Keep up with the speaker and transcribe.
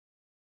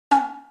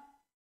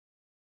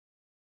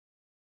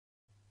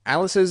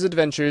Alice's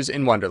Adventures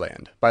in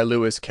Wonderland by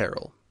Lewis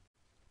Carroll.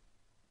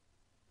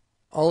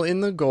 All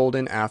in the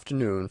golden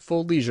afternoon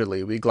full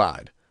leisurely we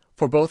glide,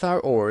 for both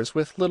our oars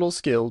with little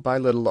skill by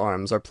little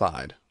arms are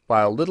plied,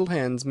 while little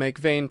hands make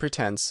vain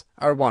pretence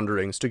our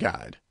wanderings to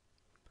guide.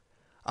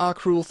 Ah,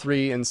 cruel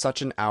three, in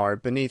such an hour,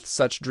 beneath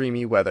such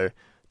dreamy weather,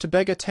 to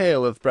beg a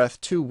tale of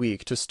breath too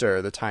weak to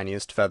stir the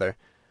tiniest feather,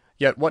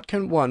 yet what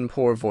can one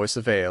poor voice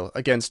avail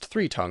against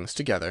three tongues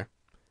together?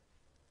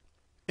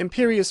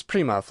 Imperious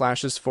Prima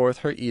flashes forth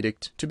her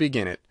edict to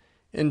begin it.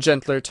 In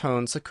gentler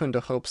tone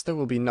Secunda hopes there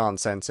will be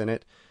nonsense in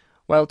it,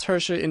 while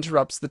Tertia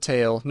interrupts the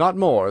tale not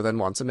more than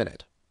once a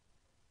minute.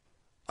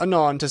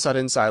 Anon to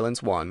sudden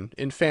silence won,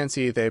 in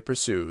fancy they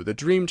pursue the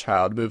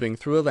dream-child moving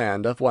through a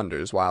land of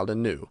wonders wild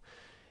and new,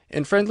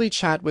 in friendly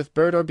chat with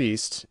bird or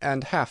beast,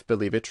 and half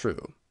believe it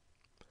true.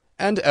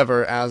 And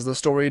ever, as the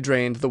story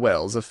drained the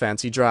wells of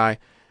fancy dry,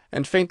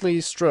 and faintly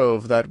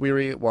strove that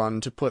weary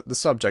one to put the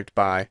subject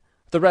by,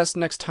 the rest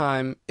next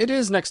time, it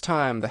is next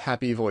time, the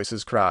happy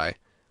voices cry.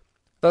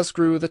 Thus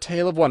grew the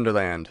tale of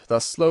Wonderland,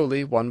 thus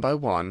slowly, one by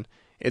one,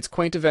 its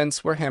quaint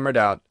events were hammered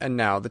out, and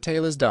now the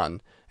tale is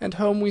done, and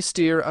home we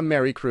steer a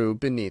merry crew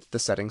beneath the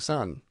setting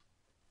sun.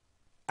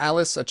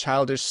 Alice, a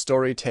childish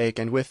story take,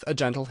 and with a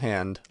gentle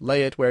hand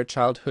lay it where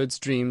childhood's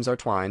dreams are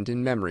twined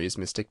in memory's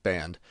mystic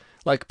band,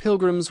 like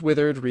pilgrims'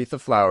 withered wreath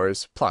of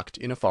flowers plucked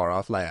in a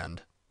far-off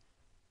land.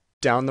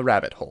 Down the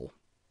Rabbit Hole.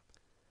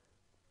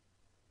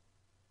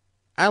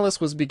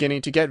 Alice was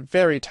beginning to get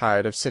very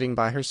tired of sitting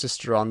by her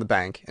sister on the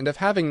bank, and of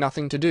having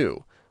nothing to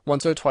do.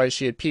 Once or twice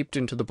she had peeped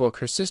into the book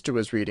her sister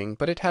was reading,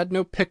 but it had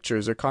no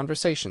pictures or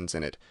conversations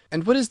in it.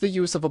 And what is the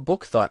use of a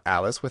book, thought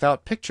Alice,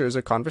 without pictures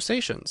or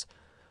conversations?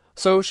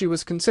 So she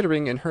was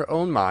considering in her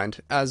own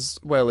mind, as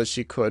well as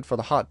she could, for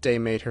the hot day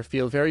made her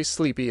feel very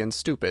sleepy and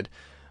stupid,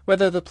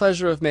 whether the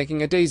pleasure of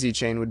making a daisy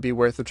chain would be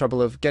worth the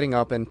trouble of getting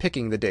up and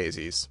picking the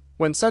daisies,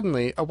 when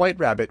suddenly a white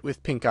rabbit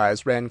with pink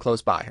eyes ran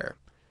close by her.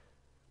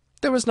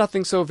 There was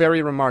nothing so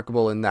very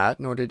remarkable in that,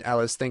 nor did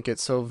Alice think it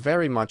so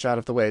very much out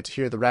of the way to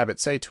hear the rabbit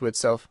say to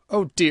itself,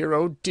 oh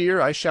dear,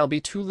 I shall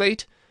be too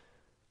late."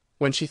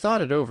 When she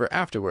thought it over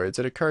afterwards,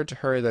 it occurred to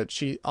her that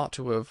she ought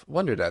to have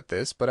wondered at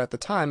this, but at the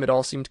time it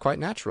all seemed quite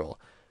natural.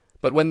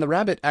 But when the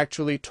rabbit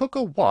actually took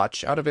a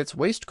watch out of its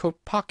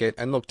waistcoat pocket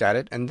and looked at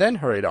it, and then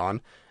hurried on,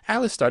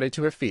 Alice started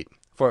to her feet,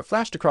 for it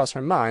flashed across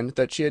her mind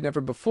that she had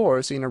never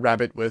before seen a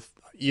rabbit with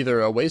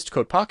either a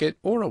waistcoat pocket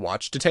or a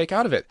watch to take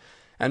out of it,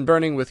 and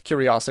burning with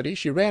curiosity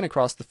she ran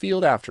across the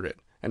field after it,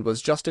 and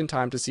was just in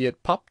time to see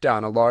it pop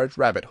down a large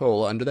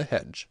rabbit-hole under the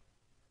hedge.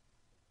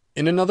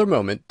 In another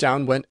moment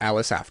down went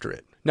Alice after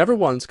it, never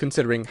once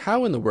considering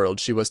how in the world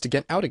she was to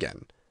get out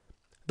again.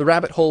 The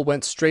rabbit-hole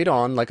went straight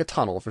on like a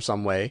tunnel for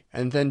some way,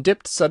 and then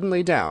dipped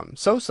suddenly down,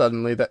 so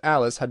suddenly that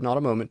Alice had not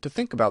a moment to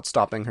think about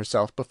stopping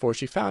herself before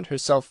she found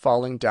herself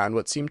falling down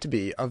what seemed to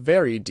be a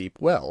very deep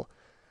well.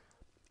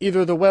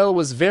 Either the well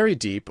was very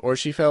deep, or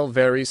she fell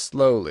very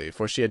slowly,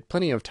 for she had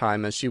plenty of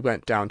time as she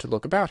went down to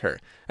look about her,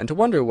 and to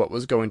wonder what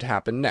was going to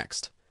happen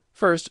next.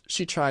 First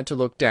she tried to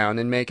look down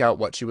and make out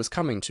what she was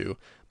coming to,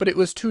 but it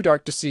was too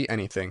dark to see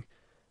anything.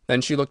 Then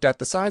she looked at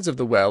the sides of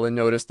the well and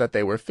noticed that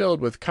they were filled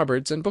with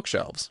cupboards and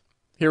bookshelves.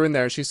 Here and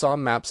there she saw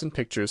maps and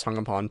pictures hung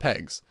upon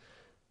pegs.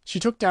 She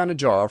took down a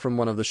jar from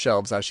one of the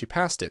shelves as she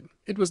passed it.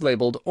 It was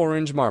labelled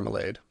Orange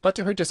Marmalade, but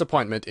to her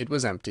disappointment it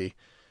was empty.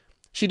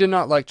 She did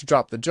not like to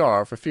drop the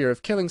jar for fear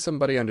of killing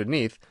somebody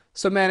underneath,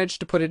 so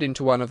managed to put it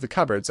into one of the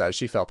cupboards as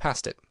she fell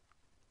past it.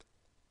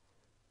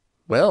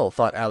 "Well,"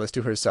 thought Alice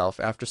to herself,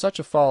 "after such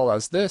a fall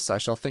as this I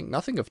shall think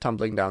nothing of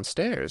tumbling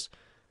downstairs.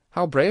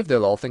 How brave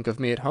they'll all think of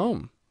me at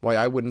home! Why,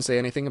 I wouldn't say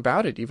anything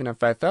about it, even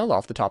if I fell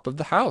off the top of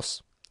the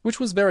house," which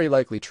was very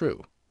likely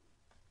true.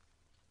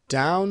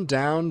 Down,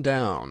 down,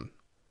 down.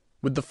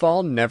 Would the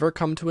fall never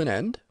come to an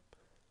end?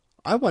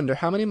 "I wonder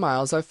how many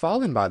miles I've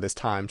fallen by this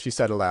time," she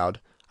said aloud.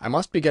 "I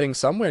must be getting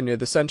somewhere near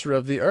the centre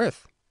of the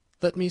earth.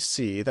 Let me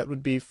see, that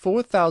would be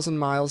 4,000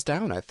 miles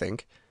down, I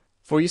think."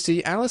 For you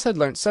see, Alice had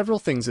learnt several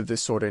things of this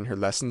sort in her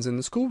lessons in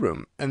the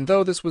schoolroom, and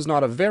though this was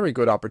not a very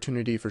good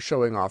opportunity for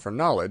showing off her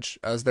knowledge,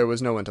 as there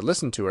was no one to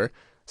listen to her,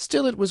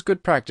 still it was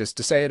good practice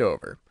to say it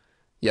over.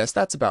 "Yes,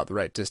 that's about the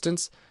right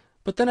distance,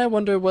 but then I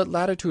wonder what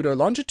latitude or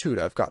longitude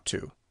I've got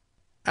to."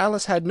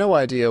 Alice had no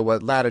idea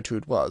what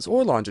latitude was,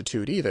 or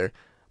longitude either,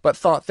 but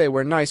thought they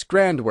were nice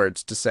grand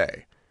words to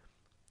say.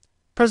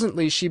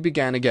 Presently she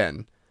began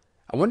again.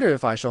 "I wonder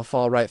if I shall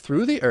fall right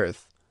through the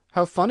earth.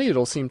 How funny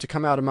it'll seem to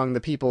come out among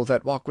the people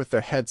that walk with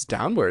their heads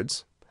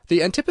downwards.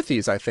 The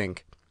antipathies, I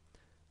think."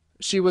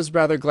 She was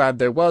rather glad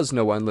there was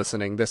no one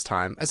listening this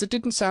time, as it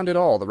didn't sound at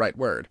all the right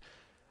word.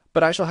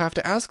 "But I shall have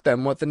to ask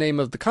them what the name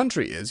of the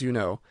country is, you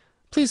know.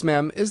 Please,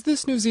 ma'am, is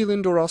this New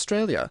Zealand or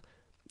Australia?"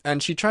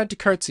 And she tried to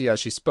curtsy as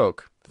she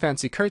spoke.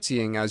 Fancy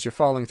curtsying as you're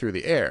falling through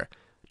the air.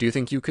 Do you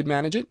think you could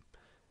manage it?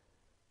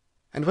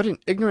 And what an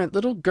ignorant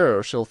little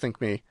girl she'll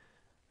think me.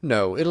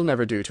 No, it'll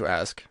never do to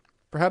ask.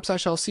 Perhaps I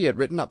shall see it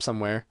written up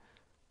somewhere.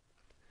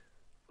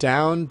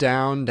 Down,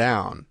 down,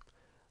 down.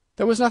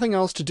 There was nothing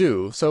else to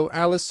do, so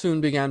Alice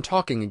soon began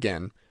talking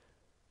again.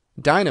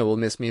 Dinah will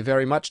miss me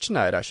very much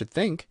tonight, I should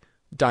think.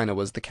 Dinah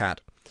was the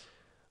cat.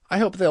 I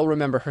hope they'll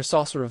remember her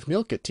saucer of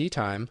milk at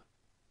tea-time.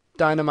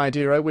 Dinah, my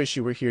dear, I wish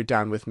you were here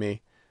down with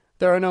me.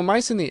 There are no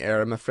mice in the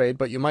air, I'm afraid,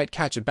 but you might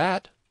catch a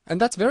bat, and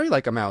that's very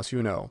like a mouse,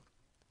 you know.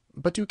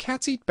 But do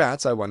cats eat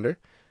bats, I wonder?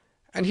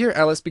 And here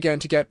Alice began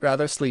to get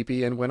rather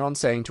sleepy, and went on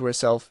saying to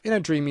herself, in a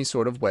dreamy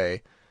sort of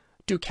way,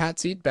 Do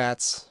cats eat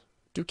bats?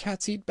 Do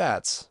cats eat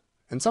bats?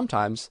 And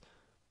sometimes,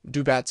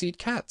 do bats eat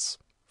cats?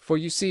 For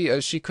you see,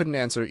 as she couldn't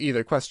answer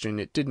either question,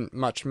 it didn't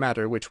much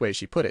matter which way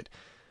she put it.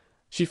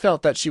 She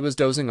felt that she was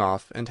dozing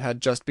off, and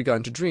had just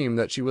begun to dream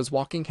that she was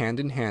walking hand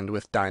in hand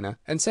with Dinah,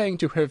 and saying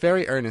to her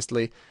very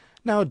earnestly,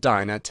 Now,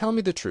 Dinah, tell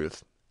me the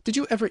truth. Did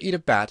you ever eat a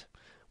bat?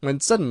 When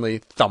suddenly,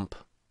 thump!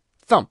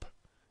 Thump!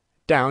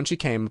 Down she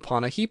came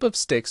upon a heap of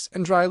sticks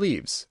and dry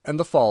leaves, and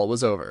the fall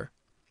was over.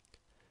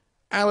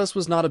 Alice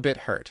was not a bit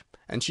hurt,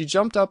 and she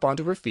jumped up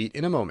onto her feet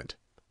in a moment.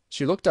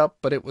 She looked up,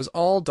 but it was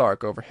all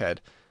dark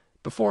overhead.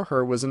 Before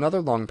her was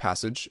another long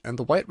passage, and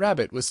the White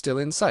Rabbit was still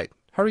in sight,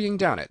 hurrying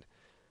down it.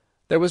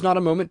 There was not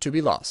a moment to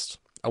be lost.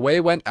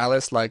 Away went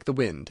Alice like the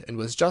wind, and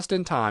was just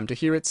in time to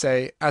hear it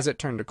say, as it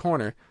turned a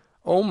corner,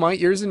 Oh, my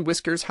ears and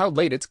whiskers, how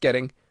late it's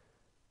getting!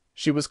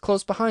 She was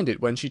close behind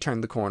it when she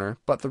turned the corner,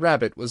 but the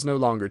rabbit was no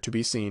longer to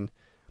be seen.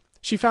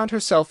 She found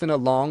herself in a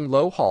long,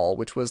 low hall,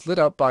 which was lit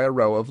up by a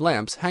row of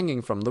lamps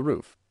hanging from the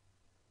roof.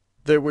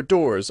 There were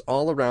doors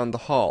all around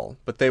the hall,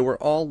 but they were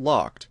all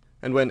locked,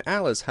 and when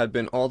Alice had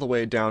been all the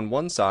way down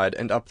one side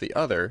and up the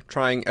other,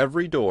 trying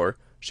every door,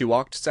 she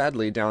walked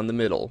sadly down the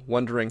middle,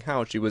 wondering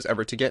how she was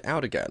ever to get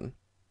out again.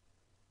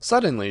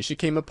 Suddenly she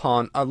came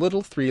upon a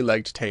little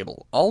three-legged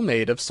table, all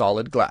made of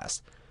solid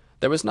glass.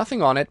 There was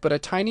nothing on it but a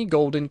tiny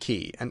golden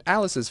key, and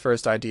Alice's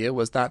first idea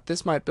was that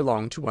this might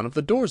belong to one of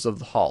the doors of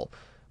the hall.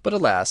 But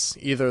alas,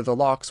 either the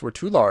locks were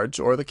too large,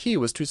 or the key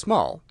was too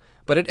small,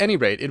 but at any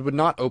rate it would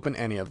not open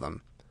any of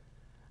them.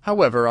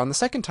 However, on the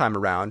second time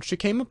around, she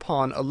came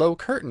upon a low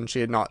curtain she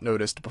had not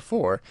noticed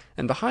before,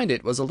 and behind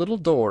it was a little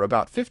door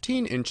about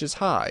 15 inches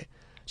high.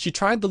 She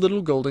tried the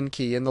little golden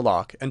key in the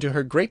lock, and to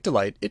her great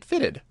delight it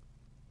fitted.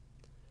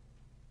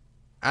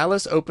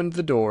 Alice opened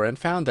the door and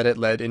found that it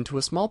led into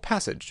a small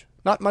passage,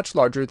 not much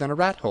larger than a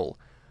rat-hole.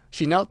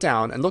 She knelt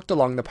down and looked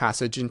along the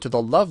passage into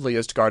the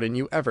loveliest garden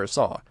you ever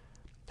saw.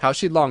 How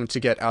she longed to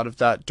get out of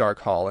that dark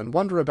hall, and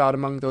wander about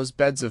among those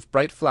beds of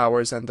bright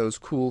flowers and those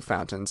cool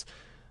fountains.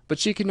 But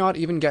she could not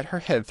even get her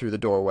head through the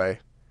doorway.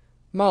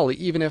 Molly,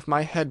 even if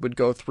my head would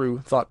go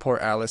through, thought poor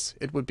Alice,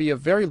 it would be of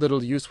very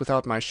little use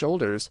without my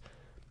shoulders.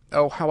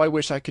 Oh, how I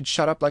wish I could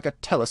shut up like a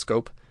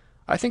telescope!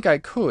 I think I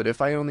could,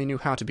 if I only knew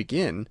how to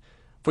begin.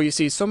 For you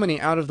see, so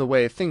many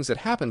out-of-the-way things had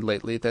happened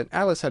lately that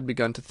Alice had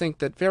begun to think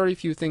that very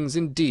few things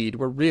indeed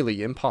were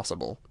really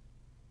impossible.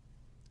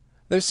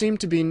 There seemed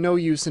to be no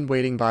use in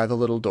waiting by the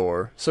little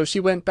door, so she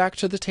went back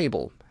to the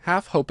table,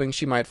 half hoping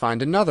she might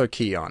find another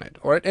key on it,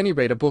 or at any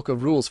rate a book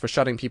of rules for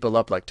shutting people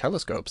up like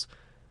telescopes.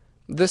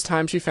 This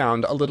time she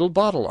found a little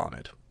bottle on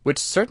it, which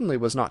certainly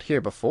was not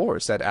here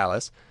before, said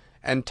Alice,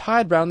 and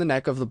tied round the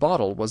neck of the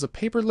bottle was a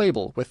paper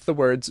label with the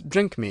words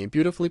 "Drink me"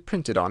 beautifully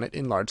printed on it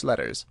in large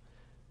letters.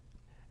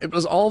 It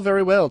was all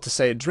very well to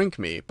say "Drink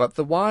me," but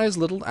the wise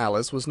little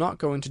Alice was not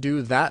going to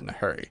do that in a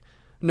hurry.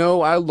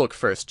 "No, I'll look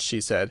first,"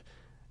 she said,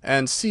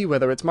 "and see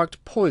whether it's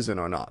marked poison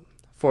or not."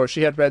 For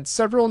she had read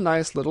several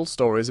nice little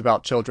stories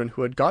about children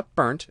who had got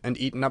burnt and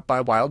eaten up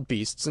by wild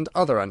beasts and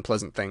other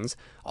unpleasant things,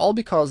 all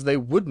because they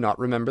would not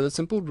remember the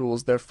simple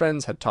rules their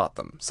friends had taught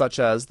them, such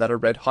as that a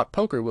red-hot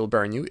poker will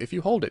burn you if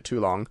you hold it too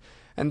long,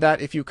 and that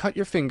if you cut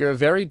your finger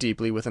very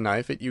deeply with a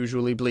knife it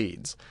usually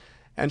bleeds.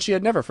 And she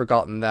had never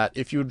forgotten that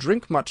if you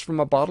drink much from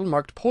a bottle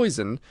marked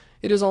poison,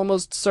 it is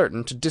almost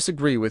certain to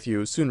disagree with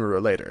you sooner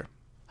or later.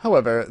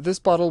 However, this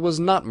bottle was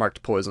not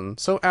marked poison,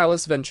 so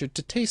Alice ventured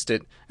to taste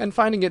it, and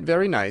finding it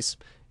very nice,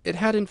 it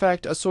had in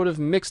fact a sort of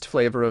mixed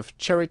flavour of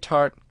cherry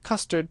tart,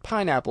 custard,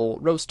 pineapple,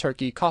 roast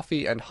turkey,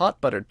 coffee, and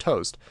hot buttered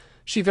toast,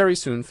 she very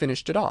soon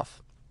finished it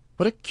off.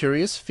 "What a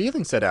curious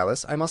feeling," said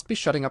Alice. "I must be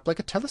shutting up like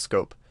a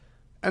telescope."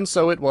 And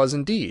so it was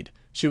indeed.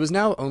 She was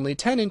now only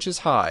 10 inches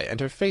high, and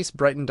her face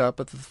brightened up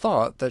at the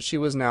thought that she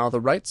was now the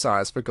right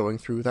size for going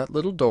through that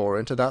little door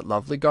into that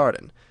lovely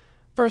garden.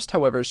 First,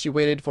 however, she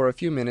waited for a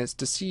few minutes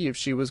to see if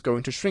she was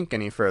going to shrink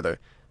any further.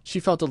 She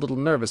felt a little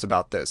nervous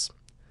about this.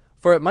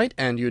 "For it might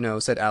end, you know,"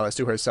 said Alice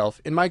to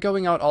herself, "in my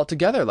going out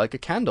altogether like a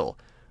candle.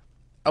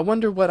 I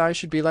wonder what I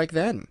should be like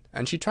then."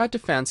 And she tried to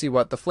fancy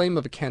what the flame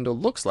of a candle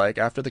looks like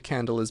after the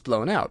candle is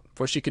blown out,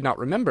 for she could not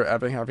remember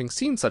ever having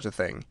seen such a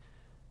thing.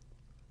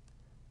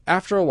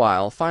 After a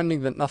while,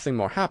 finding that nothing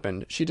more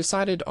happened, she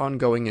decided on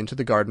going into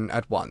the garden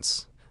at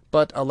once.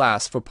 But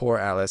alas for poor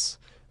Alice!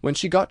 When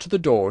she got to the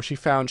door she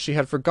found she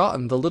had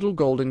forgotten the little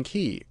golden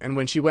key, and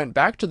when she went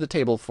back to the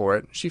table for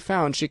it, she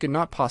found she could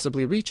not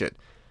possibly reach it.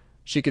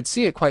 She could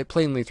see it quite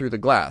plainly through the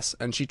glass,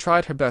 and she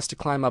tried her best to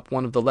climb up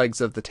one of the legs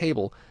of the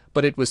table,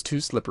 but it was too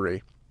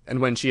slippery, and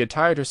when she had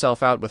tired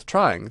herself out with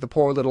trying, the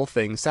poor little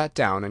thing sat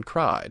down and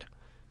cried.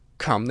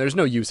 "Come, there's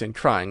no use in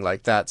crying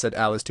like that," said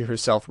Alice to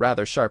herself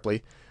rather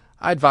sharply.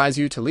 "I advise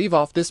you to leave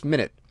off this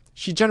minute.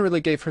 She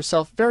generally gave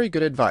herself very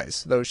good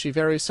advice, though she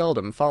very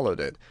seldom followed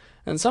it,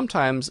 and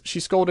sometimes she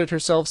scolded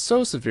herself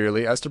so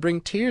severely as to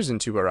bring tears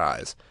into her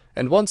eyes,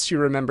 and once she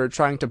remembered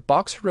trying to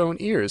box her own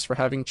ears for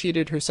having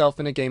cheated herself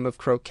in a game of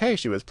croquet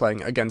she was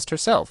playing against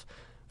herself,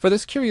 for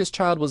this curious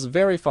child was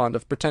very fond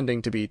of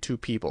pretending to be two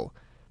people.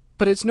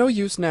 But it's no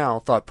use now,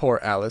 thought poor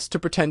Alice, to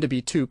pretend to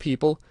be two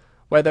people.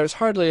 Why, there's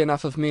hardly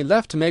enough of me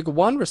left to make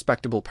one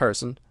respectable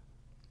person.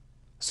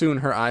 Soon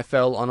her eye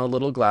fell on a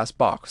little glass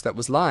box that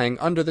was lying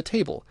under the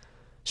table.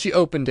 She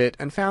opened it,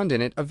 and found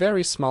in it a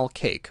very small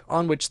cake,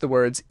 on which the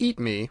words "Eat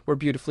me" were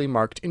beautifully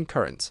marked in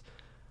currants.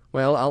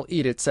 "Well, I'll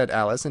eat it," said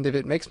Alice, "and if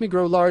it makes me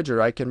grow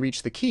larger I can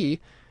reach the key,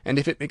 and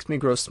if it makes me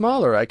grow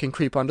smaller I can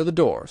creep under the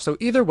door, so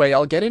either way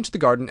I'll get into the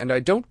garden, and I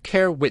don't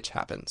care which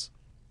happens."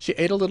 She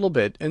ate a little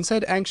bit, and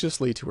said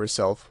anxiously to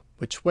herself,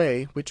 which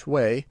way,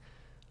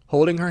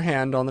 holding her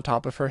hand on the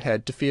top of her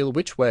head to feel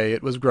which way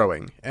it was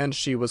growing, and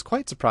she was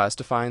quite surprised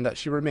to find that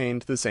she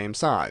remained the same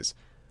size.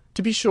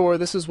 To be sure,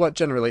 this is what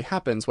generally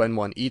happens when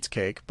one eats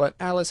cake, but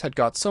Alice had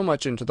got so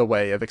much into the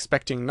way of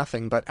expecting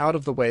nothing but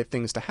out-of-the-way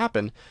things to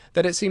happen,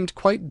 that it seemed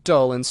quite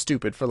dull and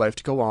stupid for life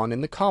to go on in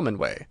the common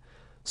way.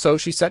 So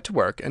she set to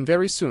work, and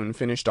very soon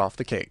finished off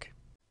the cake.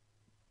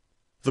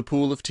 The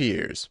Pool of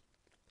Tears.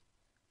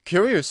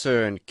 "Curious,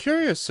 sir, and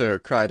curious, sir,"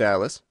 cried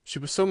Alice. She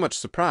was so much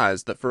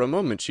surprised that for a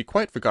moment she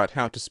quite forgot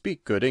how to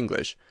speak good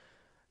English.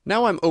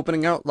 "Now I'm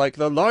opening out like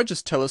the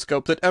largest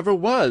telescope that ever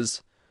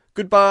was.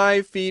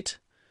 Good-bye, feet."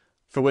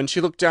 For when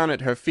she looked down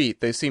at her feet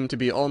they seemed to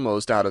be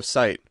almost out of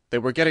sight. They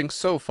were getting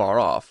so far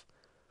off.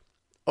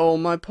 "Oh,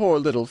 my poor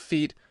little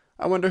feet!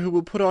 I wonder who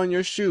will put on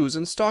your shoes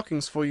and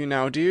stockings for you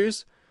now,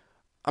 dears?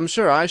 I'm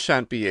sure I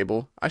shan't be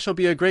able. I shall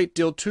be a great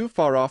deal too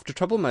far off to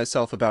trouble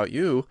myself about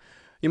you.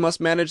 You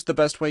must manage the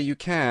best way you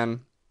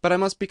can. But I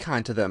must be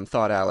kind to them,"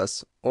 thought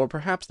Alice, "or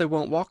perhaps they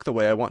won't walk the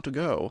way I want to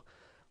go.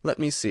 Let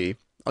me see.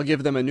 I'll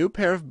give them a new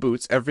pair of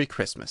boots every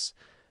Christmas."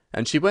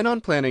 And she went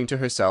on planning to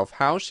herself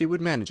how she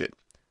would manage it.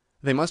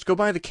 They must go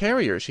by the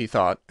carrier, she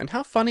thought, and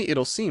how funny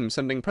it'll seem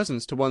sending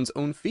presents to one's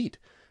own feet,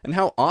 and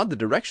how odd the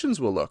directions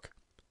will look.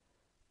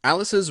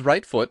 "Alice's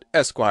right foot,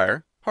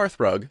 Esquire,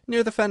 hearthrug,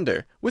 near the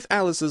fender, with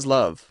Alice's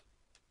love."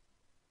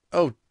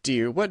 Oh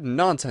dear, what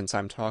nonsense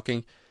I'm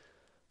talking!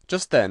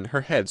 Just then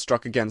her head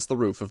struck against the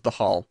roof of the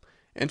hall.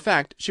 In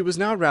fact, she was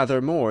now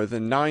rather more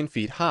than 9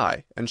 feet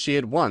high, and she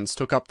at once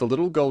took up the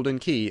little golden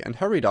key and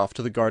hurried off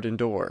to the garden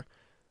door.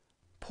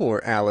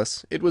 Poor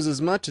Alice! It was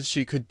as much as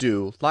she could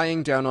do,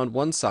 lying down on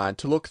one side,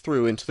 to look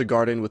through into the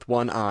garden with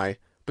one eye,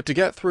 but to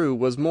get through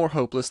was more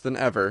hopeless than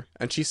ever,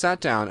 and she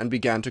sat down and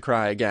began to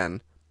cry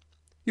again.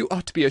 "You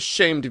ought to be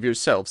ashamed of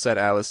yourself," said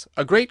Alice.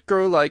 "A great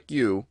girl like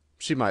you,"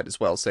 she might as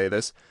well say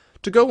this,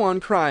 "to go on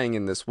crying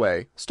in this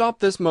way. Stop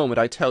this moment,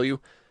 I tell you."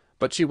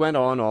 But she went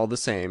on all the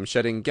same,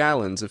 shedding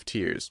gallons of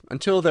tears,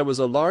 until there was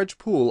a large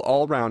pool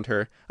all round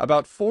her,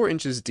 about 4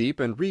 inches deep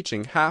and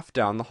reaching half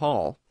down the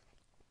hall.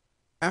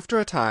 After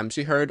a time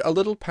she heard a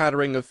little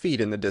pattering of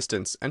feet in the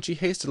distance, and she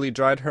hastily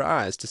dried her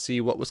eyes to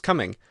see what was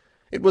coming.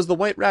 It was the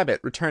White Rabbit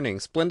returning,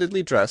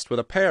 splendidly dressed, with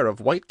a pair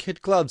of white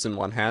kid gloves in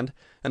one hand,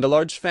 and a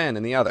large fan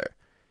in the other.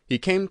 He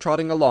came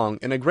trotting along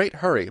in a great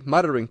hurry,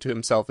 muttering to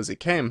himself as he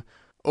came,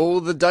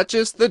 "Oh, the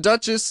Duchess, the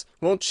Duchess!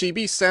 Won't she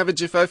be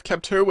savage if I've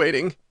kept her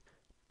waiting?"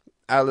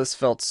 Alice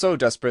felt so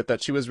desperate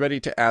that she was ready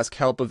to ask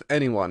help of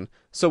anyone,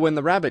 so when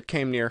the rabbit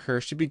came near her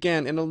she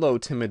began in a low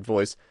timid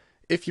voice,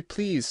 "If you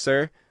please,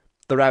 sir—"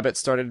 The rabbit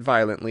started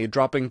violently,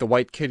 dropping the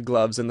white kid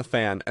gloves and the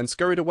fan, and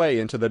scurried away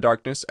into the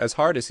darkness as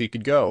hard as he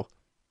could go.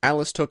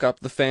 Alice took up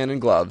the fan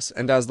and gloves,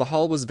 and as the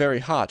hall was very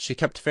hot she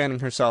kept fanning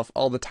herself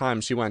all the time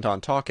she went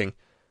on talking.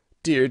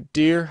 "Dear,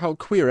 dear, how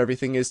queer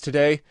everything is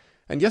to-day,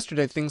 and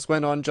yesterday things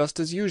went on just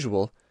as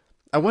usual.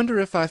 I wonder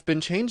if I've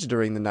been changed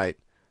during the night.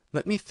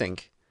 Let me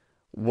think.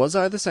 Was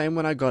I the same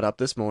when I got up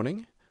this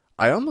morning?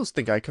 I almost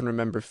think I can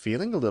remember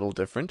feeling a little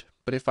different,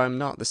 but if I'm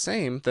not the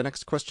same, the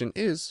next question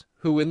is,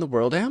 who in the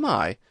world am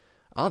I?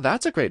 Ah,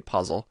 that's a great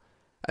puzzle."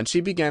 And she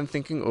began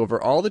thinking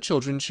over all the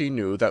children she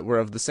knew that were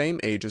of the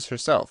same age as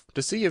herself,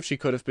 to see if she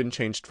could have been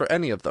changed for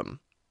any of them.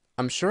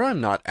 "I'm sure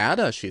I'm not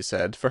Ada," she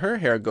said, "for her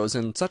hair goes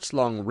in such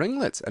long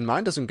ringlets, and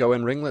mine doesn't go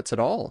in ringlets at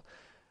all.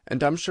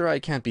 And I'm sure I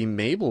can't be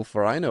Mabel,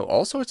 for I know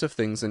all sorts of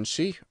things, and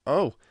she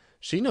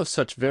knows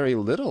such very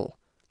little.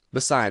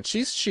 Besides,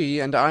 she's she,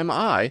 and I'm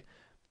I,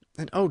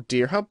 and oh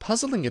dear, how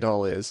puzzling it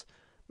all is.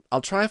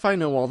 I'll try if I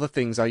know all the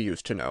things I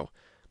used to know.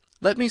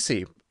 Let me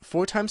see.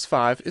 4 times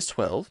 5 is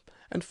 12,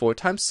 and 4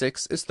 times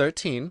 6 is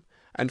 13,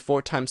 and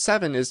 4 times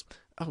 7 is...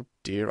 Oh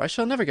dear, I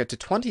shall never get to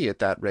 20 at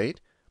that rate.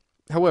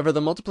 However,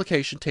 the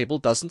multiplication table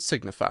doesn't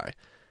signify.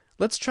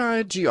 Let's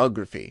try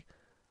geography.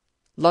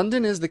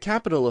 London is the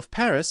capital of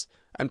Paris,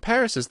 and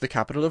Paris is the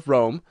capital of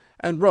Rome,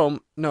 and Rome...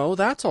 No,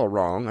 that's all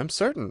wrong, I'm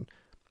certain.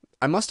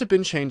 I must have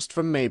been changed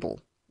from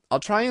Mabel. I'll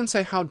try and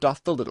say how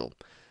doth the little."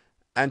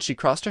 And she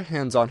crossed her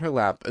hands on her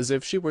lap as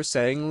if she were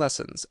saying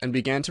lessons, and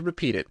began to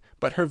repeat it,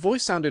 but her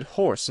voice sounded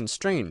hoarse and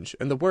strange,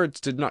 and the words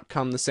did not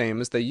come the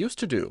same as they used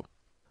to do.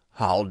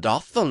 "How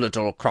doth the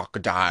little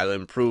crocodile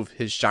improve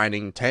his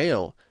shining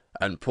tail?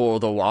 and pour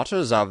the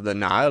waters of the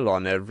Nile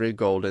on every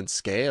golden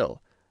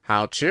scale.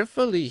 How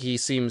cheerfully he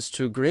seems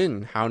to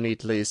grin, how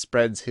neatly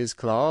spreads his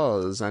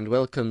claws, and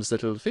welcomes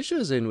little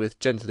fishes in with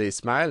gently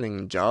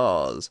smiling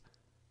jaws.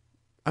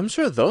 "I'm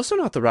sure those are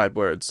not the right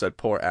words," said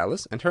poor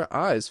Alice, and her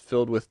eyes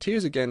filled with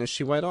tears again as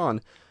she went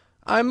on.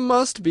 "I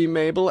must be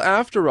Mabel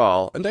after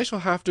all, and I shall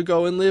have to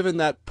go and live in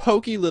that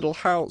poky little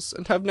house,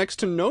 and have next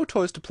to no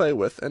toys to play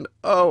with, and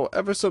oh,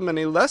 ever so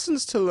many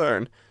lessons to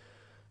learn.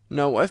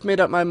 No, I've made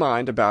up my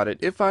mind about it.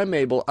 If I'm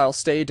Mabel, I'll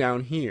stay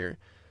down here.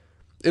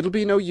 It'll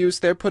be no use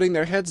their putting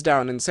their heads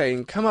down and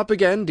saying, 'Come up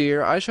again,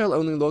 dear.' I shall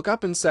only look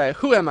up and say,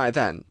 'Who am I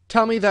then?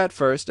 Tell me that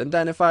first, and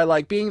then if I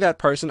like being that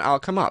person, I'll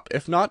come up.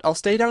 If not, I'll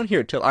stay down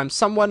here till I'm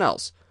someone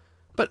else.'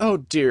 But, oh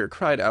dear,"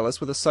 cried Alice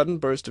with a sudden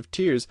burst of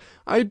tears,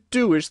 "I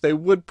do wish they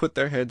would put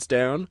their heads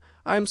down.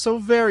 I am so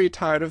very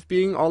tired of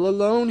being all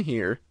alone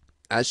here."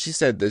 As she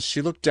said this,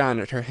 she looked down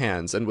at her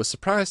hands, and was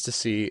surprised to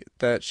see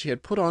that she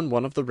had put on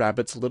one of the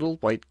rabbit's little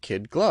white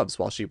kid gloves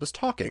while she was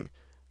talking.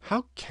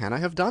 "How can I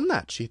have done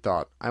that?" she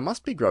thought. "I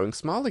must be growing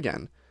small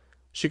again."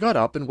 She got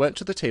up and went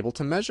to the table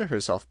to measure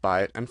herself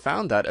by it, and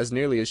found that, as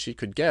nearly as she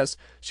could guess,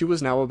 she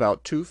was now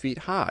about 2 feet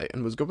high,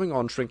 and was going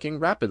on shrinking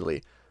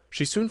rapidly.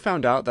 She soon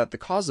found out that the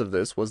cause of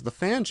this was the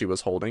fan she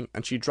was holding,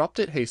 and she dropped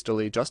it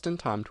hastily just in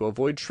time to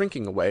avoid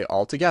shrinking away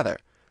altogether.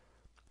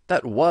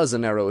 "That was a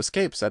narrow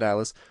escape," said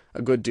Alice,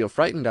 a good deal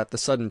frightened at the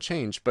sudden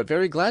change, but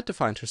very glad to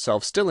find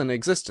herself still in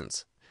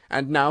existence.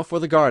 "And now for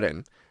the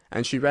garden,"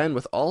 and she ran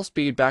with all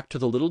speed back to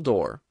the little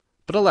door.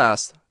 But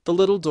alas, the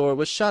little door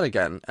was shut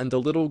again, and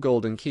the little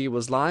golden key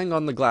was lying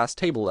on the glass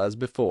table as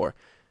before.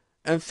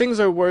 "And things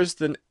are worse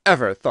than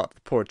ever," thought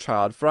the poor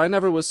child, "for I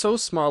never was so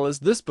small as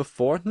this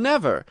before,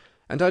 never,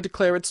 and I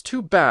declare it's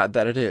too bad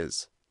that it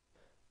is."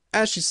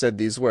 As she said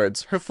these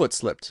words, her foot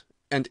slipped,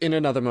 and in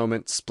another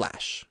moment,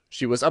 splash,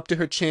 she was up to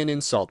her chin in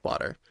salt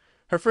water.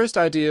 Her first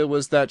idea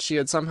was that she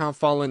had somehow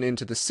fallen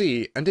into the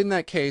sea, and in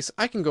that case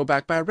I can go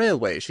back by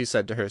railway, she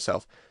said to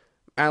herself.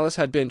 Alice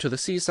had been to the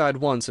seaside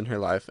once in her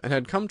life, and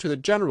had come to the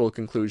general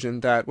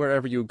conclusion that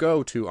wherever you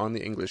go to on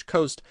the English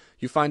coast,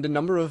 you find a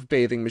number of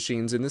bathing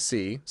machines in the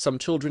sea, some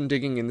children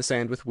digging in the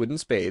sand with wooden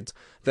spades,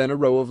 then a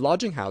row of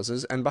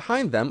lodging-houses, and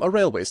behind them a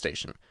railway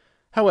station.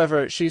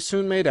 However, she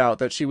soon made out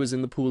that she was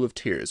in the pool of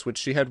tears, which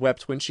she had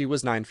wept when she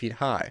was 9 feet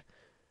high.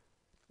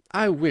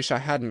 "I wish I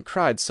hadn't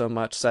cried so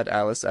much," said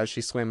Alice, as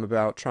she swam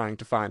about trying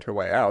to find her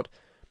way out.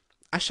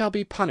 "I shall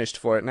be punished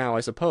for it now, I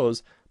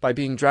suppose, by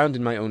being drowned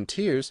in my own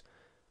tears.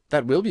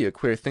 That will be a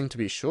queer thing, to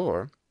be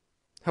sure.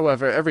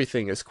 However,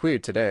 everything is queer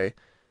to-day."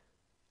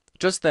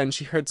 Just then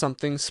she heard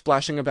something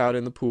splashing about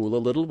in the pool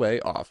a little way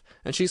off,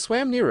 and she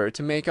swam nearer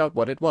to make out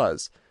what it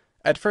was.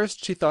 At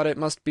first she thought it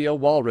must be a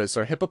walrus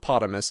or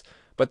hippopotamus,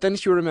 but then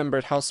she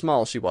remembered how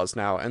small she was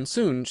now, and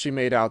soon she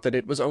made out that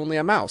it was only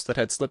a mouse that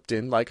had slipped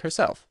in like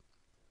herself.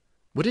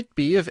 "Would it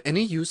be of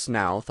any use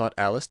now," thought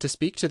Alice, "to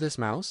speak to this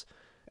mouse?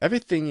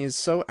 Everything is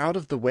so out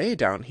of the way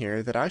down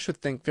here that I should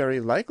think very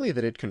likely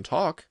that it can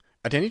talk.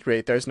 At any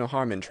rate, there's no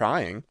harm in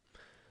trying."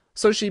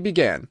 So she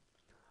began.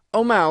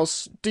 "O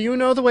Mouse, do you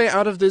know the way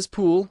out of this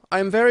pool? I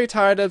am very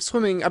tired of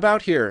swimming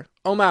about here.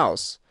 O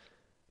Mouse."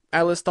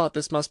 Alice thought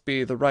this must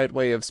be the right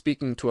way of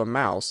speaking to a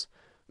mouse.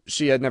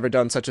 She had never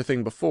done such a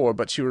thing before,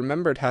 but she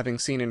remembered having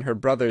seen in her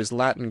brother's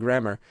Latin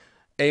grammar,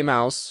 "A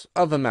mouse,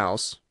 of a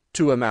mouse,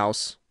 to a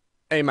mouse,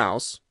 a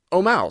mouse,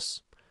 O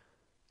Mouse."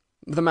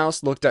 The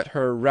mouse looked at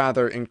her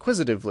rather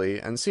inquisitively,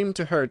 and seemed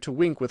to her to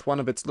wink with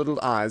one of its little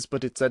eyes,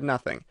 but it said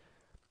nothing.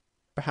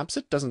 "Perhaps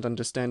it doesn't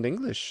understand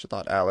English,"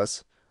 thought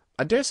Alice.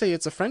 "I dare say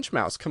it's a French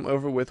mouse come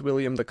over with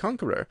William the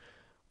Conqueror,"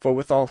 for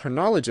with all her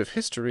knowledge of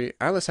history,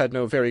 Alice had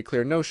no very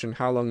clear notion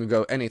how long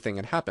ago anything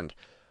had happened.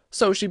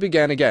 So she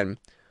began again,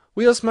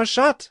 "Wheels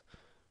machat,"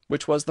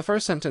 which was the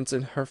first sentence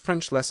in her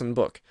French lesson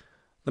book.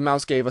 The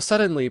mouse gave a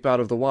sudden leap out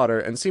of the water,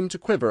 and seemed to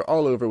quiver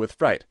all over with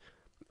fright.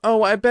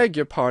 "Oh, I beg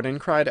your pardon,"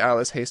 cried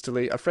Alice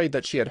hastily, afraid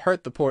that she had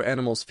hurt the poor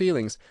animal's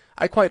feelings.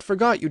 "I quite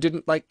forgot you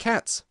didn't like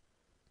cats."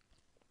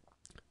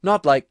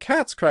 "Not like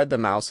cats!" cried the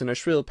mouse in a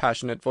shrill,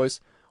 passionate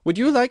voice. "Would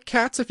you like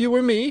cats if you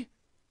were me?"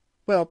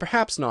 "Well,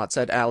 perhaps not,"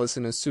 said Alice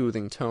in a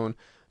soothing tone.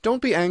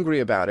 "Don't be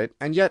angry about it,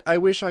 and yet I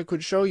wish I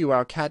could show you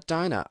our cat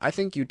Dinah. I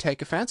think you'd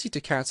take a fancy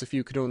to cats if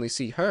you could only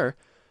see her.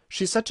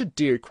 She's such a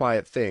dear,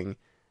 quiet thing,"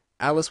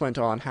 Alice went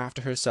on half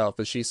to herself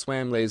as she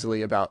swam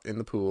lazily about in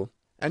the pool.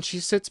 "And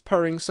she sits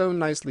purring so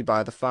nicely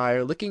by the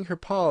fire, licking her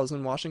paws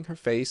and washing her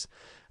face,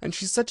 and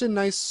she's such a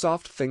nice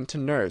soft thing to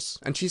nurse,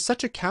 and she's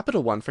such a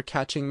capital one for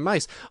catching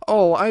mice."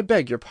 "Oh, I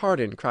beg your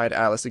pardon," cried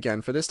Alice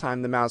again, for this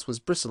time the mouse was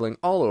bristling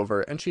all over,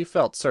 and she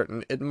felt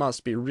certain it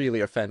must be really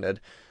offended.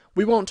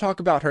 "We won't talk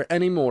about her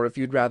any more if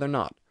you'd rather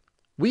not."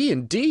 "We,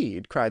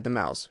 indeed!" cried the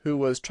mouse, who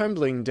was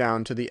trembling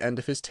down to the end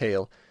of his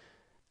tail.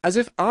 "As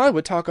if I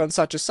would talk on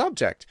such a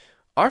subject!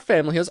 Our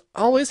family has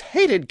always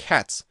hated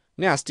cats.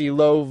 Nasty,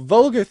 low,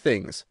 vulgar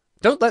things.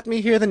 Don't let me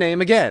hear the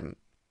name again."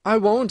 "I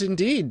won't,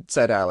 indeed,"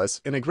 said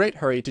Alice, in a great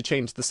hurry to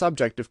change the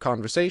subject of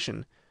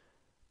conversation.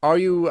 Are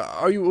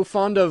you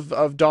fond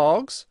of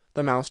dogs?"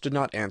 The mouse did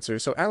not answer,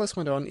 so Alice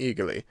went on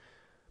eagerly.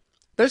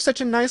 There's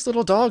such a nice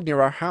little dog near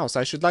our house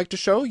I should like to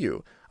show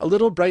you. A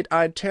little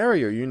bright-eyed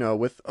terrier, you know,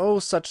 with, oh,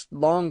 such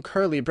long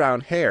curly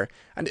brown hair,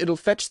 and it'll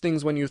fetch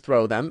things when you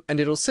throw them, and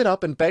it'll sit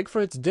up and beg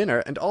for its dinner,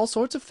 and all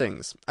sorts of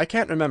things. I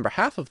can't remember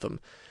half of them.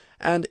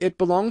 And it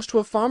belongs to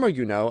a farmer,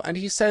 you know, and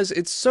he says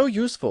it's so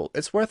useful,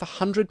 it's worth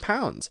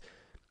 £100.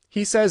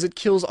 He says it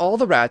kills all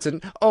the rats,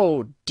 and—"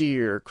 "Oh,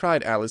 dear!"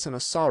 cried Alice in a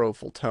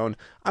sorrowful tone.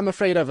 "I'm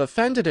afraid I've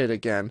offended it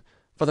again."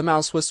 For the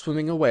mouse was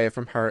swimming away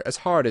from her as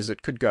hard as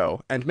it could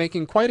go, and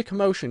making quite a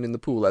commotion in the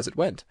pool as it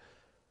went.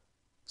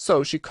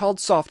 So she called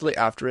softly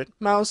after it,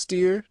 "Mouse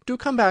dear, do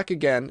come back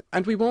again,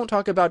 and we won't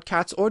talk about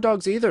cats or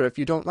dogs either, if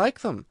you don't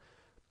like them."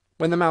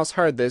 When the mouse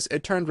heard this,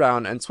 it turned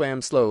round and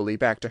swam slowly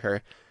back to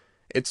her.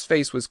 Its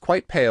face was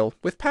quite pale,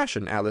 with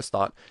passion, Alice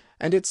thought,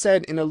 and it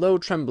said in a low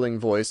trembling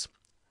voice,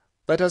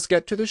 "Let us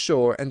get to the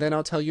shore, and then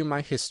I'll tell you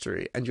my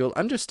history, and you'll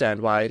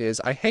understand why it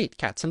is I hate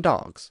cats and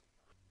dogs."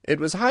 It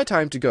was high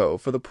time to go,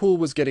 for the pool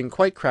was getting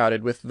quite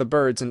crowded with the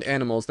birds and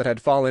animals that had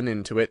fallen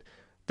into it.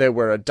 There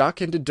were a duck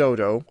and a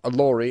dodo, a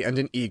lory and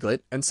an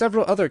eaglet, and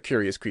several other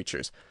curious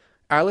creatures.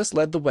 Alice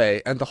led the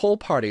way, and the whole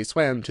party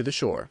swam to the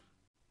shore.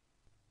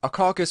 A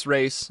caucus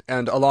race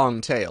and a long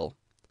tail.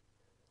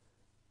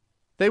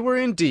 They were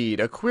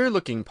indeed a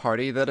queer-looking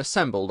party that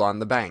assembled on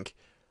the bank.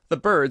 The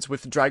birds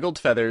with draggled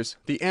feathers,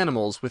 the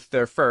animals with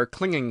their fur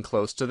clinging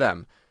close to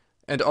them,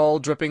 and all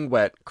dripping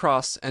wet,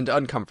 cross, and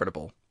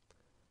uncomfortable.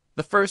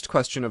 The first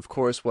question, of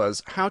course,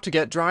 was how to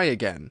get dry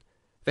again.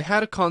 They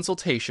had a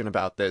consultation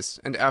about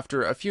this, and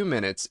after a few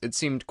minutes it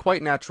seemed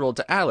quite natural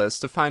to Alice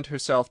to find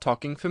herself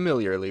talking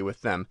familiarly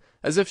with them,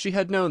 as if she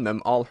had known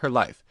them all her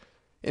life.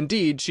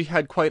 Indeed, she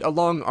had quite a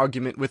long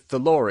argument with the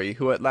lory,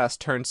 who at last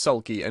turned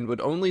sulky, and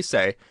would only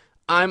say,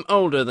 "I'm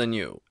older than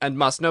you, and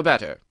must know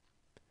better."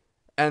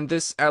 And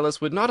this Alice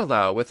would not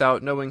allow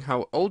without knowing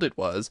how old it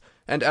was,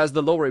 and as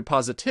the lory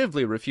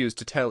positively refused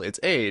to tell its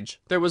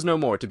age, there was no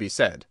more to be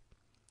said.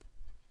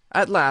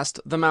 At last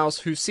the mouse,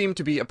 who seemed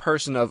to be a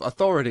person of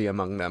authority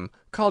among them,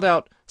 called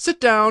out, "Sit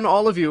down,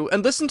 all of you,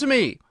 and listen to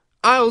me.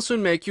 I'll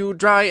soon make you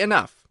dry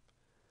enough."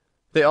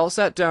 They all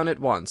sat down at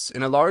once,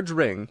 in a large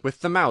ring,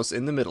 with the mouse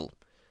in the middle.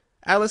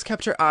 Alice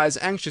kept her eyes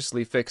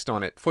anxiously fixed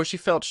on it, for she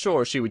felt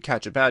sure she would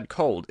catch a bad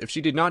cold if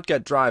she did not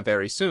get dry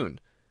very soon.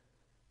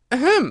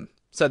 "Ahem!"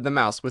 said the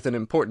mouse with an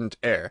important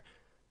air.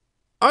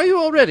 "Are you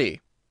all ready?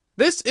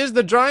 This is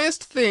the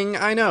driest thing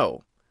I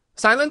know.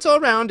 Silence all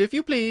round, if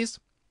you please.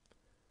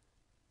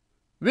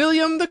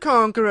 William the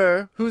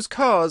Conqueror, whose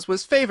cause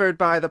was favoured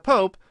by the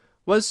Pope,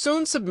 was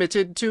soon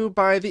submitted to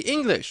by the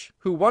English,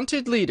 who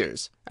wanted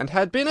leaders, and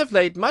had been of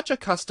late much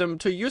accustomed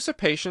to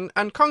usurpation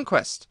and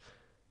conquest.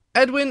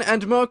 Edwin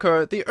and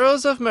Morcar, the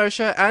Earls of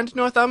Mercia and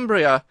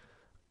Northumbria—"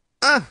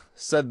 "Ah!"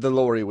 said the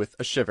lory with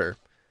a shiver.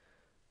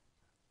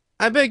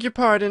 "I beg your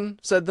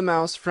pardon," said the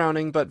mouse,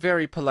 frowning, but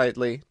very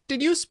politely.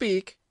 "Did you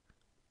speak?"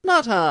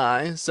 "Not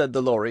I," said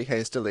the lory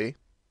hastily.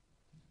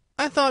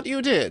 "I thought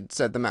you did,"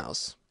 said the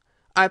mouse.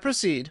 "I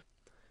proceed.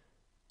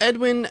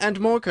 Edwin and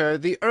Morcar,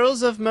 the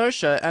Earls of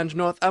Mercia and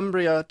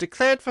Northumbria,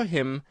 declared for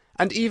him,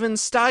 and even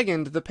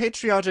Stigand, the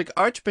patriotic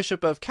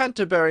Archbishop of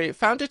Canterbury,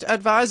 found it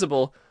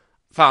advisable—"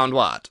 "Found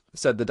what?"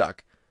 said the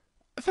duck.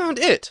 "Found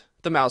it,"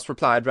 the mouse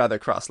replied rather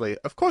crossly.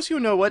 "Of course you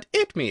know what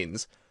it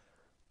means."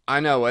 "I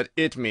know what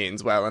it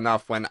means well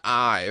enough when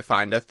I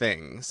find a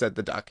thing," said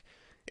the duck.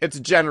 "It's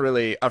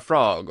generally a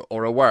frog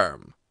or a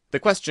worm. The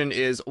question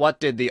is, what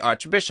did the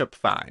Archbishop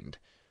find?"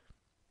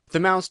 The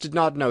mouse did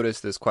not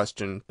notice this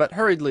question, but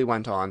hurriedly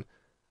went on.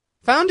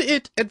 "Found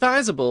it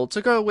advisable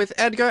to go with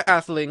Edgar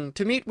Atheling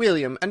to meet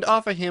William and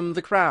offer him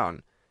the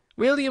crown.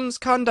 William's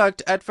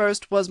conduct at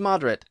first was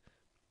moderate,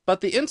 but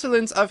the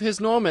insolence of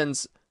his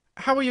Normans—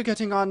 How are you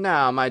getting on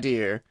now, my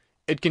dear?"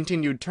 it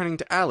continued, turning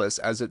to Alice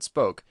as it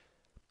spoke.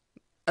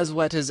 "As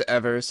wet as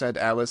ever," said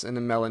Alice in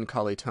a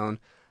melancholy tone.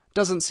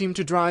 "Doesn't seem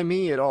to dry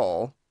me at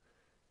all."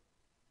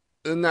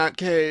 "In that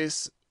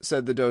case,"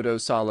 said the dodo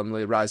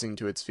solemnly, rising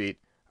to its feet,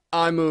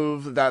 "I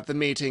move that the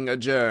meeting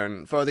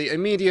adjourn for the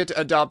immediate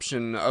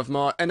adoption of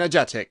more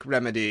energetic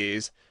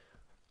remedies."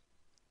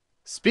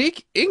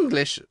 "Speak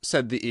English,"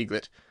 said the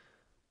eaglet.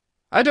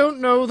 "I don't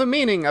know the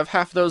meaning of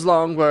half those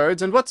long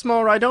words, and what's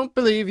more, I don't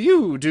believe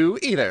you do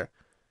either."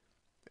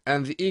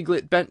 And the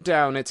eaglet bent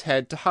down its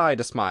head to hide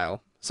a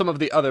smile. Some of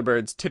the other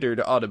birds tittered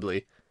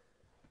audibly.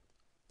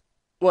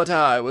 "What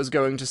I was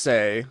going to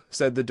say,"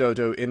 said the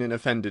dodo in an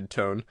offended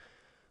tone,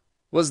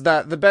 "was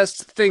that the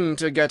best thing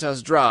to get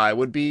us dry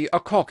would be a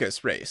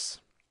caucus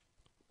race."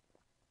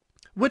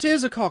 "What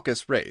is a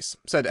caucus race?"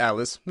 said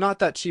Alice, not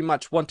that she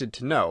much wanted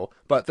to know,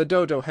 but the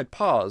dodo had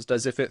paused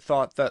as if it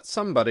thought that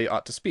somebody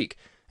ought to speak,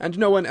 and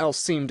no one else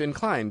seemed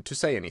inclined to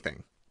say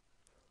anything.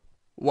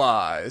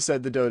 "Why,"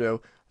 said the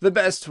dodo, "the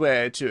best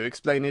way to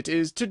explain it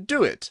is to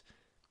do it.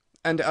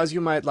 And as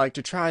you might like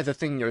to try the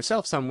thing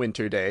yourself some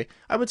winter day,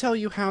 I will tell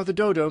you how the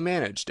dodo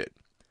managed it.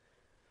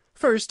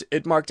 First,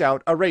 it marked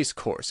out a race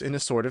course in a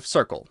sort of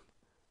circle.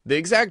 The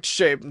exact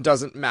shape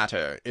doesn't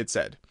matter, it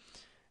said.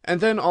 And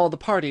then all the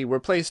party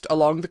were placed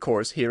along the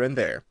course here and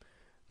there.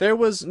 There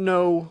was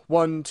no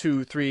 1,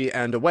 2, 3,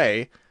 and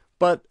away,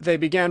 but they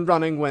began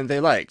running when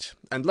they liked,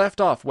 and left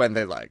off when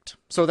they liked,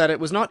 so that it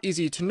was not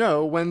easy to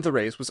know when the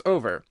race was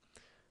over.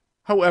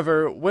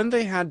 However, when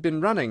they had been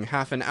running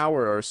half an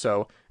hour or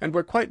so, and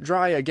were quite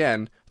dry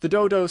again, the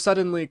dodo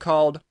suddenly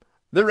called,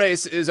 "The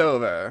race is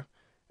over!"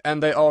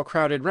 and they all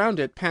crowded round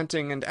it,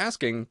 panting and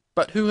asking,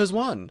 "But who has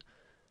won?"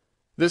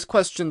 This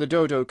question the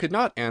dodo could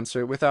not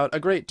answer without a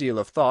great deal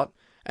of thought,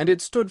 and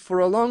it stood for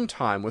a long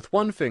time with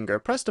one finger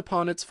pressed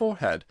upon its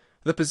forehead,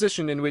 the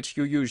position in which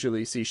you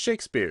usually see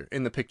Shakespeare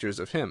in the pictures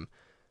of him,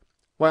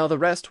 while the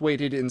rest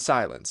waited in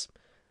silence.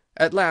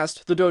 At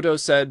last the dodo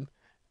said,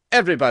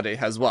 "Everybody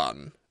has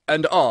won,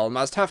 and all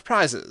must have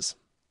prizes."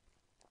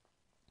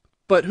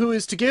 "But who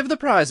is to give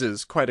the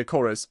prizes?" quite a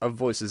chorus of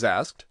voices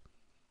asked.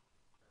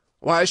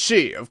 "Why,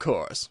 she, of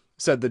course,"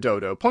 said the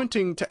dodo,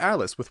 pointing to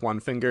Alice with one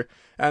finger,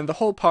 and the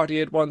whole party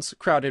at once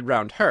crowded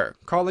round her,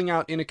 calling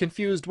out in a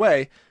confused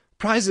way,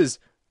 "Prizes!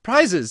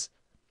 Prizes!"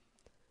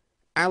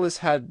 Alice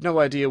had no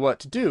idea what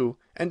to do,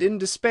 and in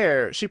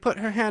despair she put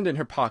her hand in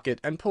her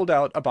pocket and pulled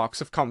out a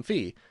box of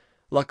comfits.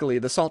 Luckily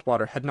the salt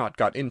water had not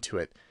got into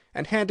it,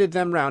 and handed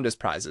them round as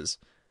prizes.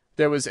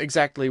 There was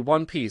exactly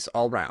one piece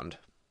all round.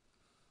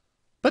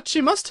 "But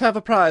she must have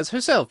a prize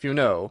herself, you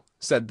know,"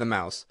 said the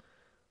mouse.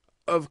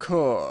 "Of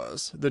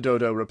course," the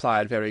dodo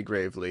replied very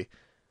gravely.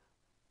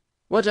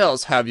 "What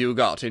else have you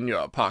got in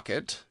your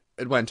pocket?"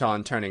 it went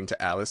on, turning to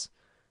Alice.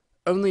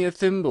 "Only a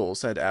thimble,"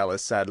 said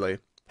Alice sadly.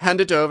 "Hand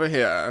it over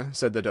here,"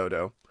 said the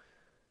dodo.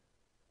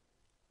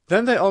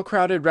 Then they all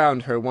crowded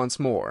round her once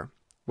more,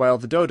 while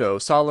the dodo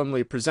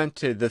solemnly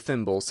presented the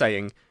thimble,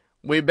 saying,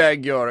 "We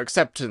beg your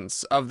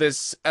acceptance of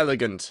this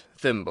elegant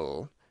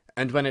thimble,"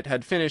 and when it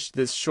had finished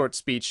this short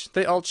speech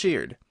they all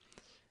cheered.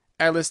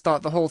 Alice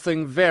thought the whole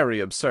thing very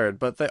absurd,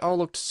 but they all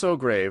looked so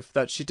grave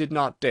that she did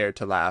not dare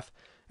to laugh,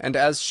 and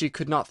as she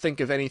could not think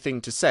of anything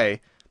to say,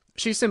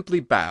 she simply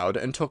bowed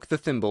and took the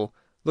thimble,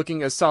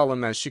 looking as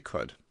solemn as she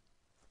could.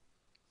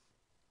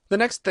 The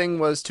next thing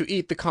was to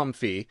eat the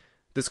comfit.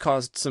 This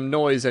caused some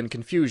noise and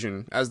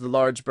confusion, as the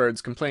large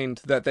birds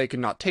complained that they could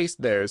not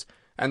taste theirs,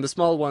 and the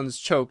small ones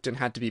choked and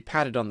had to be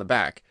patted on the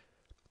back.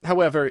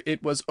 However,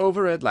 it was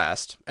over at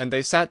last, and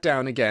they sat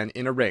down again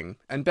in a ring,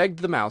 and begged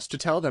the mouse to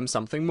tell them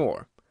something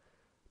more.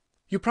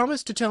 "You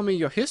promised to tell me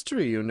your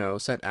history, you know,"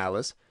 said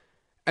Alice,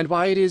 "and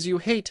why it is you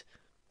hate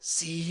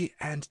C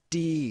and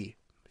D,"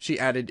 she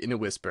added in a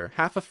whisper,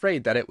 half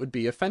afraid that it would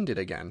be offended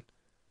again.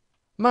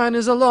 "Mine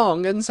is a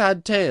long and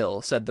sad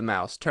tale," said the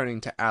mouse,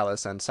 turning to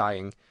Alice and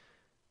sighing.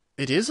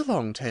 "It is a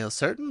long tale,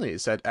 certainly,"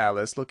 said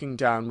Alice, looking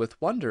down with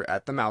wonder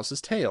at the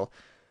mouse's tail.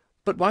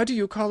 "But why do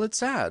you call it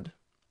sad?"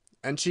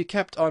 And she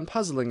kept on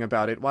puzzling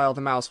about it while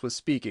the mouse was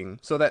speaking,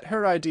 so that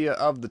her idea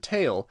of the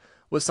tale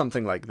was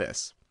something like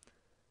this.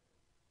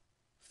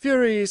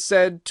 "Fury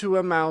said to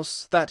a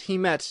mouse that he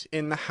met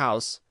in the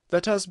house,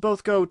 'Let us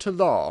both go to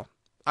law.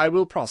 I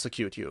will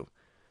prosecute you.'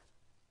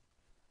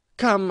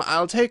 'Come,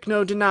 I'll take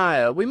no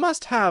denial, we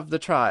must have the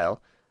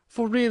trial,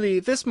 for really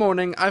this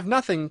morning I've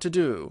nothing to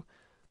do.'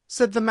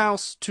 Said the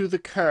mouse to the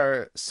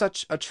cur,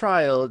 'Such a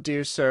trial,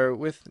 dear sir,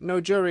 with no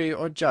jury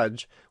or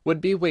judge,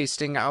 would be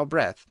wasting our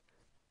breath.'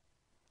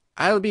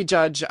 'I'll be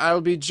judge,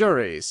 I'll be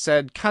jury,'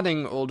 said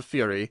cunning old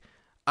Fury.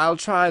 'I'll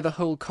try the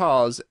whole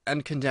cause,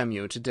 and condemn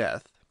you to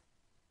death.'"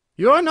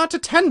 "You're not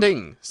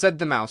attending," said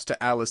the mouse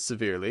to Alice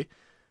severely.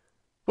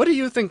 "What are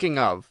you thinking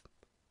of?"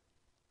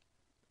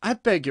 "I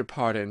beg your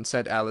pardon,"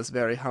 said Alice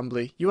very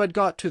humbly. "You had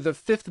got to the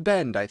fifth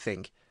bend, I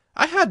think."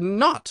 "I had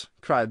not!"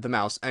 cried the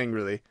mouse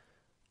angrily.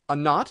 "A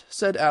knot?"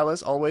 said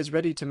Alice, always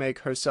ready to make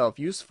herself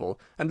useful,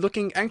 and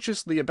looking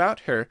anxiously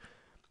about her.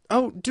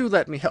 "Oh, do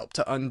let me help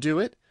to undo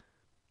it."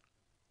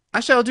 "I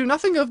shall do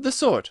nothing of the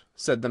sort,"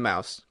 said the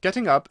mouse,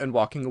 getting up and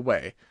walking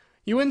away.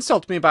 "You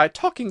insult me by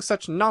talking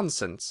such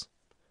nonsense."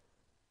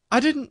 "I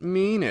didn't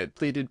mean it,"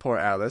 pleaded poor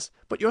Alice,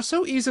 "but you're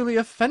so easily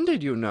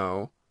offended, you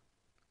know."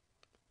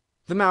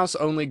 The mouse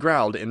only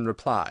growled in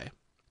reply.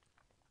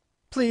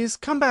 "Please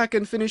come back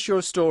and finish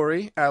your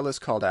story," Alice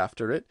called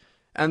after it,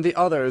 and the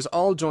others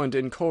all joined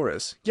in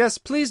chorus, "Yes,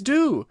 please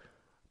do!"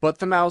 But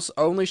the mouse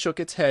only shook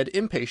its head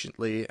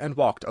impatiently and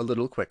walked a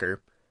little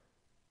quicker.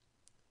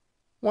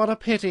 "What a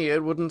pity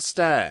it wouldn't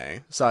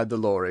stay," sighed the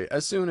lory,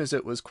 as soon as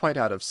it was quite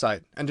out of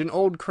sight, and an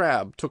old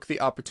crab took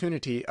the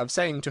opportunity of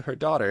saying to her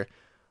daughter,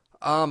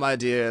 "Ah, my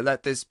dear,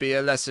 let this be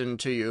a lesson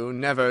to you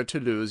never to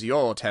lose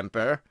your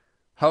temper."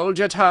 "Hold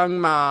your tongue,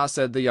 ma,"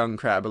 said the young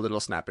crab a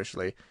little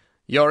snappishly.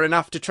 "You're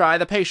enough to try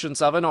the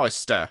patience of an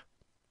oyster."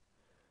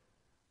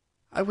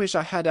 "I wish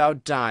I had our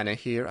Dinah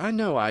here, I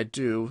know I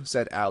do,"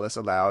 said Alice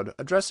aloud,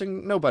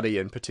 addressing nobody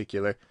in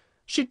particular.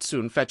 "She'd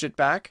soon fetch it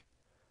back."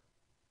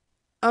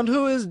 "And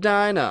who is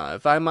Dinah,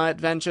 if I might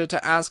venture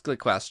to ask the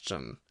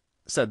question?"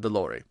 said the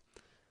lory.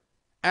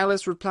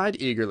 Alice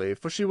replied eagerly,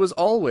 for she was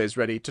always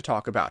ready to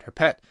talk about her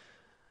pet.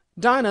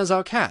 "Dinah's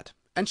our cat,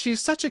 and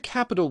she's such a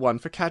capital one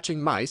for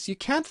catching mice, you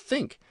can't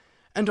think.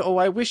 And oh,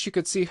 I wish you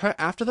could see her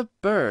after the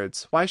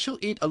birds. Why, she'll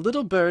eat a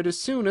little bird as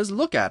soon as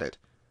look at it."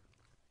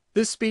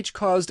 This speech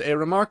caused a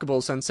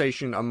remarkable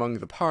sensation among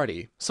the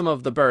party. Some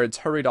of the birds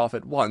hurried off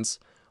at once,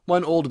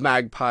 One old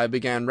magpie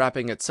began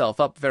wrapping itself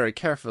up very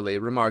carefully,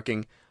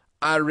 remarking,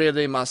 "I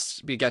really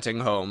must be getting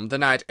home. The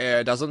night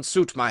air doesn't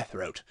suit my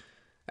throat."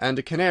 And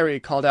a canary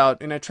called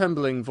out in a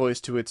trembling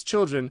voice to its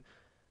children,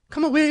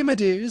 "Come away, my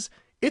dears.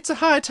 It's a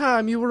high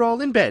time you were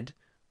all in bed."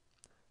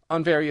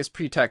 On various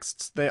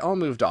pretexts they all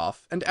moved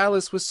off, and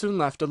Alice was soon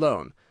left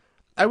alone.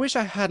 "I wish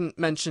I hadn't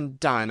mentioned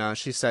Dinah,"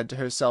 she said to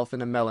herself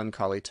in a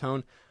melancholy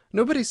tone.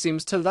 "Nobody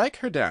seems to like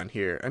her down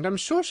here, and I'm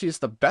sure she's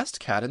the best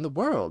cat in the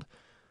world.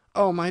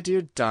 Oh, my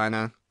dear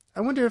Dinah,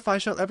 I wonder if I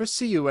shall ever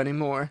see you any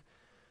more."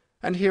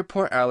 And here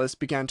poor Alice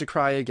began to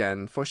cry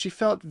again, for she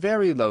felt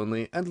very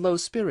lonely and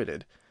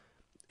low-spirited.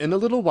 In a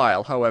little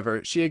while,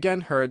 however, she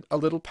again heard a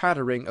little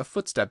pattering of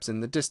footsteps in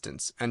the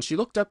distance, and she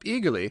looked up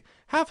eagerly,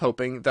 half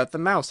hoping that the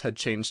mouse had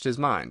changed his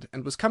mind,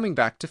 and was coming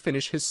back to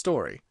finish his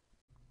story.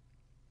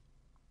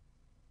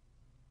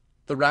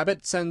 The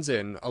Rabbit Sends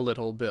in a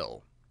Little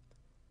Bill.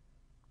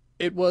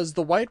 It was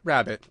the White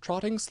Rabbit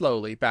trotting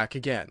slowly back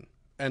again,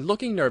 and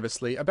looking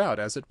nervously about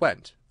as it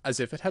went, as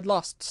if it had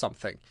lost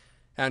something,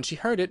 and she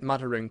heard it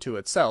muttering to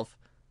itself,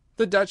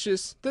 the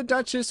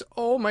Duchess,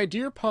 oh, my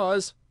dear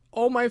paws!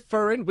 Oh, my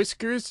fur and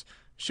whiskers!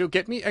 She'll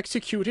get me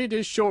executed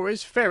as sure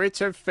as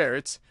ferrets are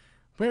ferrets.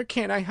 Where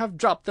can I have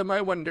dropped them,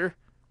 I wonder?"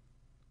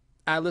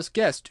 Alice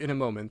guessed in a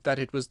moment that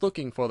it was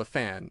looking for the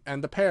fan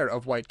and the pair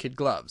of white kid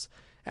gloves,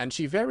 and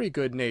she very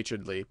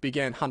good-naturedly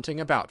began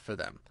hunting about for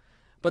them.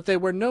 But they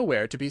were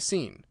nowhere to be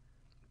seen.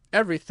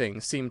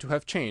 Everything seemed to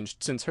have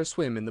changed since her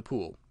swim in the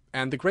pool,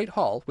 and the great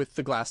hall, with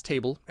the glass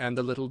table and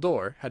the little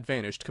door, had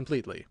vanished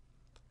completely.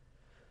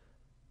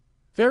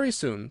 Very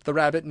soon the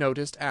rabbit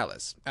noticed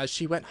Alice, as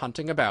she went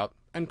hunting about,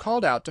 and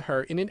called out to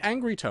her in an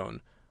angry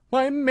tone,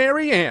 "Why,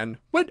 Mary Ann,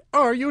 what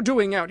are you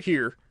doing out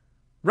here?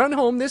 Run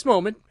home this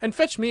moment, and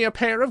fetch me a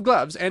pair of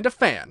gloves and a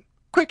fan.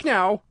 Quick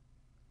now!"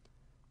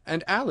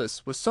 And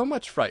Alice was so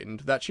much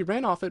frightened that she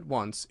ran off at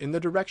once in the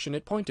direction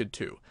it pointed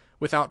to,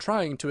 without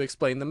trying to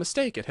explain the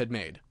mistake it had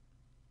made.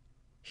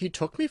 "He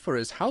took me for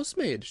his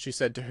housemaid," she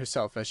said to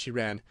herself as she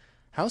ran.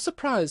 "How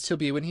surprised he'll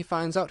be when he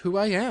finds out who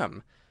I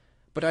am!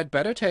 But I'd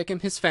better take him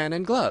his fan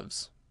and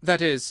gloves.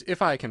 That is,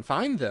 if I can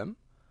find them."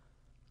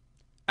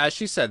 As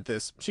she said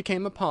this, she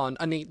came upon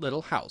a neat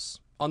little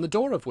house, on the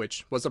door of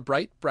which was a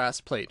bright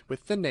brass plate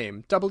with the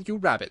name W.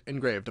 Rabbit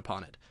engraved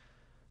upon it.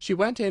 She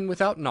went in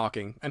without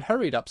knocking, and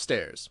hurried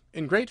upstairs,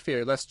 in great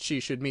fear lest she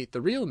should meet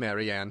the real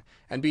Mary Ann,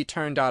 and be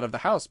turned out of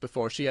the house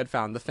before she had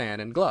found the fan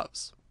and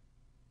gloves.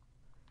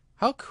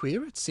 "How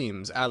queer it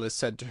seems," Alice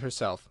said to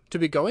herself, "to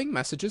be going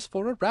messages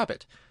for a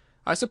rabbit.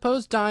 I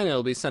suppose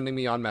Dinah'll be sending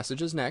me on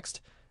messages next."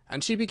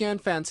 And she began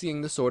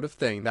fancying the sort of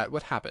thing that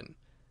would happen.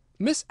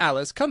 "Miss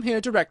Alice, come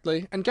here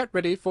directly, and get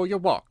ready for your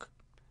walk."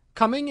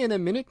 "Coming in a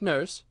minute,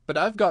 nurse, but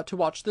I've got to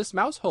watch this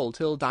mouse-hole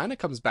till Dinah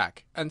comes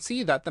back, and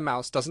see that the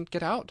mouse doesn't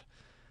get out.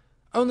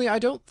 Only I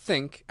don't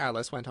think,"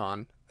 Alice went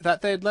on,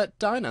 "that they'd let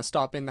Dinah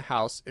stop in the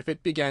house if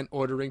it began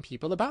ordering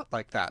people about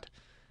like that."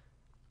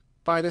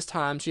 By this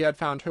time she had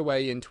found her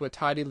way into a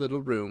tidy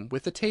little room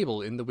with a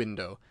table in the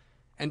window,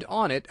 and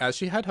on it, as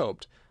she had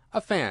hoped, a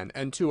fan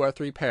and 2 or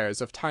 3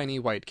 pairs of tiny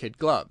white kid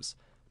gloves.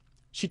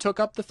 She took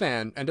up the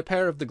fan and a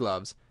pair of the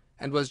gloves,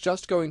 and was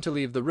just going to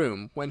leave the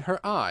room when her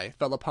eye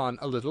fell upon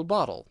a little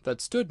bottle that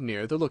stood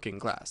near the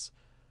looking-glass.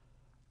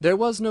 There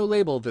was no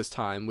label this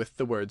time with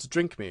the words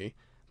 "Drink me,"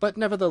 but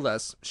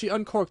nevertheless she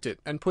uncorked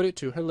it and put it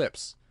to her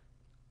lips.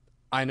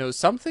 "I know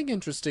something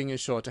interesting is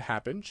sure to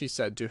happen," she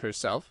said to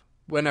herself,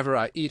 "whenever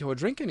I eat or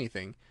drink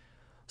anything,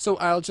 so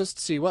I'll just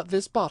see what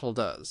this bottle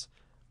does.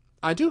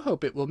 I do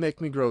hope it will make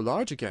me grow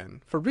large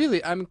again, for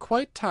really I'm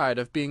quite tired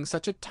of being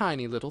such a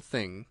tiny little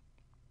thing."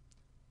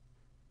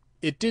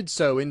 It did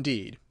so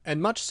indeed,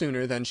 and much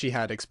sooner than she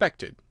had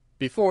expected.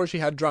 Before she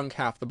had drunk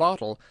half the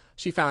bottle,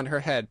 she found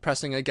her head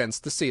pressing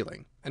against the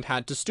ceiling, and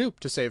had to stoop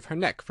to save her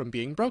neck from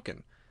being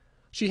broken.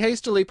 She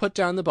hastily put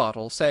down the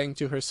bottle, saying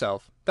to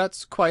herself,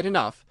 "That's quite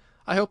enough.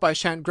 I hope I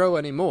shan't grow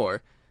any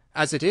more.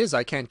 As it is,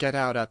 I can't get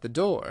out at the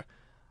door.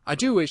 I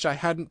do wish I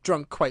hadn't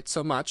drunk quite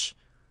so much."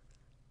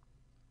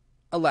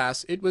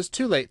 Alas, it was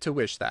too late to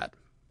wish that.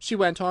 She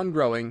went on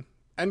growing,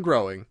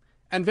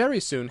 and very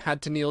soon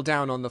had to kneel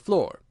down on the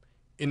floor.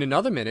 In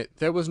another minute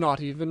there was not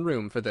even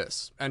room for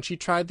this, and she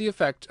tried the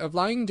effect of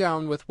lying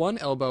down with one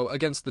elbow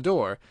against the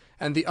door,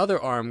 and the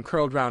other arm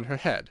curled round her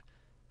head.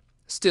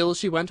 Still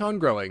she went on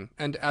growing,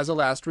 and as a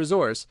last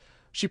resource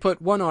she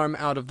put one arm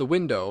out of the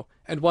window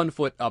and one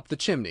foot up the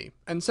chimney,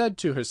 and said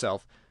to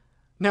herself,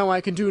 "Now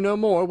I can do no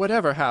more,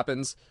 whatever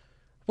happens.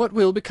 What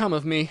will become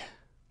of me?"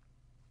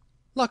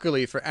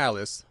 Luckily for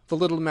Alice, the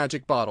little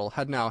magic bottle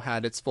had now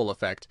had its full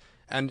effect,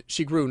 and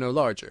she grew no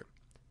larger.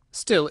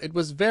 Still it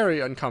was very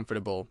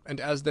uncomfortable, and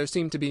as there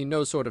seemed to be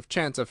no sort of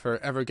chance of her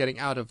ever getting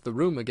out of the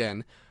room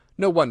again,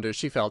 no wonder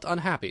she felt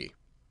unhappy.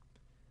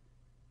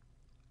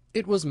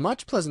 It was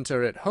much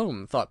pleasanter at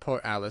home, thought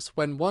poor Alice,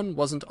 when one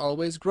wasn't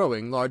always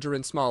growing larger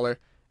and smaller,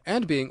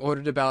 and being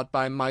ordered about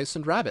by mice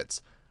and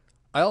rabbits.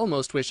 I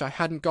almost wish I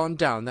hadn't gone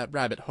down that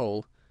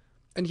rabbit-hole.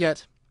 And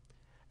yet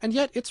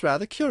it's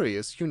rather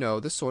curious, you know,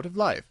 this sort of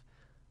life.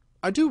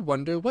 I do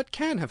wonder what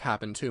can have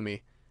happened to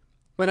me.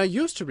 When I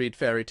used to read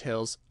fairy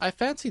tales, I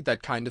fancied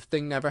that kind of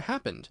thing never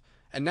happened,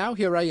 and now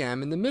here I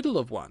am in the middle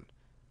of one.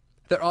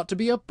 There ought to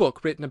be a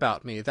book written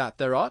about me, that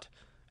there ought,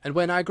 and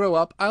when I grow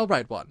up I'll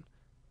write one.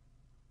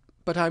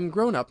 But I'm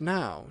grown up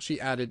now," she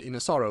added in a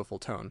sorrowful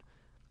tone.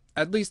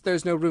 "At least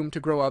there's no room to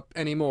grow up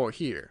any more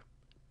here."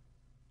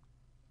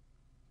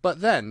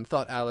 "But then,"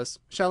 thought Alice,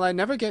 "shall I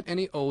never get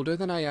any older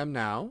than I am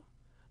now?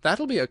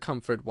 That'll be a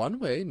comfort one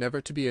way, never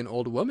to be an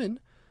old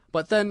woman,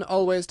 but then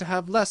always to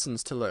have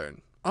lessons to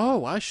learn.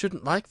 Oh, I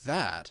shouldn't like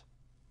that."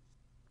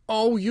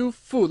 "Oh, you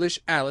foolish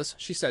Alice,"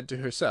 she said to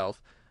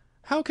herself.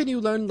 "How can you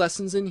learn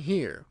lessons in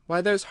here?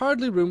 Why, there's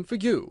hardly room for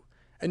you,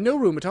 and no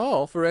room at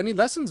all for any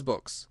lessons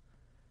books."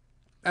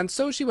 And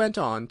so she went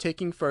on,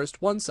 taking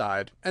first one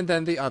side and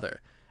then the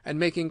other, and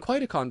making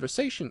quite a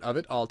conversation of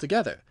it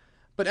altogether.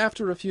 But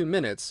after a few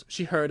minutes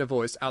she heard a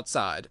voice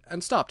outside,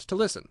 and stopped to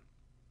listen.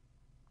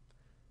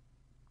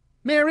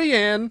 "Mary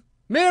Ann!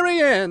 Mary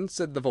Ann!"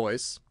 said the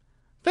voice.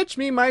 "Fetch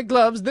me my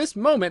gloves this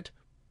moment."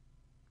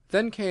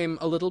 Then came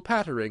a little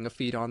pattering of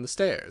feet on the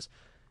stairs.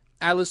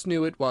 Alice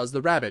knew it was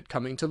the rabbit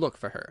coming to look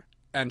for her,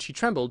 and she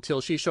trembled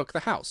till she shook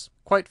the house,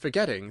 quite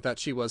forgetting that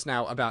she was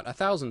now about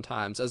 1,000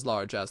 times as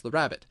large as the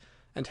rabbit,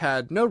 and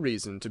had no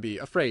reason to be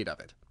afraid of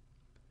it.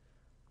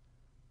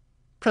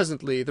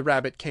 Presently the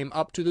rabbit came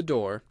up to the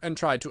door, and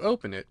tried to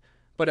open it,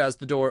 but as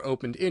the door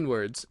opened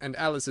inwards, and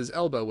Alice's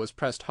elbow was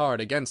pressed hard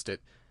against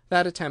it,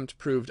 that attempt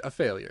proved a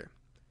failure.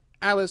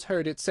 Alice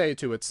heard it say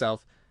to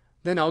itself,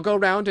 "Then I'll go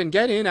round and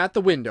get in at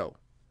the window."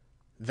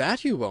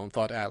 "That you won't,"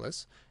 thought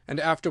Alice, and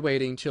after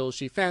waiting till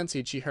she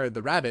fancied she heard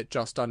the rabbit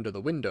just under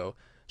the window,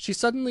 she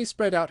suddenly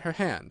spread out her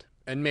hand,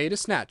 and made a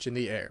snatch in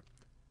the air.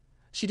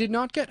 She did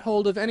not get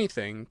hold of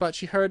anything, but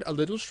she heard a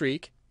little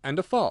shriek, and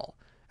a fall,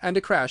 and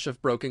a crash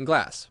of broken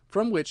glass,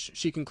 from which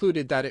she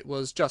concluded that it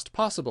was just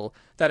possible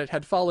that it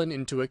had fallen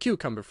into a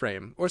cucumber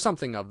frame, or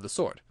something of the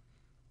sort.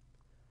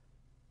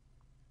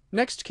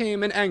 Next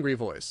came an angry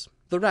voice,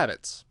 the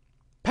rabbit's.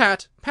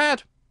 "Pat!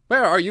 Pat!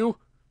 Where are you?"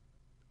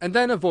 And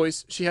then a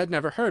voice she had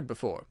never heard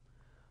before.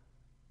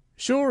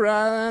 "Sure,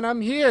 and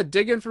I'm here,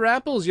 digging for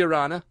apples, your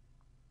honour."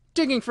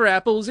 "Digging for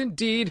apples,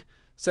 indeed!"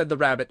 said the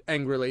rabbit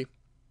angrily.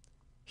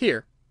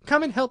 "Here,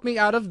 come and help me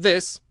out of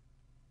this."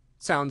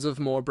 Sounds of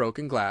more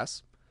broken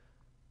glass.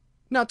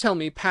 "Now tell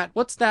me, Pat,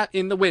 what's that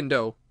in the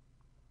window?"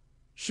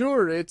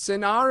 "Sure, it's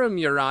an arm,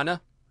 your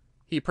honour."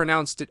 He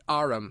pronounced it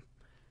arum.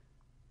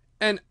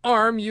 "An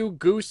arm, you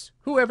goose!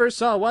 Who ever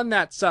saw one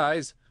that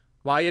size?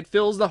 Why, it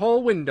fills the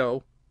whole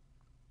window."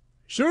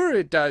 "Sure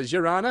it does,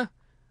 your honour,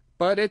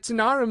 but it's an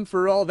arm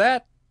for all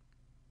that."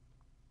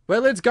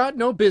 "Well, it's got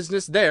no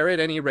business there, at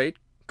any rate.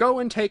 Go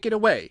and take it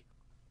away."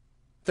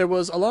 There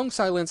was a long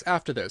silence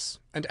after this,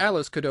 and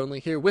Alice could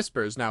only hear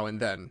whispers now and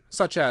then,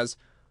 such as,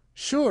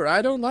 "Sure,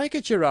 I don't like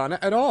it, your honour,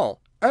 at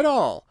all, at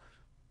all."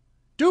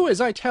 "Do as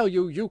I tell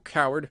you, you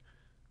coward."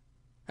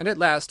 And at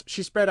last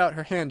she spread out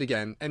her hand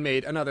again, and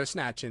made another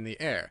snatch in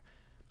the air.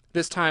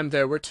 This time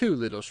there were 2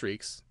 little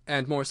shrieks,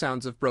 and more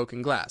sounds of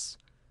broken glass.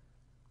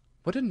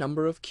 "What a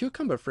number of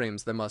cucumber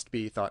frames there must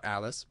be," thought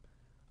Alice.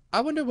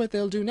 "I wonder what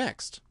they'll do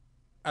next.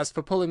 As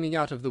for pulling me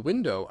out of the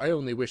window, I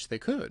only wish they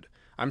could.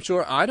 I'm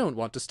sure I don't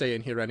want to stay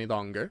in here any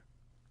longer."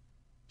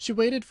 She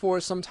waited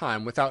for some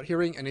time without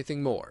hearing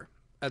anything more.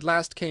 At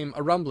last came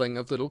a rumbling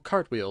of little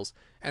cartwheels,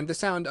 and the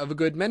sound of a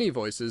good many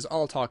voices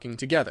all talking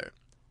together.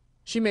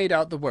 She made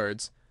out the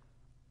words,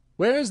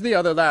 "Where's the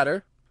other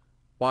ladder?"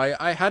 "Why,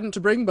 I hadn't to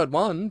bring but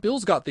one.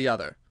 Bill's got the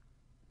other."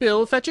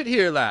 "Bill, fetch it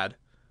here, lad."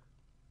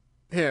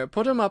 "Here,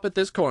 put 'em up at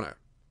this corner."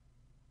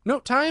 "No,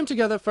 tie 'em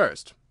together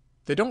first.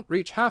 They don't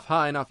reach half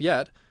high enough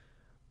yet."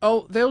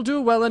 "Oh, they'll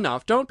do well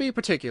enough. Don't be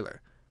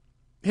particular."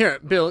 "Here,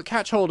 Bill,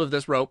 catch hold of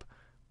this rope."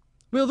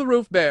 "Will the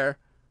roof bear?"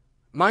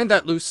 "Mind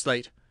that loose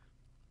slate."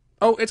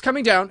 "Oh, it's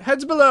coming down.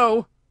 Heads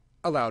below!"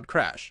 A loud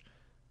crash.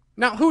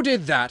 "Now, who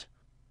did that?"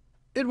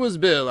 "It was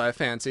Bill, I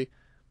fancy."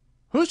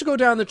 "Who's to go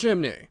down the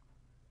chimney?"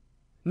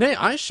 "Nay,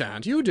 I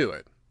shan't. You do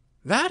it."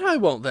 "That I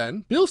won't,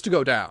 then. Bill's to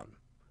go down."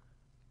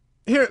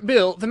 "Here,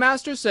 Bill, the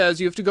master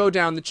says you've to go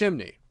down the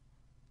chimney."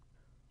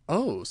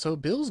 "Oh, so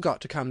Bill's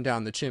got to come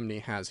down the chimney,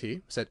 has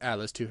he?" said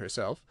Alice to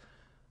herself.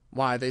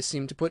 "Why, they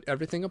seem to put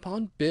everything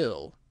upon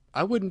Bill.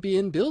 I wouldn't be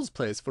in Bill's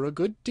place for a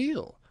good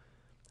deal.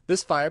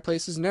 This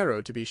fireplace is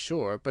narrow, to be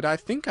sure, but I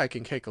think I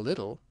can cake a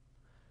little."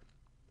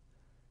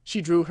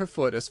 She drew her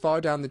foot as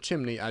far down the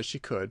chimney as she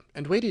could,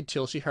 and waited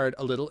till she heard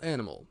a little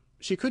animal,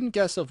 she couldn't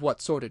guess of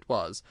what sort it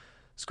was,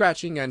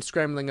 scratching and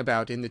scrambling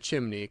about in the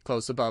chimney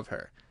close above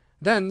her.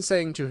 Then,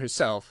 saying to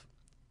herself,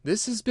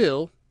 "This is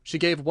Bill," she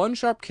gave one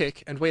sharp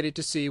kick, and waited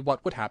to see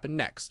what would happen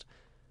next.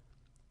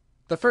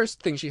 The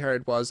first thing she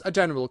heard was a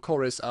general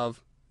chorus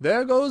of,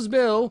 "There goes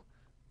Bill!"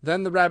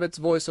 Then the rabbit's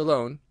voice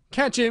alone,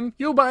 "Catch him,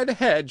 you by the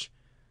hedge!"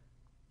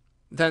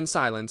 Then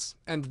silence,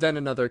 and then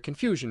another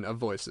confusion of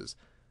voices.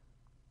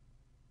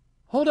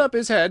 "Hold up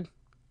his head!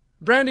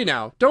 Brandy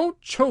now! Don't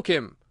choke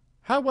him!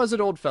 How was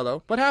it, old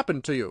fellow? What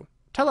happened to you?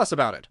 Tell us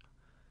about it."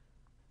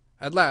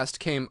 At last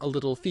came a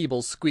little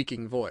feeble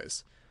squeaking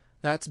voice.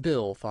 "That's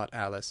Bill," thought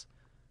Alice.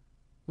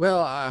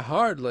 "Well, I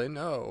hardly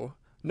know.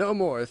 "No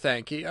more,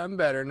 thank'ee. I'm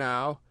better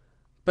now.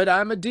 But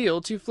I'm a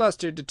deal too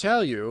flustered to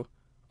tell you.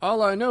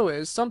 All I know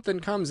is something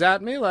comes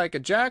at me like a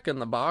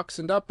jack-in-the-box,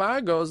 and up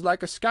I goes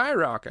like a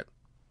skyrocket."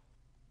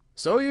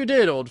 "So you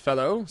did, old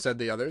fellow," said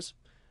the others.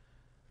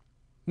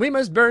 "We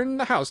must burn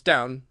the house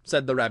down,"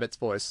 said the rabbit's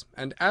voice,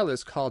 and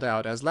Alice called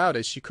out as loud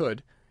as she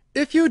could,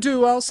 "If you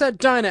do, I'll set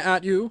Dinah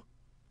at you."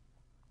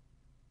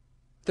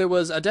 There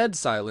was a dead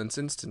silence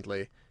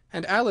instantly,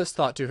 and Alice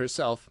thought to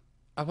herself,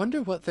 "I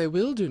wonder what they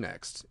will do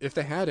next. If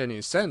they had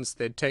any sense,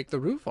 they'd take the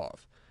roof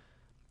off."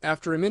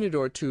 After a minute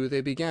or two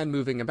they began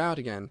moving about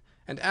again,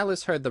 and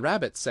Alice heard the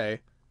rabbit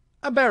say,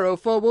 "A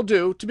barrowful will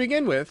do, to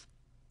begin with."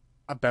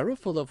 "A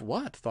barrowful of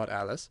what?" thought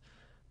Alice.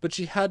 But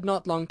she had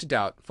not long to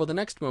doubt, for the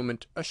next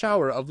moment a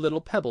shower of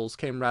little pebbles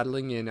came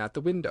rattling in at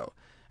the window,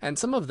 and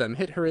some of them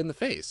hit her in the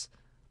face.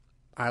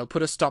 "I'll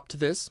put a stop to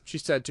this," she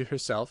said to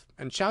herself,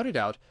 and shouted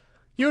out,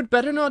 "You'd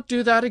better not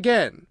do that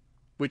again,"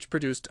 which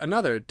produced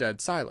another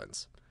dead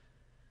silence.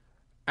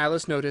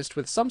 Alice noticed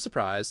with some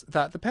surprise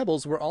that the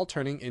pebbles were all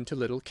turning into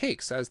little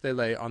cakes as they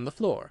lay on the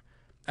floor,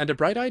 and a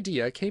bright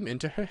idea came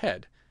into her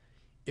head.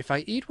 "If I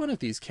eat one of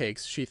these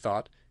cakes," she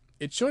thought,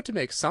 "it's sure to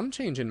make some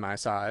change in my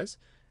size,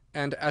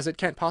 and as it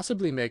can't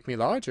possibly make me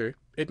larger,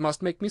 it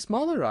must make me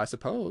smaller, I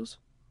suppose."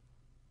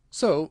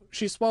 So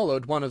she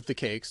swallowed one of the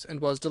cakes, and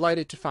was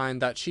delighted to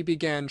find that she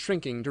began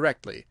shrinking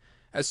directly.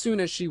 As soon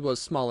as she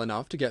was small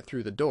enough to get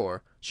through the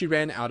door, she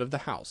ran out of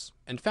the house,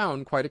 and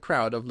found quite a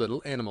crowd of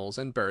little animals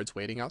and birds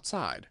waiting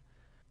outside.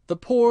 The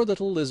poor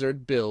little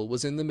lizard Bill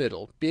was in the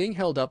middle, being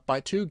held up by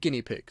 2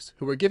 guinea pigs,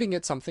 who were giving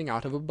it something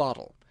out of a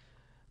bottle.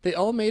 They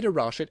all made a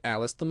rush at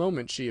Alice the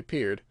moment she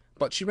appeared,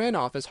 but she ran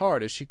off as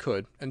hard as she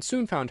could, and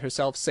soon found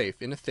herself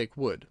safe in a thick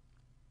wood.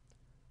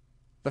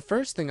 "The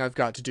first thing I've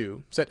got to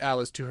do," said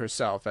Alice to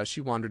herself as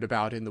she wandered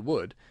about in the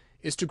wood,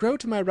 "is to grow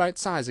to my right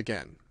size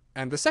again,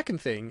 and the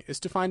second thing is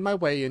to find my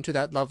way into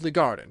that lovely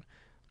garden.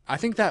 I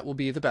think that will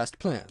be the best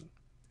plan."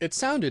 It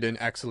sounded an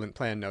excellent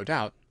plan, no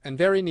doubt, and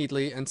very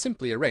neatly and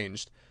simply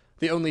arranged.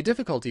 The only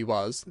difficulty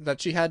was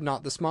that she had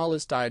not the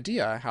smallest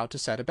idea how to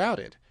set about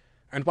it,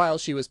 and while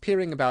she was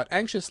peering about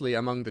anxiously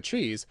among the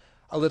trees,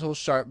 a little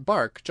sharp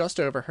bark just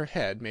over her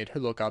head made her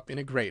look up in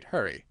a great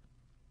hurry.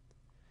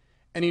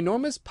 An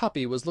enormous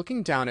puppy was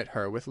looking down at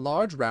her with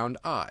large round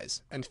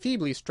eyes, and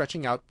feebly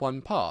stretching out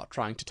one paw,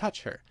 trying to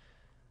touch her.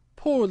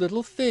 "Poor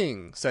little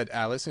thing!" said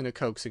Alice in a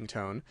coaxing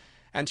tone,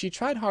 and she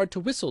tried hard to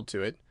whistle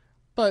to it,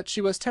 but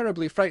she was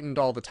terribly frightened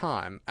all the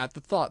time at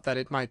the thought that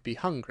it might be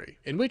hungry,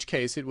 in which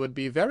case it would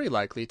be very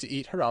likely to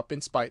eat her up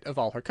in spite of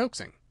all her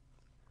coaxing.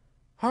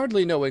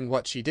 Hardly knowing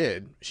what she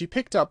did, she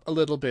picked up a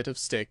little bit of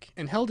stick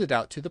and held it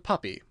out to the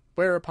puppy,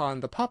 whereupon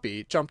the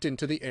puppy jumped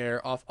into the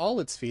air off all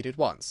its feet at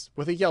once,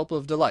 with a yelp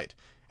of delight,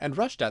 and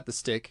rushed at the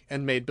stick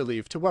and made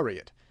believe to worry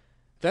it.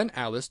 Then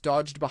Alice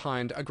dodged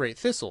behind a great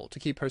thistle to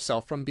keep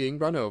herself from being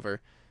run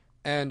over,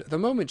 and the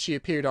moment she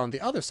appeared on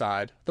the other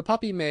side, the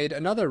puppy made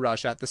another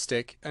rush at the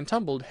stick, and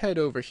tumbled head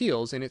over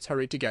heels in its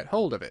hurry to get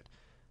hold of it.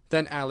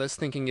 Then Alice,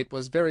 thinking it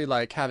was very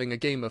like having a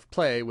game of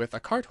play with a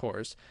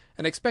cart-horse,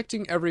 and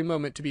expecting every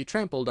moment to be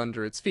trampled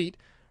under its feet,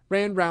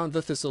 ran round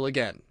the thistle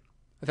again.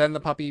 Then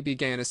the puppy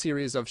began a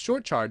series of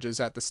short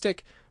charges at the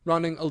stick,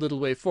 running a little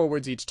way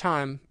forwards each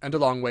time, and a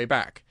long way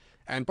back,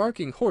 and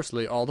barking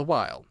hoarsely all the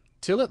while,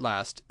 till at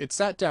last it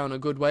sat down a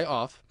good way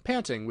off,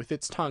 panting, with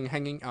its tongue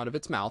hanging out of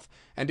its mouth,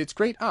 and its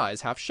great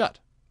eyes half shut.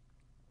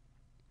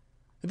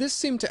 This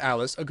seemed to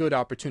Alice a good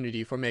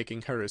opportunity for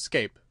making her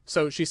escape,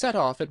 so she set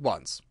off at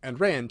once, and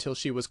ran till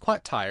she was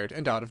quite tired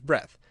and out of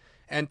breath,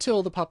 and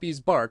till the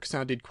puppy's bark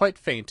sounded quite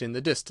faint in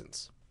the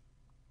distance.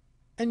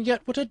 "And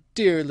yet what a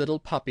dear little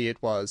puppy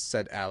it was,"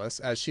 said Alice,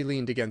 as she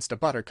leaned against a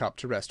buttercup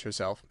to rest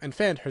herself, and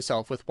fanned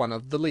herself with one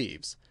of the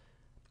leaves.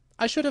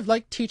 "I should have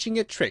liked teaching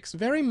it tricks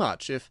very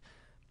much, if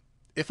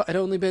I'd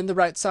only been the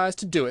right size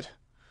to do it.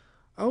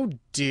 Oh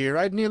dear,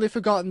 I'd nearly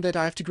forgotten that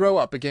I have to grow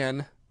up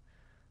again.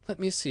 Let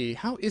me see,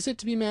 how is it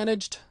to be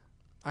managed?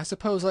 I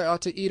suppose I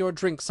ought to eat or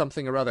drink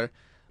something or other,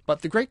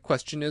 but the great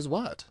question is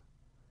what?"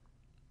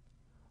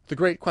 The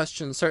great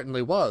question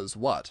certainly was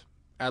what.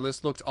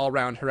 Alice looked all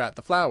round her at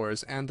the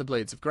flowers and the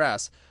blades of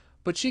grass,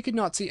 but she could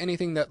not see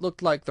anything that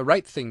looked like the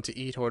right thing to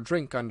eat or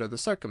drink under the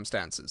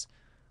circumstances.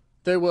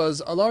 There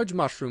was a large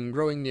mushroom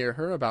growing near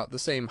her about the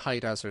same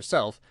height as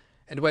herself,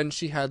 and when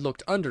she had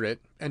looked under it,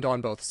 and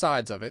on both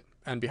sides of it,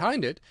 and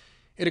behind it,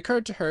 it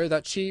occurred to her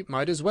that she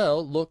might as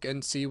well look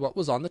and see what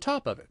was on the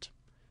top of it.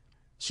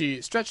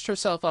 She stretched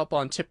herself up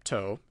on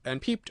tiptoe,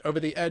 and peeped over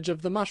the edge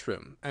of the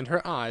mushroom, and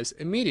her eyes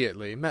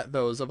immediately met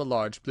those of a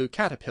large blue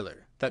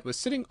caterpillar, that was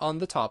sitting on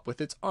the top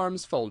with its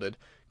arms folded,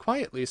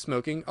 quietly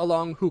smoking a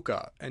long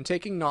hookah, and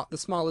taking not the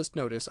smallest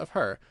notice of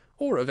her,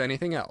 or of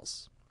anything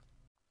else.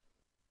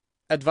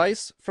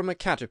 Advice from a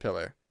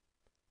Caterpillar.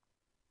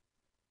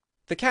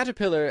 The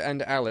caterpillar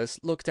and Alice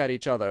looked at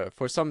each other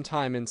for some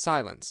time in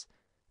silence.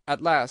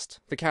 At last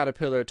the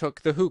caterpillar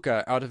took the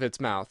hookah out of its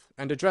mouth,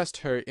 and addressed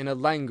her in a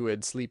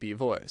languid, sleepy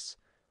voice.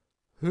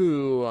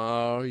 "Who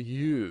are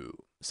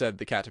you?" said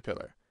the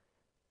caterpillar.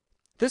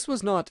 This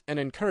was not an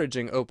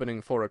encouraging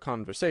opening for a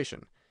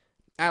conversation.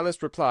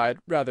 Alice replied,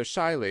 rather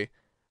shyly,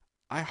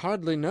 "I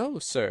hardly know,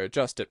 sir,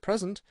 just at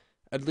present.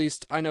 At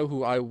least I know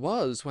who I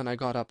was when I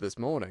got up this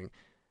morning,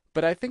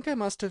 but I think I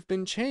must have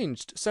been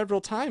changed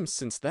several times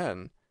since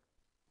then."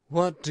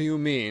 "What do you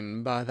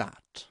mean by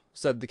that?"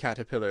 said the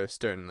caterpillar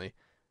sternly.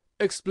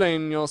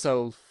 "Explain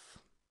yourself."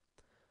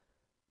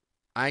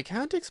 "I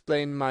can't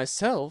explain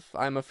myself,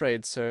 I'm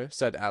afraid, sir,"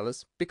 said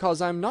Alice,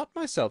 "because I'm not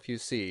myself, you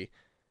see."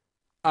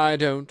 "I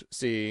don't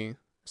see,"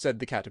 said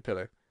the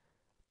caterpillar.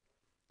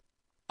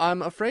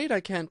 "I'm afraid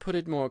I can't put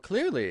it more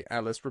clearly,"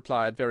 Alice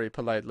replied very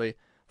politely,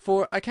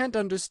 "for I can't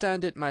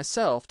understand it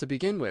myself to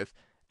begin with,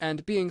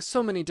 and being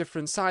so many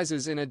different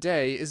sizes in a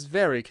day is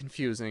very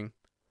confusing."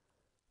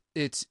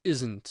 "It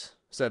isn't,"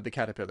 said the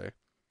caterpillar.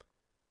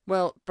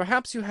 "Well,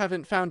 perhaps you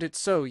haven't found it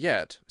so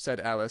yet," said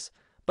Alice,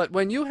 "but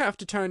when you have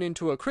to turn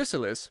into a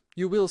chrysalis,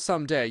 you will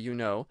some day, you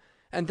know,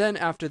 and then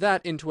after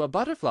that into a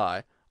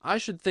butterfly, I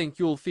should think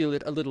you'll feel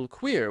it a little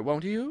queer,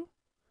 won't you?"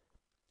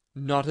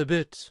 "Not a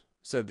bit,"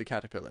 said the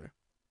caterpillar.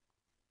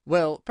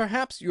 "Well,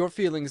 perhaps your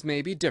feelings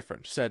may be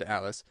different," said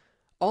Alice.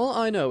 "All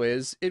I know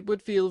is, it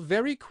would feel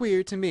very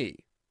queer to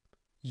me."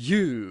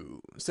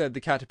 "You," said the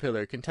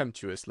caterpillar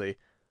contemptuously.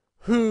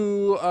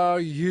 "Who are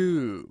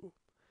you?"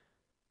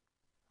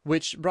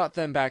 Which brought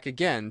them back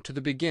again to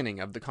the beginning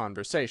of the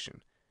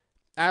conversation.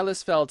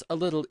 Alice felt a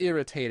little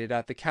irritated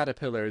at the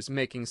caterpillar's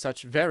making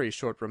such very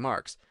short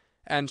remarks,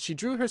 and she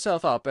drew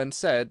herself up and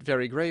said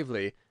very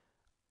gravely,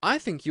 "I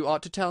think you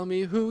ought to tell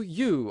me who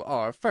you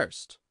are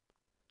first."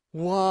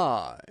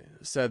 "Why?"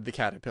 said the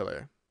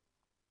caterpillar.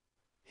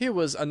 Here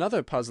was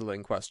another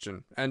puzzling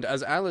question, and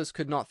as Alice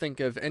could not think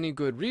of any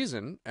good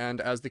reason, and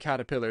as the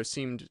caterpillar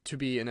seemed to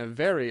be in a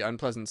very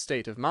unpleasant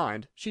state of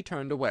mind, she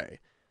turned away.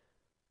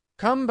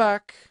 "Come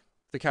back,"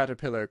 the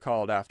caterpillar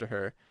called after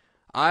her.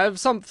 "I've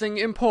something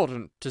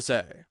important to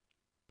say."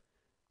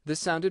 This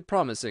sounded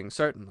promising,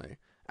 certainly.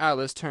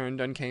 Alice turned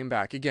and came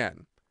back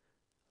again.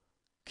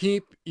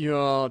 "Keep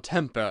your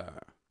temper,"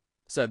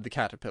 said the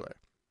caterpillar.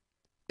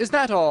 "Is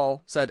that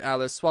all?" said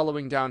Alice,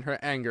 swallowing down her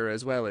anger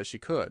as well as she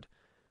could.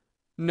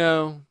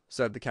 "No,"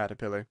 said the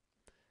caterpillar.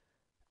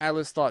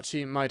 Alice thought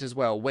she might as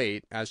well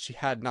wait, as she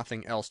had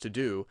nothing else to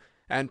do,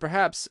 and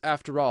perhaps,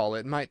 after all,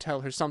 it might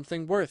tell her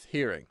something worth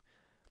hearing.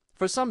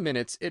 For some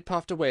minutes it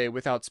puffed away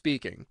without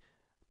speaking,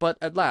 but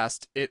at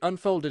last it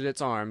unfolded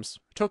its arms,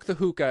 took the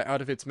hookah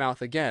out of its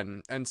mouth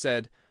again, and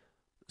said,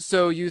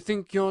 "So you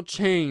think you're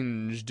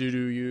changed,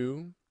 do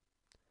you?"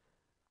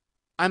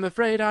 "I'm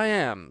afraid I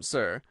am,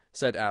 sir,"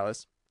 said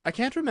Alice. "I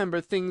can't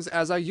remember things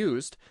as I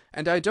used,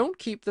 and I don't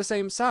keep the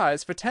same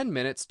size for 10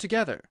 minutes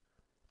together."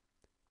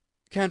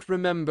 "Can't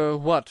remember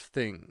what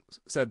things?"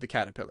 said the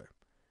caterpillar.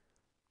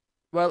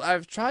 "Well,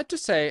 I've tried to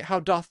say, 'How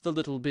doth the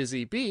little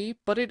busy bee?'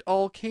 but it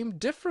all came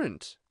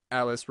different,"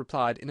 Alice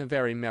replied in a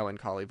very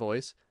melancholy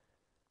voice.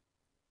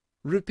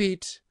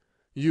 "Repeat,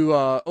 'You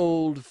are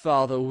old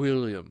Father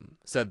William,'"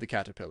 said the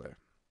caterpillar.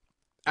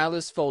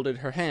 Alice folded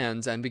her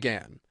hands and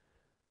began.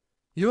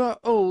 "You are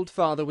old,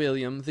 Father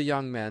William," the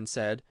young man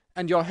said,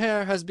 "and your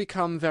hair has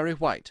become very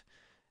white.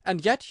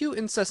 And yet you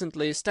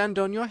incessantly stand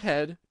on your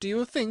head. Do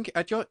you think,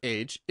 at your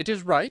age, it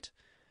is right?"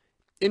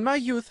 "In my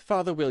youth,"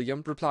 Father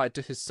William replied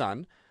to his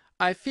son,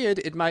 "I feared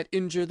it might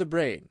injure the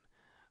brain.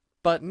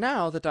 But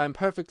now that I'm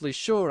perfectly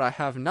sure I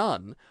have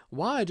none,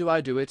 why do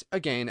I do it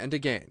again and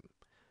again?"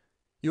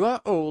 "You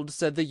are old,"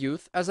 said the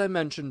youth, "as I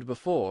mentioned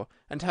before,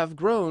 and have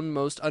grown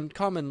most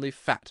uncommonly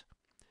fat.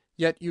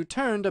 Yet you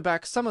turned a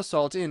back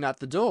somersault in at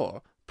the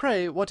door.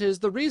 Pray, what is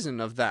the reason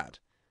of that?"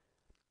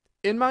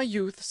 "In my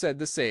youth," said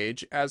the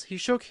sage, as he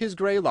shook his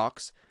grey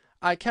locks,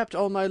 "I kept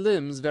all my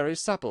limbs very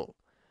supple.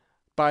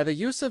 By the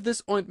use of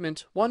this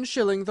ointment, 1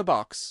 shilling the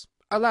box.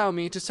 Allow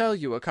me to sell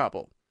you a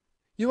couple."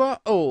 "You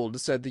are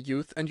old," said the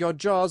youth, "and your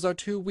jaws are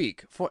too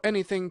weak for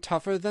anything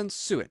tougher than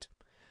suet.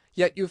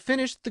 Yet you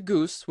finished the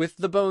goose with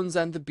the bones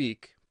and the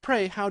beak.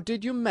 Pray, how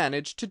did you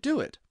manage to do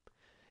it?"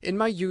 "In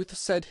my youth,"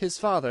 said his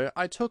father,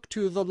 "I took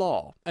to the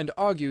law, and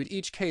argued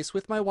each case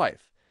with my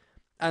wife,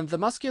 and the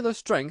muscular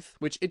strength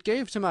which it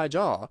gave to my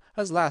jaw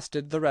has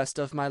lasted the rest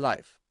of my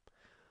life."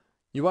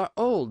 "You are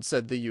old,"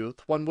 said the youth.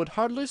 "One would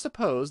hardly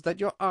suppose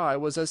that your eye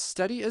was as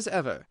steady as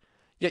ever.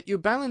 Yet you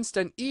balanced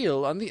an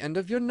eel on the end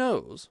of your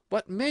nose.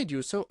 What made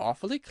you so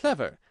awfully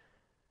clever?"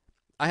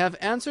 "I have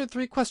answered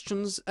 3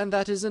 questions, and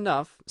that is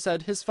enough,"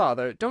 said his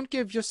father. "Don't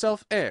give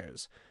yourself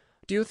airs.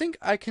 Do you think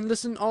I can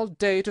listen all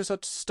day to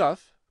such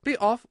stuff? Be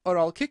off, or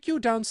I'll kick you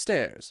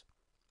downstairs."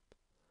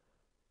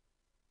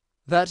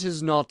 "That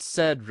is not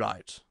said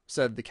right,"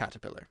 said the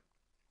caterpillar.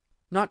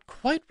 "Not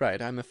quite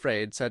right, I'm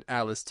afraid," said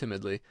Alice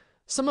timidly.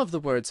 "Some of the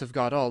words have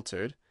got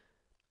altered."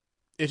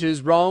 "It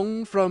is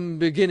wrong from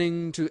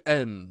beginning to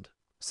end,"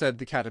 said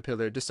the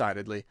caterpillar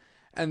decidedly,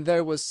 and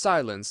there was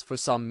silence for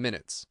some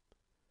minutes.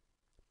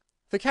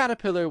 The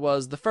caterpillar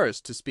was the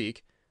first to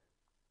speak.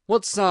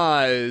 "What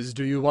size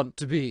do you want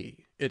to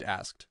be?" it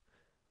asked.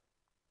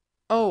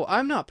 "Oh,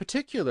 I'm not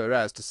particular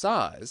as to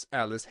size,"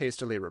 Alice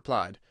hastily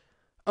replied.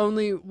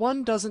 "Only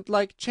one doesn't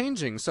like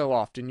changing so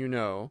often, you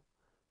know."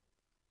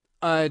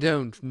 "I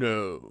don't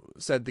know,"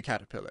 said the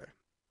caterpillar.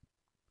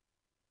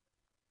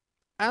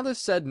 Alice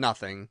said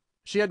nothing.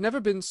 She had never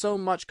been so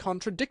much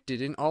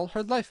contradicted in all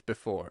her life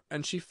before,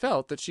 and she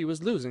felt that she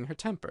was losing her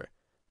temper.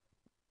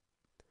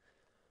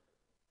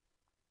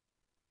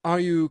 "Are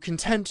you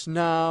content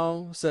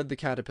now?" said the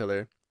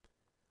caterpillar.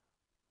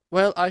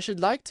 "Well, I should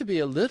like to be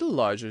a little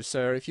larger,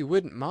 sir, if you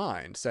wouldn't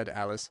mind," said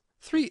Alice.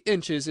 3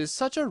 inches is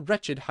such a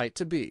wretched height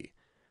to be."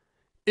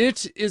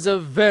 "It is a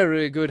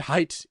very good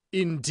height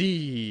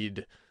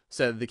indeed,"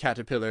 said the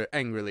caterpillar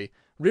angrily,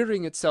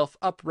 rearing itself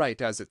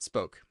upright as it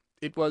spoke.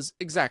 It was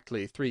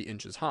exactly 3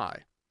 inches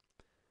high.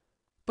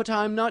 "But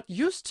I'm not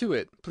used to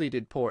it,"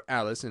 pleaded poor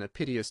Alice in a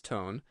piteous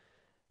tone,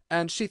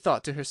 and she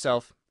thought to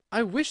herself,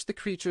 "I wish the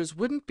creatures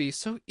wouldn't be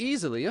so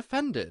easily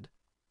offended."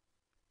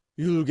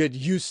 "You'll get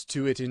used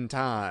to it in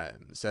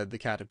time," said the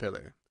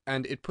caterpillar,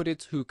 and it put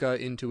its hookah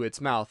into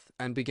its mouth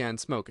and began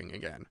smoking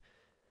again.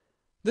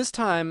 This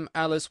time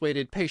Alice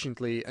waited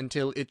patiently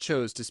until it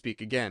chose to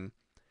speak again.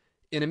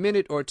 In a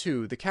minute or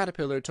two the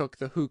caterpillar took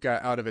the hookah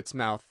out of its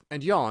mouth,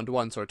 and yawned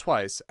once or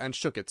twice, and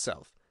shook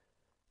itself.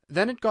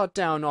 Then it got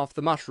down off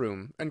the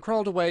mushroom, and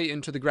crawled away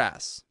into the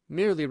grass,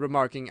 merely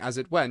remarking as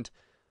it went,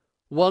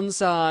 "One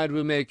side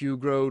will make you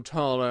grow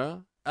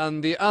taller,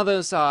 and the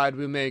other side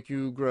will make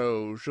you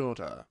grow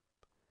shorter."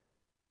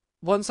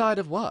 "One side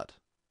of what?"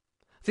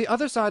 "The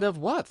other side of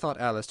what?"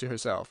 thought Alice to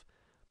herself.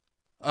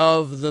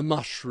 "Of the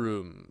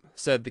mushroom,"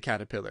 said the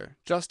caterpillar,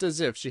 just as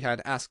if she had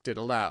asked it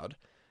aloud,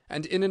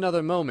 and in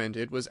another moment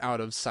it was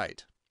out of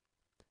sight.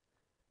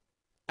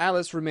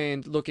 Alice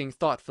remained looking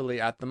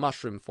thoughtfully at the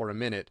mushroom for a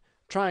minute,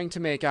 trying to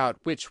make out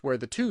which were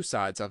the 2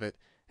 sides of it,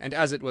 and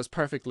as it was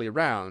perfectly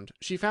round,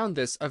 she found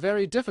this a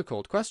very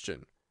difficult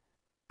question.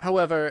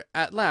 However,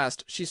 at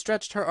last she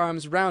stretched her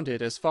arms round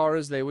it as far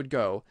as they would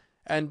go,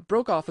 and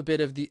broke off a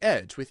bit of the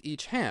edge with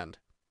each hand.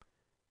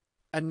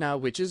 "And now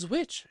which is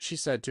which?" she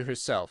said to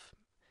herself,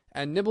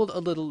 and nibbled a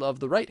little of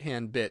the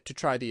right-hand bit to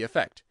try the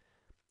effect.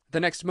 The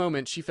next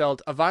moment she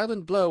felt a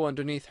violent blow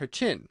underneath her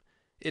chin.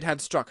 It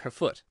had struck her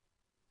foot.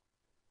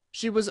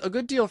 She was a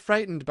good deal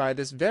frightened by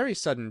this very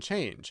sudden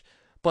change,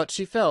 but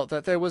she felt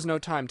that there was no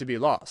time to be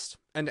lost,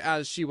 and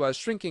as she was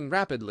shrinking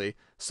rapidly,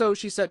 so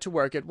she set to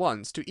work at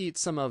once to eat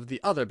some of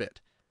the other bit.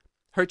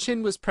 Her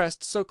chin was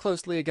pressed so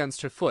closely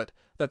against her foot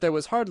that there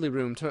was hardly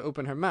room to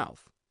open her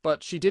mouth,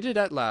 but she did it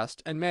at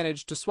last, and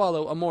managed to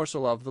swallow a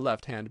morsel of the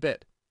left-hand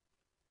bit.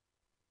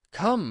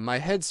 "Come, my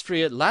head's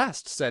free at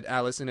last," said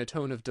Alice in a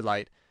tone of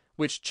delight,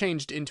 which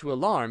changed into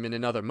alarm in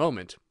another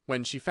moment,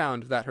 when she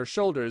found that her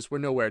shoulders were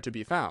nowhere to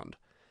be found.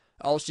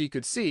 All she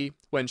could see,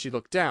 when she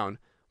looked down,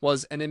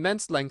 was an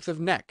immense length of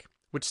neck,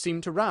 which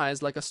seemed to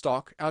rise like a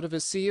stalk out of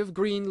a sea of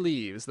green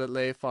leaves that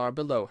lay far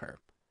below her.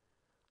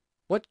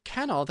 "What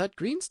can all that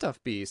green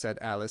stuff be?" said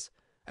Alice,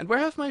 "and where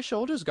have my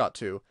shoulders got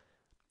to?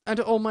 And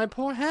oh, my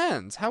poor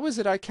hands, how is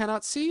it I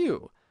cannot see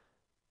you?"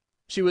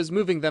 She was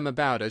moving them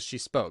about as she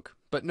spoke,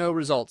 but no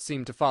result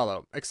seemed to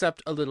follow,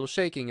 except a little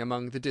shaking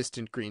among the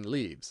distant green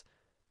leaves.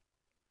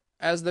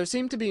 As there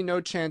seemed to be no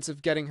chance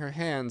of getting her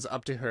hands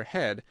up to her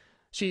head,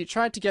 she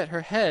tried to get her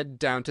head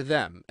down to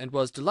them, and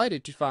was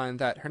delighted to find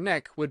that her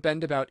neck would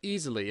bend about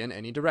easily in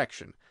any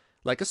direction,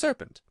 like a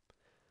serpent.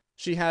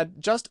 She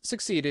had just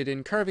succeeded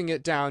in curving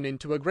it down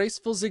into a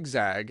graceful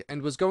zigzag,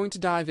 and was going to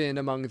dive in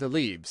among the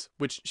leaves,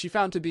 which she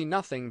found to be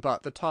nothing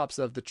but the tops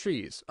of the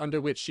trees under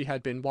which she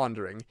had been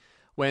wandering,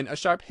 when a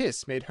sharp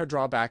hiss made her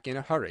draw back in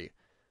a hurry.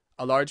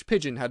 A large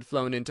pigeon had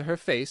flown into her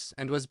face,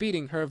 and was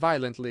beating her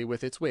violently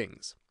with its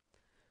wings.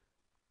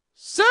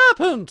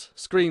 "Serpent!"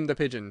 screamed the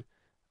pigeon.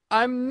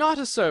 "I'm not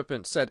a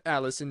serpent," said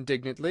Alice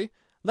indignantly.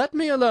 "Let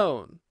me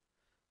alone."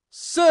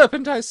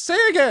 "Serpent, I say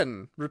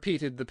again!"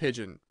 repeated the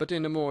pigeon, but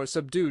in a more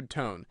subdued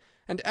tone,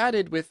 and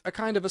added with a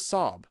kind of a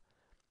sob,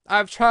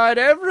 "I've tried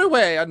every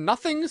way, and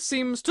nothing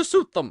seems to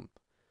suit them."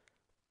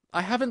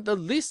 "I haven't the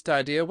least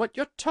idea what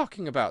you're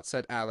talking about,"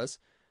 said Alice.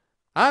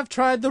 "I've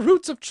tried the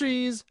roots of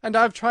trees, and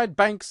I've tried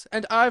banks,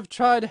 and I've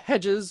tried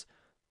hedges,"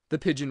 the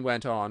pigeon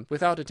went on,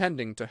 without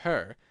attending to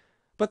her.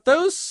 "But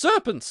those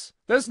serpents,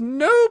 there's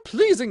no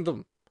pleasing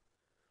them."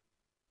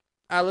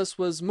 Alice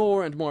was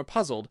more and more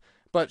puzzled,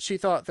 but she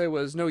thought there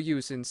was no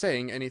use in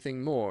saying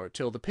anything more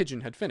till the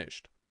pigeon had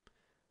finished.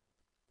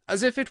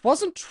 "As if it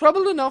wasn't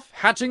trouble enough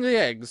hatching the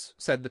eggs,"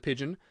 said the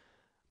pigeon,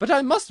 "but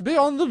I must be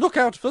on the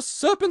lookout for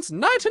serpents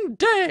night and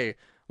day.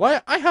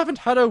 Why, I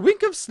haven't had a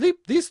wink of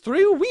sleep these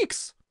 3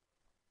 weeks."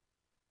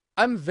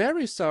 "I'm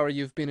very sorry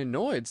you've been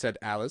annoyed," said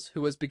Alice,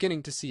 who was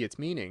beginning to see its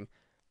meaning.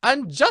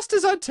 "And just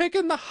as I'd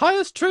taken the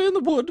highest tree in the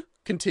wood,"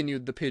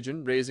 continued the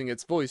pigeon, raising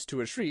its voice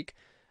to a shriek,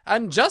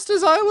 "and just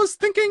as I was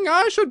thinking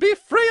I should be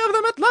free of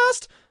them at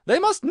last, they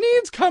must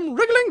needs come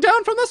wriggling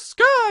down from the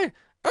sky.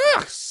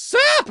 Ugh,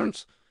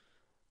 serpent!"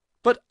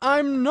 "But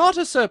I'm not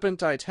a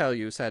serpent, I tell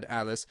you," said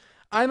Alice.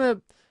 I'm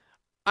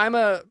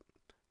a—"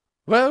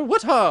 "Well,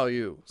 what are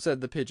you?"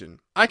 said the pigeon.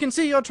 "I can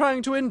see you're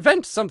trying to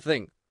invent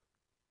something."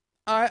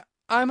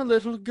 I'm a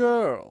little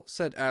girl,"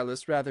 said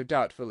Alice rather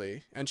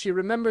doubtfully, and she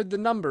remembered the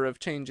number of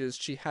changes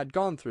she had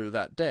gone through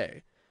that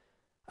day.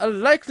 "A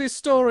likely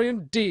story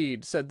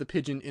indeed," said the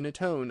pigeon in a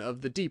tone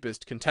of the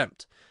deepest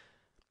contempt.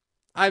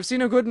 I've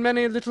seen a good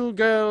many little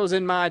girls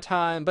in my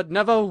time, but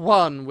never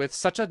one with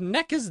such a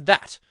neck as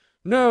that.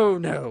 No,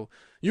 no,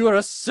 you are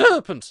a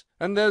serpent,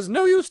 and there's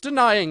no use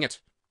denying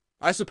it.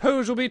 I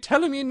suppose you'll be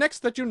telling me next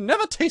that you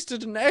never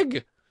tasted an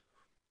egg."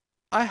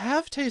 "I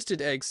have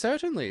tasted eggs,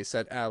 certainly,"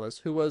 said Alice,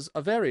 who was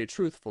a very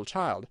truthful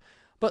child,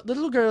 "but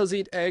little girls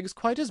eat eggs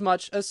quite as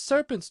much as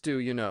serpents do,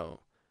 you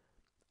know."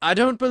 "I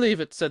don't believe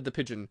it," said the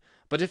pigeon,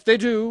 "but if they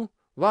do,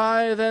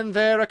 why, then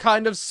they're a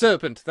kind of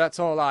serpent, that's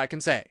all I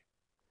can say."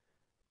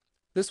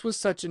 This was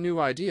such a new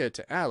idea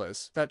to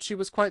Alice that she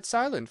was quite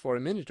silent for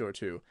a minute or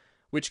two,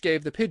 which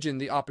gave the pigeon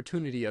the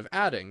opportunity of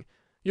adding,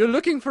 "You're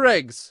looking for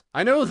eggs,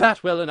 I know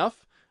that well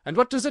enough, and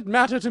what does it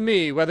matter to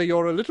me whether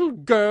you're a little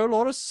girl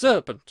or a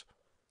serpent?"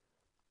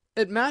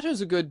 "It matters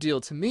a good deal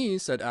to me,"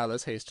 said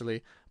Alice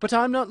hastily, "but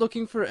I'm not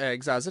looking for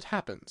eggs as it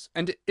happens,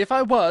 and if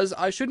I was,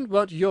 I shouldn't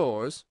want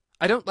yours.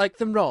 I don't like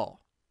them raw."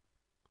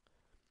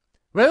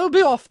 "Well,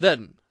 be off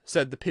then,"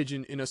 said the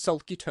pigeon in a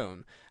sulky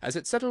tone, as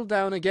it settled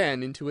down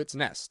again into its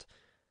nest.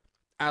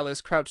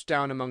 Alice crouched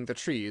down among the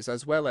trees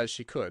as well as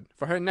she could,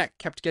 for her neck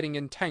kept getting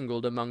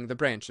entangled among the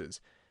branches,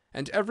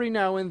 and every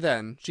now and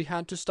then she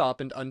had to stop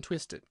and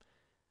untwist it.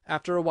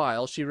 After a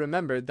while she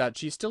remembered that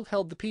she still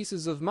held the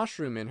pieces of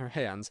mushroom in her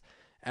hands,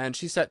 and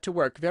she set to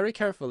work very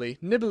carefully,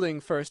 nibbling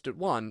first at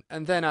one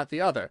and then at the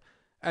other,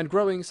 and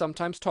growing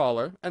sometimes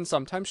taller and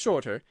sometimes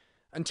shorter,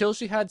 until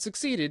she had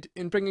succeeded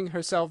in bringing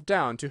herself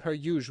down to her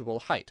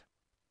usual height.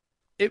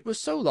 It was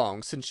so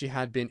long since she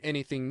had been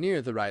anything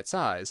near the right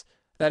size,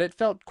 that it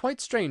felt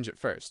quite strange at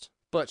first,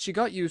 but she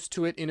got used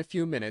to it in a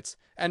few minutes,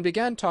 and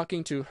began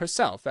talking to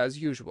herself as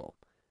usual.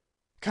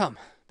 "Come,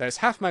 there's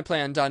half my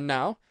plan done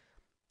now.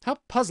 How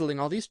puzzling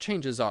all these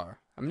changes are!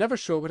 I'm never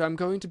sure what I'm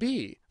going to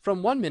be,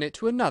 from one minute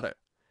to another.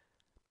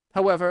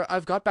 However,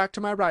 I've got back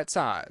to my right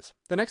size.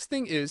 The next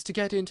thing is to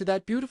get into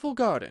that beautiful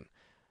garden.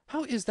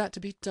 How is that to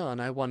be done,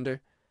 I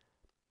wonder?"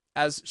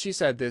 As she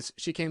said this,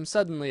 she came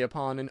suddenly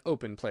upon an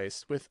open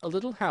place, with a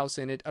little house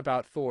in it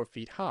about 4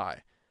 feet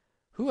high.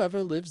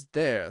 "Whoever lives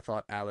there?"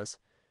 thought Alice.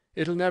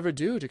 "It'll never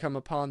do to come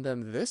upon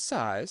them this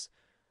size.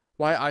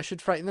 Why, I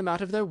should frighten them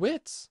out of their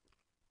wits."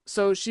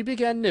 So she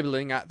began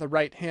nibbling at the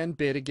right-hand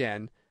bit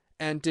again,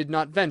 and did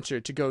not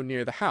venture to go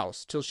near the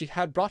house till she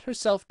had brought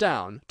herself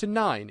down to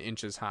 9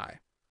 inches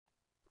high.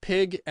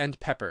 Pig and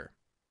Pepper.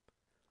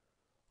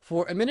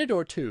 For a minute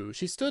or two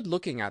she stood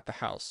looking at the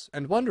house,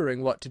 and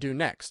wondering what to do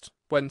next,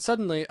 when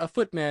suddenly a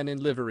footman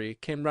in livery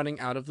came running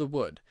out of the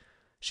wood.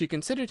 She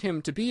considered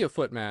him to be a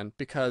footman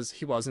because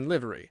he was in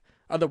livery,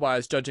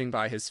 otherwise, judging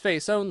by his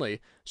face only,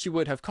 she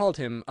would have called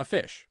him a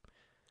fish,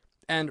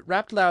 and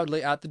rapped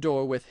loudly at the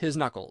door with his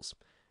knuckles.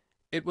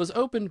 It was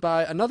opened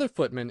by another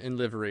footman in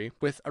livery,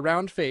 with a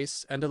round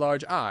face and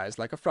large eyes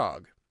like a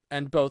frog,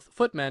 and both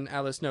footmen,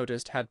 Alice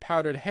noticed, had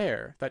powdered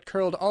hair that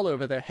curled all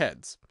over their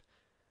heads.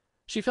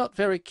 She felt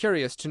very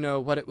curious to know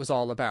what it was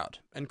all about,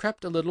 and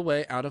crept a little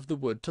way out of the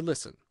wood to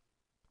listen.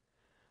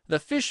 The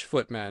fish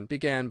footman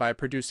began by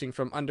producing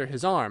from under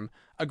his arm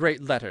a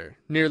great letter,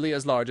 nearly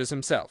as large as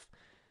himself,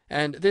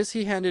 and this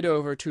he handed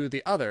over to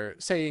the other,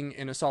 saying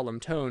in a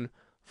solemn tone,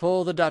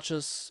 "For the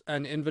Duchess,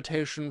 an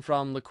invitation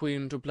from the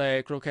Queen to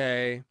play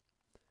croquet."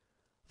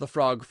 The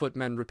frog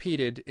footman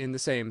repeated in the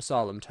same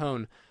solemn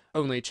tone,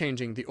 only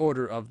changing the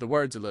order of the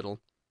words a little,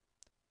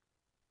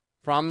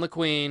 "From the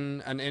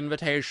Queen, an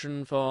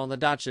invitation for the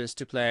Duchess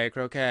to play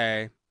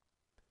croquet."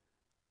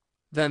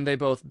 Then they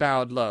both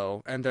bowed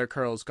low, and their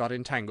curls got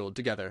entangled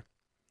together.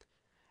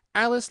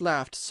 Alice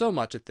laughed so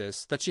much at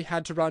this that she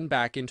had to run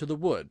back into the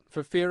wood,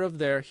 for fear of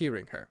their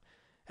hearing her,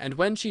 and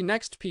when she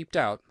next peeped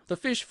out, the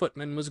fish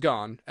footman was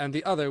gone, and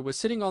the other was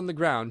sitting on the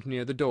ground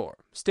near the door,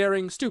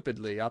 staring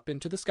stupidly up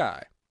into the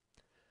sky.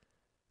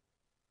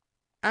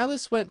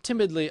 Alice went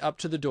timidly up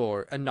to the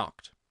door and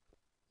knocked.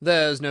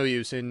 "There's no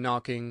use in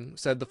knocking,"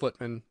 said the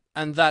footman,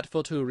 "and that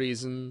for 2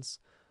 reasons.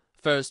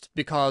 First,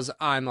 because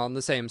I'm on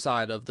the same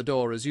side of the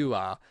door as you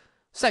are.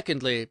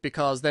 Secondly,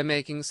 because they're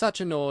making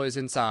such a noise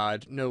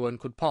inside, no one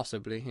could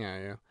possibly hear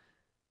you."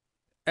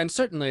 And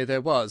certainly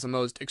there was a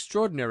most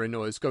extraordinary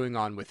noise going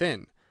on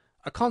within,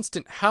 a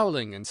constant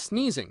howling and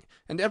sneezing,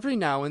 and every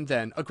now and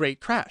then a great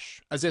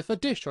crash, as if a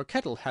dish or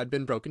kettle had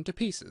been broken to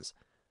pieces.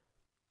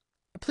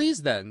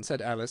 "Please, then,"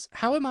 said Alice,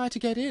 "how am I to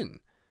get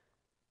in?"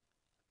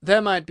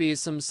 "There might be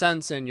some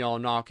sense in your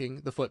knocking,"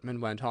 the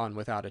footman went on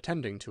without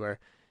attending to her,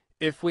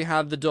 "if we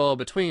had the door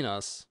between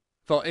us.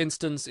 For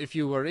instance, if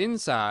you were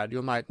inside,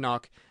 you might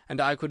knock, and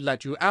I could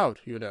let you out,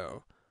 you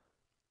know."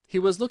 He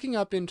was looking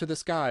up into the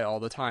sky all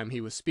the time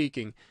he was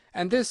speaking,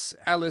 and this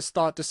Alice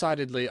thought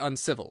decidedly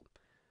uncivil.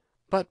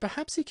 "But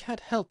perhaps he can't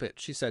help it,"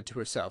 she said to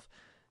herself.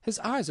 "His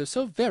eyes are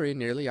so very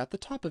nearly at the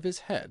top of his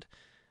head.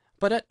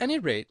 But at any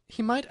rate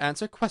he might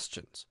answer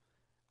questions.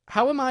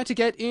 How am I to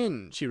get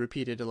in?" she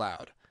repeated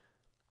aloud.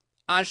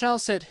 "I shall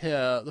sit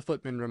here," the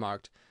footman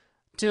remarked,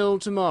 "till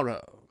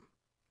tomorrow."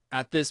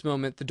 At this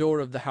moment the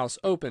door of the house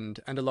opened,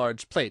 and a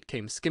large plate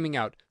came skimming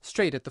out,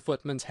 straight at the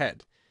footman's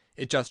head.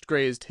 It just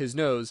grazed his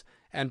nose,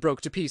 and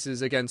broke to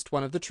pieces against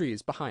one of the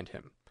trees behind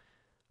him.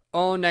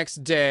 "Or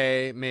next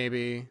day,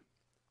 maybe."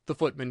 the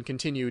footman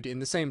continued in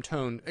the same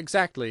tone,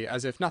 exactly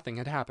as if nothing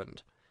had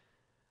happened.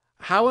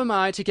 "How am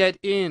I to get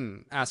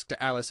in?" asked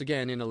Alice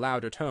again in a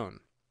louder tone.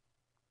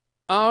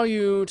 "Are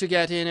you to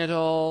get in at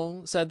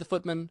all?" said the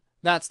footman.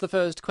 "That's the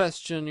first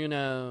question, you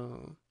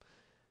know."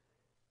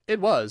 It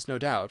was, no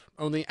doubt,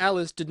 only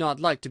Alice did not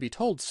like to be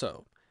told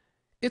so.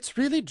 "It's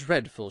really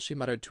dreadful," she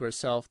muttered to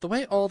herself, "the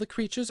way all the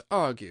creatures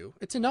argue.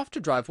 It's enough to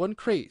drive one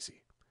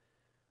crazy."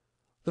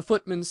 The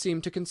footman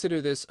seemed to consider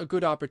this a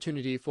good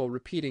opportunity for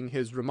repeating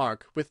his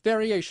remark, with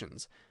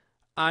variations.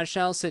 "I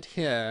shall sit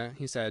here,"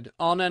 he said,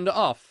 "on and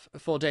off,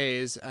 for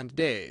days and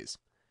days."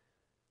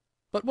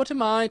 "But what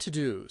am I to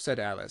do?" said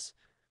Alice.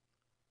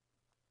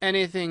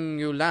 "Anything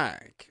you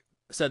like,"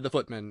 said the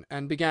footman,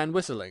 and began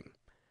whistling.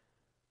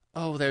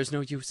 "Oh, there's no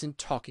use in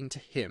talking to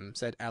him,"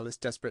 said Alice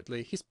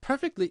desperately. "He's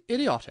perfectly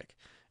idiotic."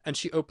 And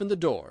she opened the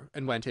door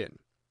and went in.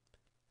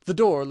 The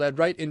door led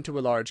right into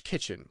a large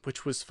kitchen,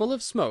 which was full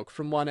of smoke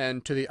from one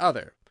end to the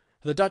other.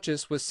 The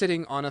Duchess was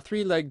sitting on a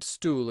three-legged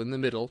stool in the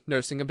middle,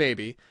 nursing a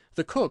baby.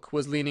 The cook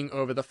was leaning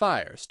over the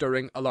fire,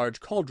 stirring a large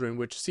cauldron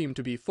which seemed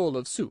to be full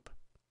of soup.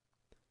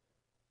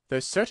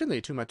 "There's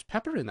certainly too much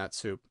pepper in that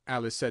soup,"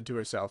 Alice said to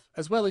herself,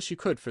 as well as she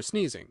could for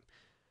sneezing.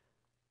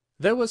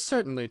 There was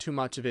certainly too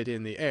much of it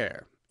in the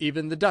air.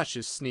 Even the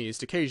Duchess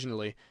sneezed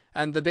occasionally,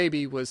 and the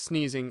baby was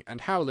sneezing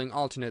and howling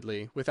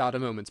alternately, without a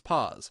moment's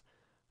pause.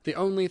 The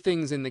only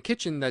things in the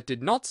kitchen that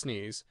did not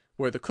sneeze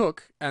were the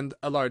cook and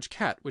a large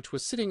cat which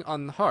was sitting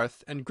on the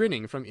hearth and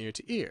grinning from ear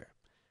to ear.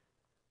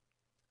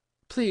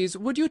 "Please,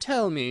 would you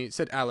tell me,"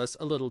 said Alice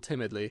a little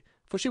timidly,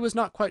 for she was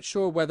not quite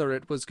sure whether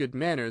it was good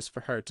manners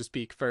for her to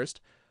speak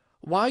first,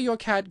 "why your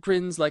cat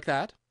grins like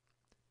that?"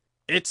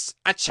 "It's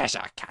a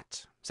Cheshire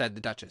cat," said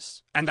the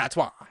Duchess, "and that's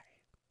why.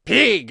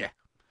 Pig!"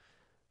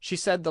 She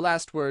said the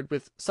last word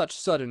with such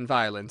sudden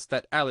violence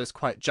that Alice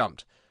quite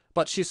jumped,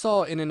 but she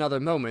saw in another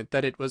moment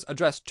that it was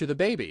addressed to the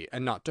baby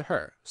and not to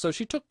her, so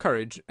she took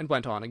courage and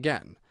went on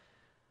again.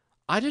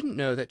 "I didn't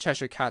know that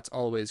Cheshire cats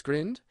always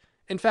grinned.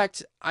 In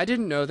fact, I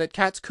didn't know that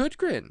cats could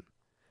grin."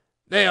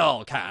 "They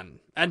all can,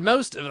 and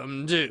most of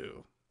 'em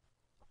do."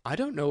 "I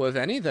don't know of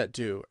any that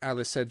do,"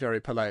 Alice said very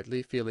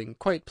politely, feeling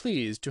quite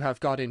pleased to have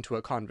got into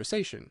a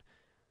conversation.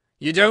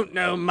 "You don't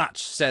know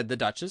much," said the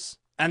Duchess,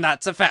 "and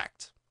that's a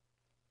fact."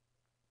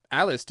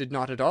 Alice did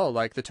not at all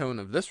like the tone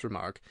of this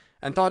remark,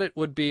 and thought it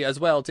would be as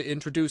well to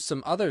introduce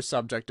some other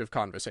subject of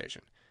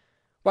conversation.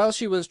 While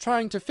she was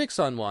trying to fix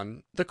on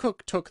one, the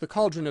cook took the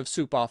cauldron of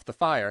soup off the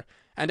fire,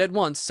 and at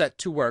once set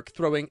to work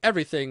throwing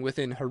everything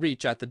within her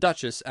reach at the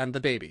Duchess and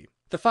the baby.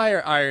 The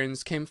fire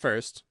irons came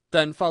first,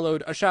 then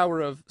followed a shower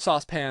of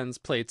saucepans,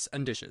 plates,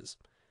 and dishes.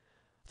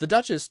 The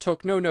Duchess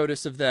took no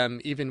notice of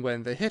them even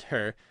when they hit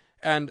her,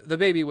 and the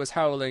baby was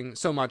howling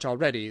so much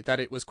already that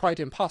it was quite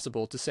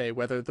impossible to say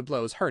whether the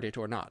blows hurt it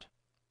or not.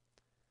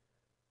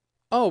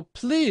 "Oh,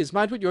 please,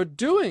 mind what you're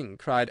doing!"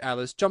 cried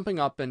Alice, jumping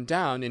up and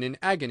down in an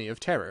agony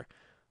of terror.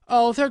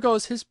 "Oh, there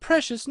goes his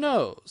precious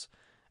nose!"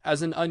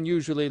 as an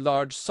unusually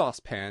large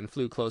saucepan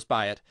flew close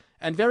by it,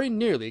 and very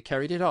nearly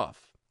carried it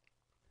off.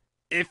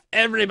 "If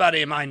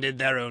everybody minded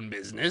their own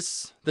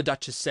business," the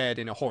Duchess said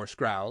in a hoarse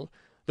growl,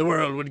 "the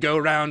world would go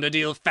round a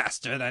deal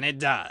faster than it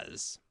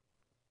does."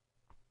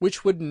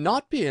 "Which would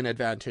not be an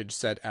advantage,"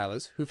 said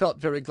Alice, who felt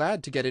very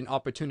glad to get an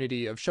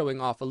opportunity of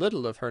showing off a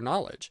little of her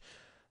knowledge.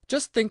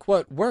 "Just think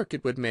what work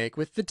it would make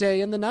with the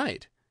day and the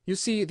night. You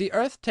see, the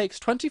earth takes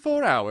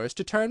 24 hours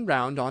to turn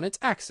round on its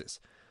axis."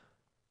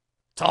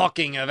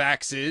 "Talking of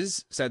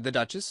axes," said the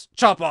Duchess,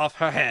 "chop off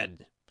her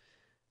head."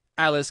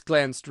 Alice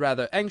glanced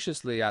rather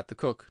anxiously at the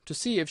cook to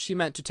see if she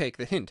meant to take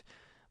the hint,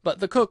 but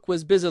the cook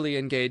was busily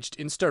engaged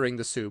in stirring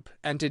the soup,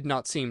 and did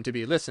not seem to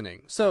be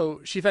listening,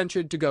 so she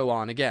ventured to go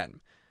on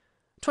again.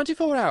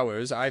 24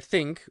 hours, I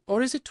think,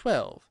 or is it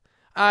 12?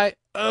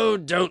 "Oh,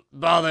 don't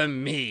bother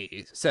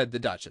me," said the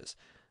Duchess.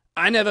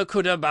 "I never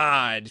could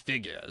abide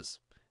figures."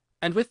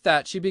 And with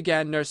that she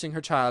began nursing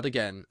her child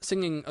again,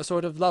 singing a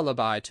sort of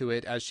lullaby to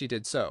it as she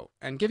did so,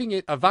 and giving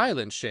it a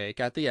violent shake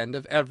at the end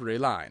of every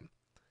line.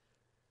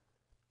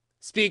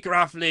 "Speak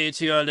roughly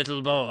to your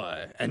little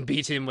boy, and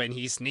beat him when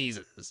he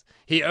sneezes.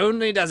 He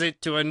only does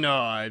it to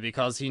annoy,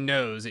 because he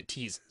knows it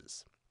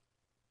teases."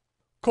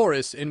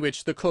 Chorus, in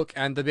which the cook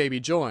and the baby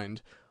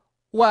joined.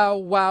 Wow,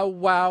 wow,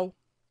 wow.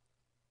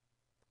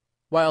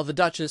 While the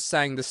Duchess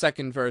sang the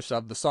second verse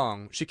of the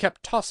song, she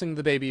kept tossing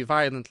the baby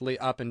violently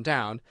up and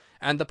down,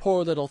 and the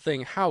poor little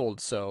thing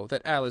howled so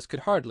that Alice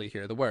could hardly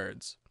hear the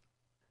words.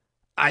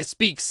 "I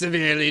speak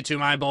severely to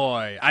my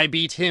boy, I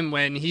beat him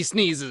when he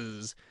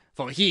sneezes,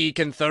 for he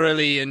can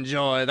thoroughly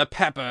enjoy the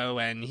pepper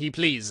when he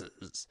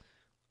pleases."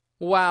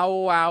 Wow,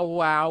 wow,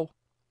 wow.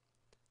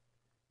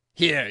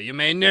 "Here, you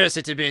may nurse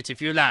it a bit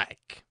if you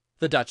like,"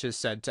 the Duchess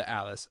said to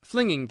Alice,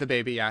 flinging the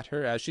baby at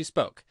her as she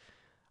spoke.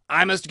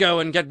 "I must go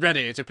and get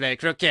ready to play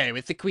croquet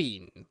with the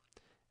Queen."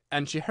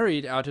 And she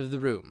hurried out of the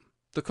room.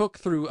 The cook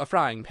threw a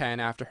frying-pan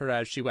after her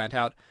as she went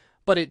out,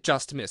 but it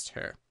just missed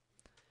her.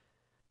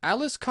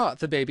 Alice caught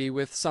the baby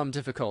with some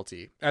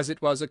difficulty, as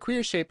it was a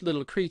queer-shaped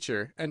little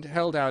creature, and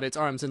held out its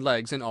arms and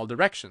legs in all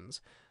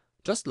directions.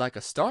 Just like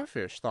a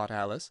starfish, thought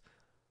Alice.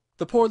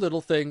 The poor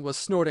little thing was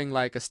snorting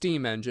like a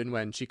steam engine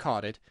when she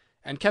caught it,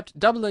 and kept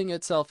doubling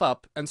itself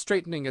up and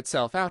straightening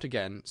itself out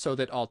again, so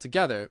that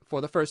altogether,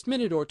 for the first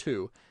minute or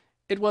two,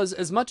 it was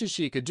as much as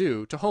she could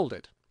do to hold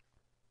it.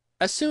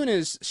 As soon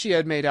as she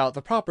had made out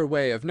the proper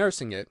way of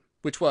nursing it,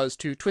 which was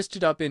to twist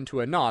it up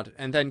into a knot,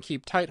 and then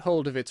keep tight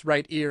hold of its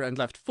right ear and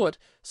left foot,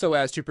 so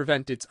as to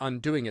prevent its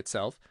undoing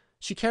itself,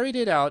 she carried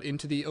it out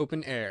into the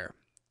open air.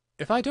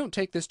 "If I don't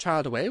take this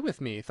child away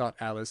with me," thought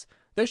Alice,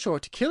 "they're sure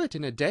to kill it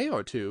in a day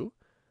or two.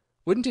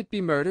 Wouldn't it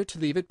be murder to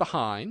leave it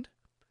behind?"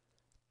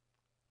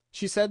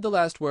 She said the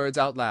last words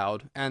out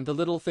loud, and the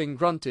little thing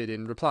grunted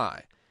in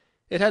reply.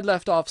 It had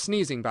left off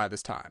sneezing by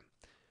this time.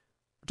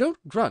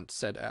 "Don't grunt,"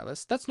 said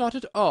Alice. "That's not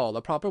at all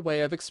a proper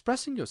way of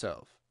expressing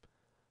yourself."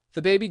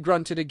 The baby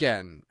grunted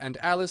again, and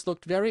Alice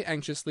looked very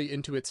anxiously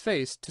into its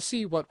face to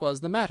see what was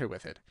the matter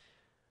with it.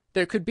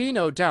 There could be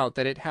no doubt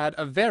that it had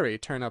a very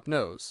turn-up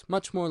nose,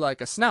 much more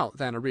like a snout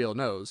than a real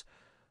nose.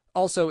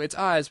 Also, its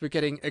eyes were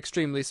getting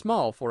extremely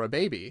small for a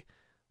baby.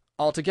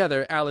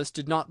 Altogether, Alice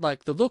did not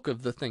like the look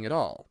of the thing at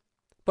all.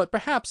 But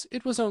perhaps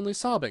it was only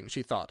sobbing,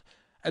 she thought,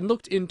 and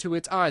looked into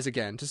its eyes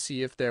again to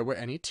see if there were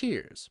any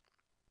tears.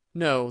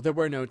 No, there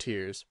were no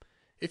tears.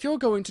 "If you're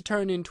going to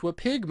turn into a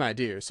pig, my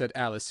dear," said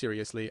Alice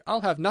seriously,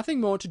 "I'll have nothing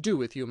more to do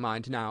with you,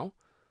 mind now."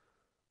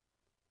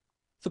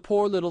 The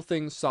poor little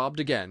thing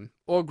sobbed again,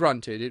 or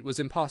grunted, it was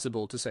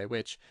impossible to say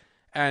which,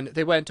 and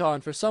they went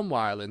on for some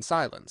while in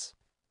silence.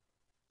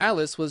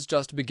 Alice was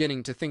just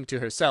beginning to think to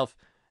herself,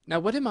 "Now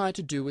what am I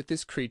to do with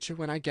this creature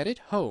when I get it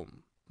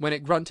home?" when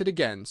it grunted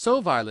again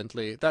so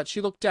violently that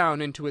she looked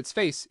down into its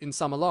face in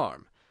some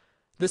alarm.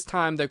 This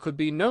time there could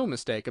be no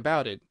mistake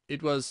about it.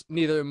 It was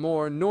neither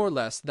more nor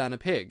less than a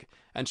pig,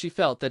 and she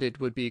felt that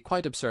it would be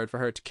quite absurd for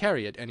her to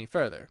carry it any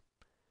further.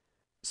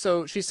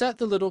 So she set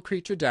the little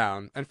creature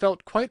down, and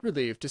felt quite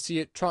relieved to see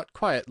it trot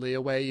quietly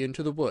away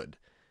into the wood.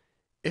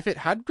 "If it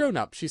had grown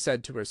up," she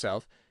said to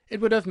herself, "it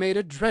would have made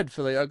a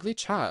dreadfully ugly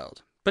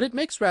child, but it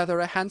makes rather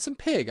a handsome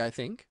pig, I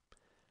think."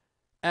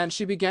 And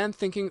she began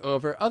thinking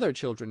over other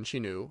children she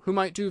knew, who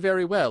might do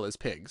very well as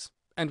pigs,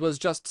 and was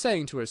just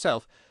saying to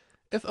herself,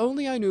 "If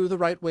only I knew the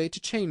right way to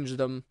change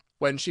them,"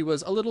 when she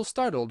was a little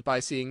startled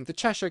by seeing the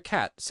Cheshire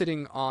Cat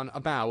sitting on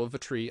a bough of a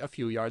tree a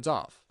few yards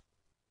off.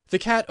 The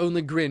cat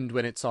only grinned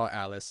when it saw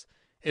Alice.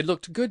 It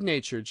looked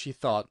good-natured, she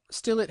thought,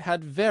 still it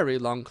had very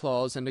long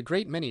claws and a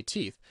great many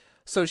teeth,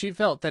 so she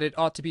felt that it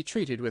ought to be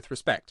treated with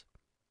respect.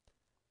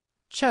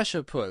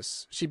 "Cheshire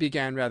Puss," she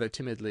began rather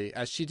timidly,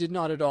 as she did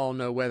not at all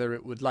know whether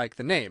it would like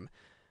the name.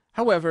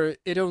 However,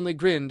 it only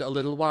grinned a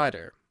little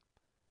wider.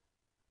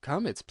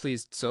 "Come, it's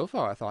pleased so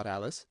far," thought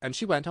Alice, and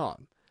she went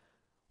on.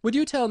 "Would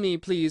you tell me,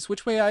 please,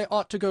 which way I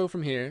ought to go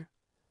from here?"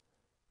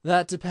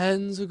 "That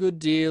depends a good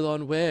deal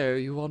on where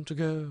you want to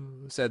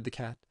go," said the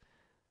cat.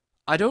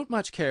 "I don't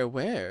much care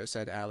where,"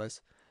 said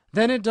Alice.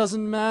 "Then it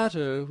doesn't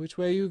matter which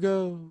way you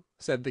go,"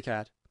 said the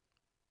cat.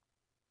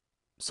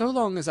 "So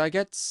long as I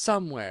get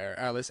somewhere,"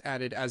 Alice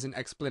added as an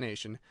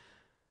explanation.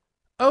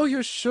 "Oh,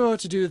 you're sure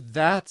to do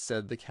that,"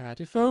 said the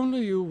cat, "if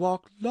only you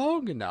walk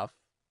long enough."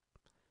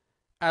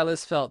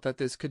 Alice felt that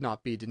this could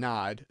not be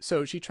denied,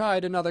 so she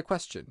tried another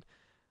question.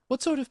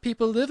 "What sort of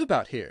people live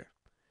about here?"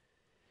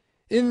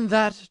 "In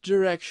that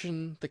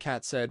direction," the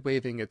cat said,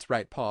 waving its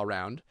right paw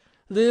round,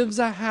 "lives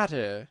a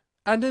hatter,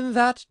 and in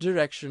that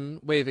direction,"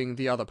 waving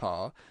the other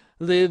paw,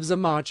 "lives a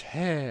March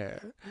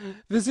Hare.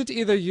 Visit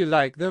either you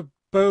like, they're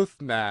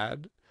both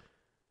mad."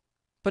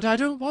 "But I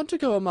don't want to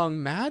go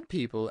among mad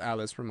people,"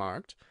 Alice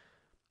remarked.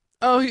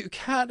 "Oh, you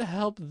can't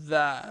help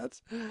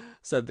that,"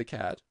 said the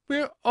cat.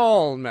 "We're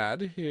all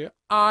mad here.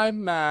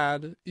 I'm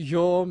mad.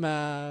 You're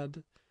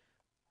mad."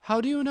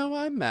 "How do you know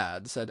I'm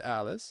mad?" said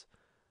Alice.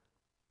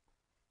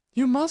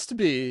 "You must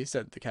be,"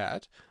 said the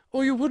cat,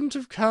 "or you wouldn't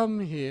have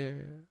come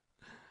here."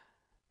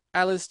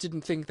 Alice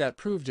didn't think that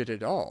proved it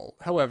at all.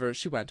 However,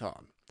 she went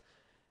on.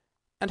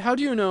 "And how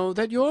do you know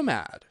that you're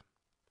mad?"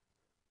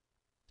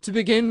 "To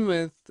begin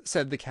with,"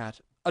 said the cat,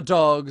 "a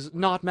dog's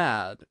not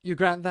mad. You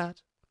grant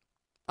that?"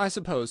 "I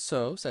suppose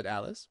so," said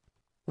Alice.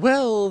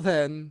 "Well,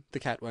 then," the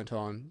cat went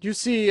on, "you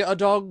see, a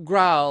dog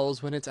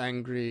growls when it's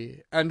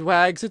angry, and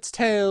wags its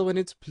tail when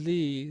it's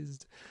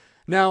pleased.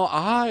 Now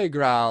I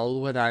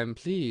growl when I'm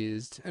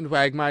pleased, and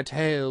wag my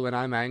tail when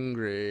I'm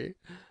angry.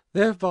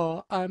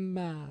 Therefore I'm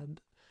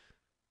mad."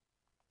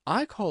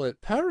 "I call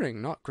it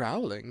purring, not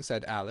growling,"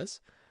 said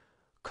Alice.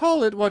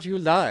 "Call it what you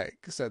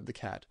like," said the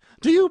cat.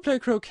 "Do you play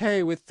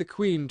croquet with the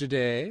Queen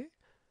to-day?"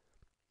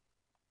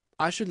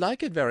 "I should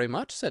like it very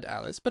much," said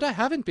Alice, "but I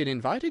haven't been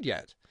invited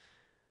yet."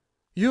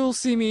 "You'll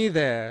see me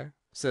there,"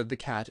 said the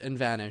cat, and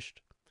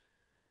vanished.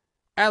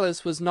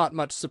 Alice was not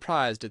much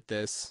surprised at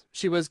this.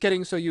 She was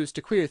getting so used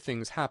to queer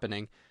things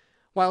happening.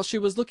 While she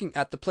was looking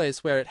at the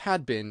place where it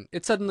had been,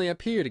 it suddenly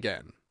appeared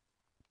again.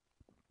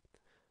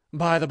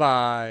 "By the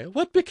by,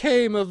 what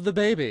became of the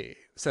baby?"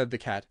 said the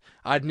cat.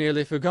 "I'd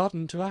nearly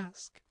forgotten to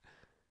ask."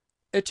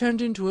 "It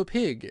turned into a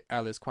pig,"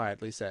 Alice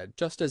quietly said,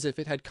 just as if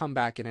it had come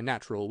back in a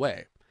natural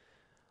way.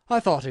 "I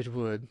thought it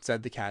would,"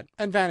 said the cat,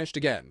 and vanished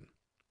again.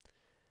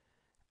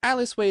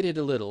 Alice waited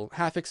a little,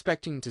 half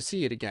expecting to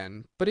see it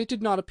again, but it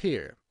did not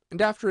appear, and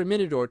after a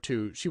minute or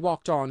two she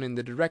walked on in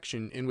the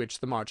direction in which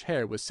the March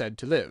Hare was said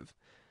to live.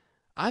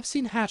 "I've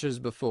seen hatters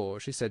before,"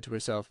 she said to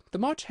herself. "The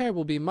March Hare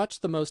will be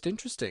much the most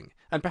interesting,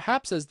 and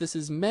perhaps as this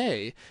is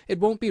May, it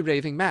won't be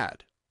raving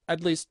mad.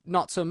 At least,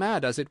 not so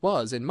mad as it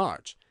was in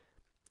March."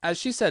 As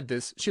she said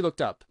this, she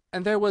looked up,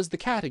 and there was the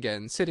cat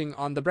again, sitting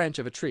on the branch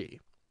of a tree.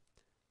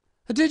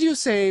 "Did you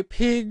say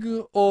pig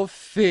or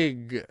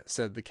fig?"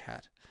 said the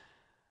cat.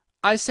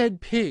 "I said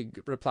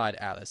pig," replied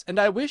Alice, "and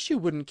I wish you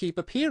wouldn't keep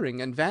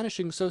appearing and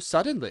vanishing so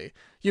suddenly.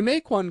 You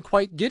make one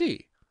quite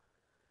giddy."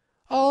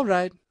 "All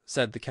right,"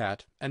 said the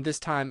cat, and this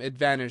time it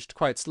vanished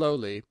quite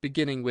slowly,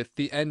 beginning with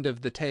the end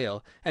of the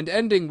tail, and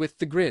ending with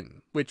the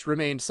grin, which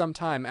remained some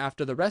time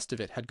after the rest of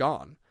it had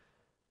gone.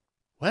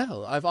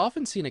 "Well, I've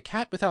often seen a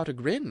cat without a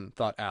grin,"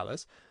 thought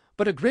Alice,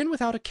 "but a grin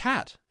without a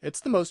cat,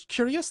 it's the most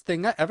curious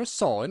thing I ever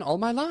saw in all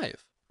my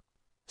life."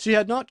 She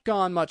had not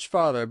gone much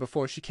farther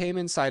before she came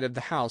in sight of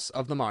the house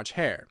of the March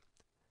Hare.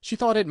 She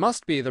thought it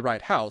must be the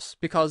right house,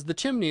 because the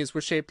chimneys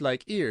were shaped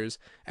like ears,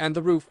 and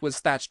the roof was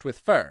thatched with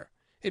fur.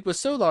 It was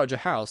so large a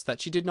house that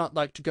she did not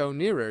like to go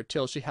nearer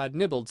till she had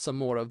nibbled some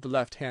more of the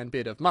left-hand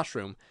bit of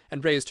mushroom,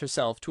 and raised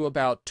herself to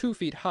about 2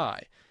 feet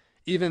high.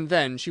 Even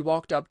then she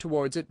walked up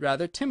towards it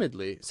rather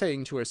timidly,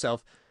 saying to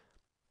herself,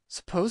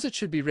 "Suppose it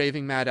should be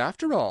raving mad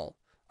after all.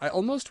 I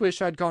almost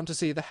wish I'd gone to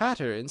see the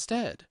Hatter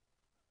instead."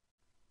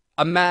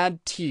 A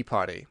mad tea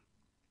party.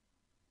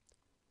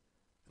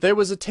 There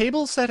was a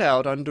table set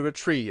out under a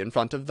tree in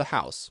front of the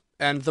house,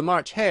 and the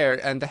March Hare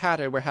and the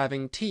Hatter were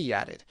having tea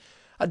at it.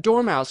 A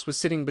dormouse was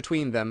sitting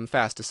between them,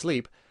 fast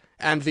asleep,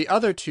 and the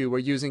other two were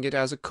using it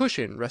as a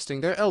cushion,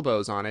 resting their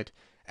elbows on it,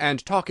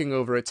 and talking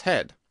over its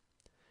head.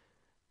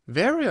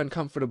 "Very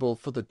uncomfortable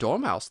for the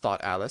dormouse,"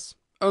 thought Alice,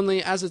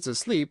 "only as it's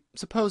asleep,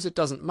 suppose it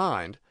doesn't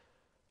mind."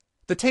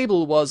 The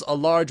table was a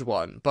large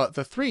one, but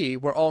the three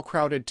were all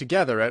crowded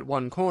together at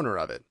one corner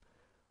of it.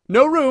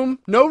 "No room!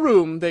 No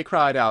room!" they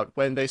cried out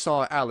when they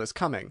saw Alice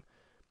coming.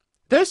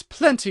 "There's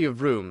plenty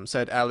of room,"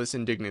 said Alice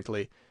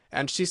indignantly,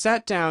 and she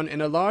sat down in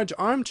a large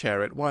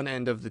armchair at one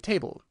end of the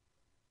table.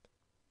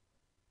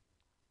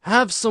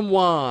 "Have some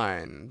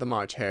wine," the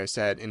March Hare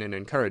said in an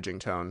encouraging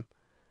tone.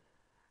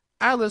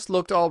 Alice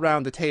looked all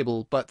round the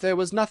table, but there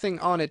was nothing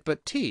on it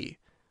but tea.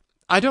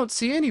 "I don't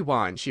see any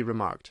wine," she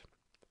remarked.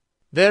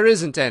 "There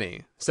isn't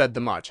any," said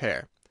the March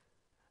Hare.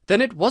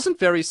 "Then it wasn't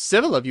very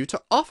civil of you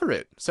to offer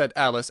it," said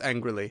Alice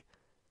angrily.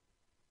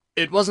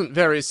 "It wasn't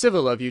very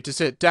civil of you to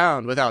sit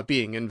down without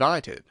being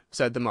invited,"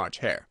 said the March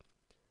Hare.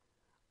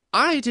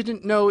 "I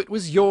didn't know it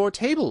was your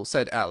table,"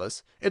 said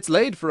Alice. "It's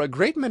laid for a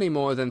great many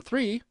more than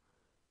 3.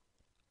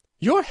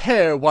 "Your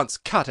hair wants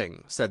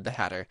cutting," said the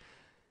Hatter.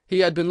 He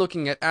had been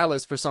looking at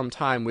Alice for some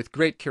time with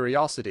great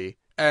curiosity,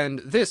 and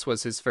this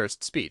was his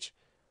first speech.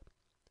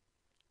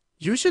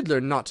 "You should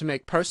learn not to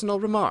make personal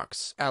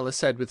remarks," Alice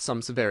said with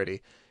some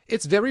severity.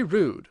 "It's very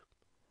rude."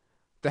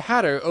 The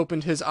Hatter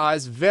opened his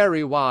eyes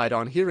very wide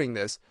on hearing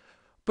this,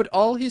 but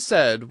all he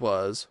said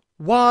was,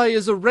 "Why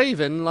is a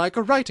raven like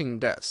a writing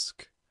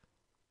desk?"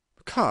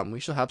 "Come, we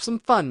shall have some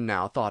fun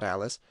now," thought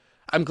Alice.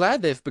 "I'm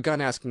glad they've begun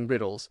asking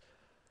riddles.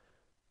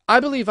 I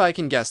believe I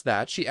can guess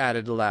that," she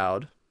added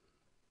aloud.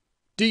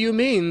 "Do you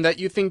mean that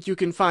you think you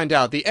can find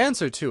out the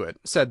answer to it?"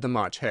 said the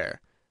March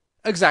Hare.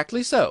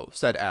 "Exactly so,"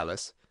 said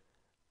Alice.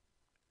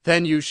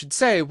 "Then you should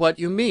say what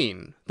you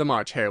mean," the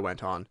March Hare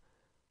went on.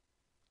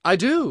 "I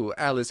do,"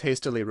 Alice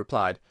hastily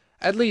replied.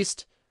 At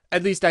least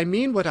I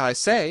mean what I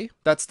say.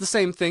 That's the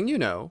same thing, you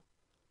know."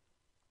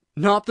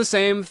 "Not the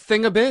same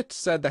thing a bit,"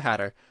 said the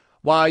Hatter.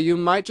 "Why, you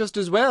might just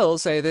as well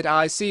say that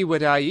I see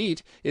what I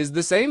eat is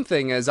the same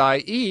thing as I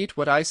eat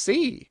what I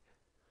see."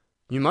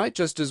 "You might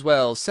just as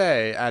well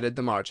say," added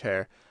the March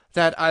Hare,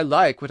 "that I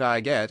like what I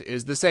get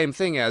is the same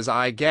thing as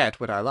I get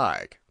what I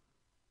like."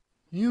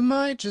 "You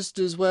might just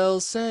as well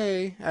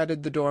say,"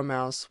 added the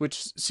Dormouse,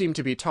 which seemed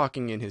to be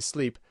talking in his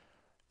sleep,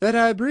 "that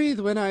I breathe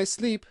when I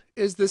sleep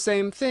is the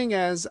same thing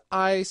as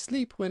I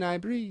sleep when I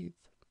breathe."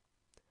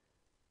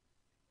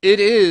 "It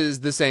is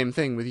the same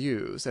thing with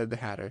you," said the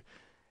Hatter.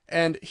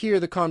 And here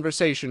the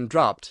conversation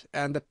dropped,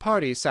 and the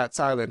party sat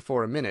silent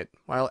for a minute,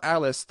 while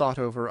Alice thought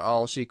over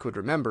all she could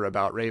remember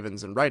about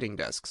ravens and writing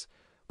desks,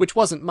 which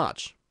wasn't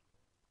much.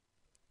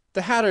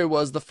 The Hatter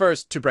was the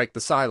first to break the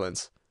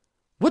silence.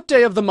 "What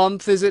day of the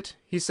month is it?"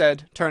 he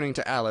said, turning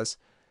to Alice.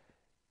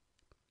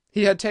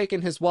 He had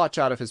taken his watch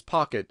out of his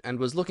pocket, and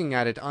was looking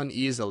at it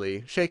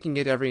uneasily, shaking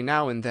it every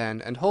now and then,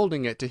 and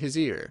holding it to his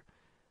ear.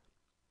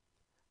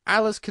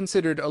 Alice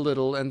considered a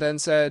little, and then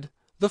said,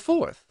 "The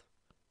 4th."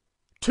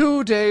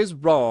 "2 days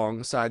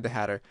wrong," sighed the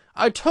Hatter.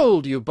 "I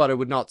told you butter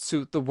would not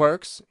suit the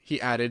works,"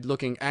 he added,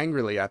 looking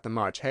angrily at the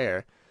March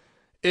Hare.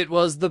 "It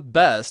was the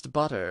best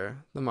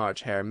butter," the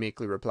March Hare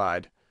meekly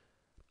replied.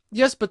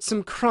 "Yes, but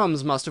some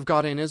crumbs must have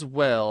got in as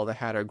well," the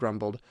Hatter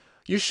grumbled.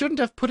 "You shouldn't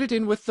have put it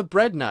in with the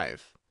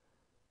bread-knife."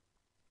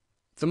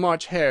 The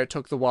March Hare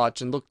took the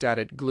watch and looked at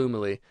it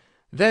gloomily.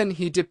 Then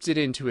he dipped it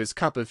into his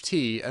cup of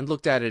tea and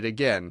looked at it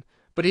again,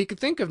 but he could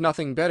think of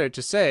nothing better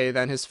to say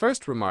than his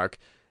first remark.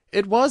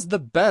 It was the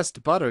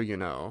best butter, you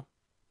know.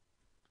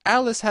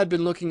 Alice had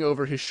been looking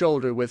over his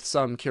shoulder with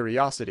some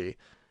curiosity.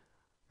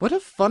 "What a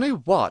funny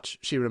watch,"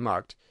 she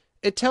remarked.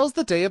 "It tells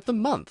the day of the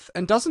month,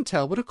 and doesn't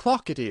tell what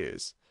o'clock it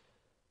is."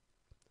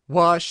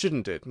 "Why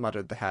shouldn't it?"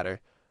 muttered the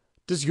Hatter.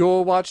 "Does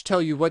your watch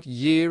tell you what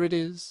year it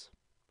is?"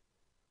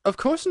 "Of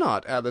course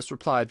not," Alice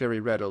replied very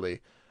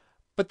readily.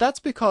 "But that's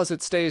because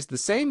it stays the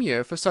same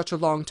year for such a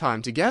long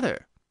time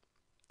together."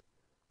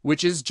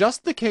 "Which is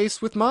just the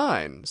case with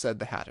mine," said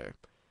the Hatter.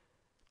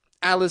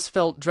 Alice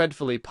felt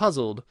dreadfully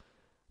puzzled.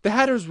 The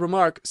Hatter's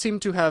remark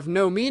seemed to have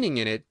no meaning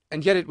in it,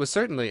 and yet it was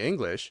certainly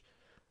English.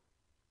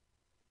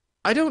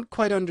 "I don't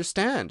quite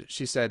understand,"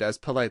 she said as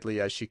politely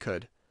as she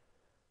could.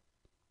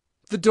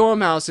 "The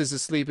Dormouse is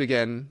asleep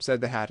again," said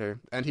the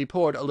Hatter, and he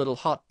poured a little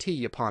hot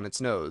tea upon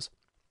its nose.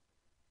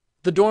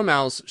 The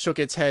Dormouse shook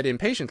its head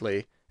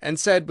impatiently, and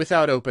said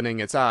without opening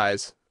its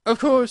eyes, "Of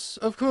course,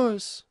 of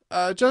course.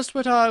 Just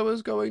what I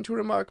was going to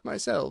remark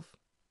myself."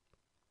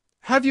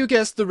 "Have you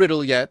guessed the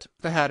riddle yet?"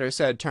 the Hatter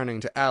said, turning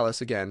to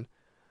Alice again.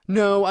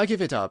 "No, I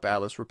give it up,"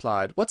 Alice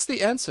replied. "What's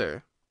the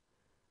answer?"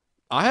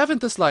 "I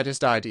haven't the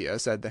slightest idea,"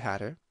 said the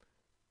Hatter.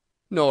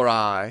 "Nor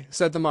I,"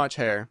 said the March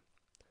Hare.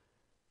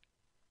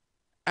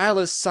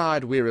 Alice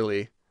sighed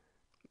wearily.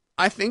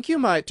 "I think you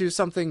might do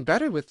something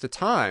better with the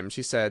time,"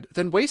 she said,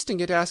 "than wasting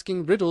it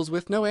asking riddles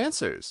with no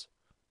answers."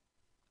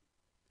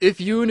 "If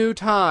you knew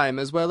time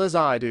as well as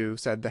I do,"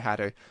 said the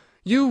Hatter,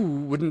 "you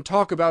wouldn't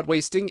talk about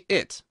wasting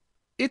it.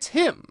 It's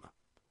him."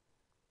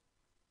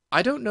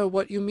 "I don't know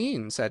what you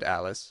mean," said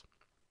Alice.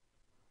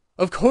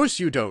 "Of course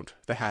you don't,"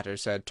 the Hatter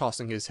said,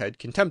 tossing his head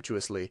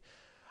contemptuously.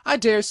 "I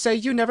dare say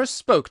you never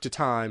spoke to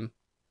time."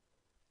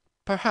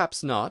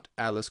 "Perhaps not,"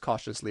 Alice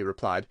cautiously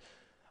replied.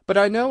 "But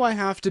I know I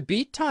have to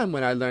beat time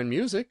when I learn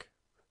music."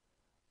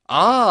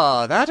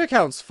 "Ah, that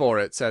accounts for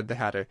it," said the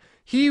Hatter.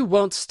 "He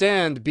won't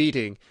stand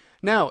beating.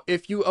 Now,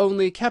 if you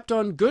only kept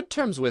on good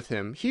terms with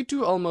him, he'd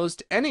do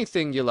almost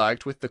anything you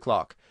liked with the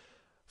clock.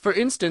 For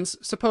instance,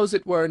 suppose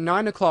it were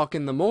 9 o'clock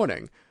in the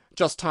morning,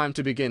 just time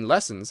to begin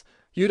lessons,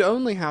 you'd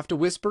only have to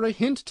whisper a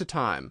hint to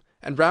time,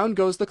 and round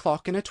goes the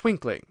clock in a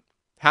twinkling.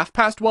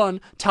 1:30,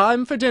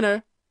 time for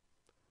dinner."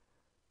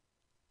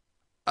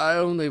 "I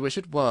only wish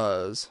it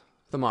was,"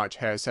 the March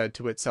Hare said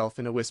to itself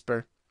in a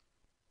whisper.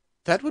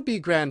 "That would be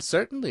grand,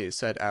 certainly,"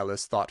 said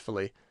Alice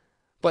thoughtfully.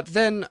 "But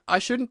then I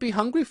shouldn't be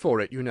hungry for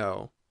it, you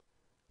know."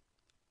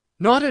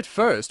 "Not at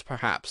first,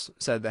 perhaps,"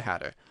 said the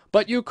Hatter,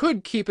 "but you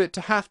could keep it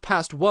to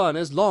 1:30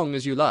 as long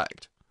as you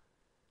liked."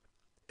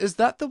 "Is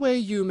that the way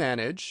you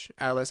manage?"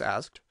 Alice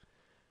asked.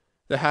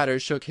 The Hatter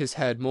shook his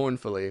head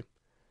mournfully.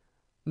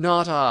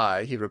 "Not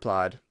I," he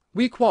replied.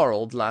 "We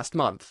quarrelled last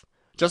month,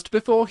 just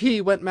before he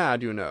went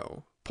mad, you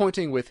know,"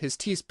 pointing with his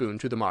teaspoon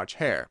to the March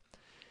Hare.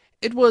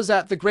 "It was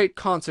at the great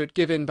concert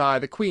given by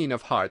the Queen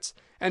of Hearts,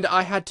 and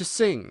I had to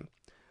sing,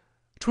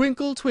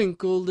 'Twinkle,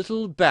 twinkle,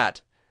 little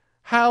bat,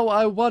 how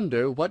I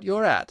wonder what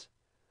you're at.'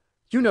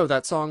 You know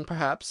that song,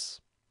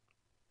 perhaps?"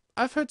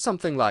 "I've heard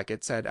something like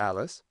it," said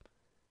Alice.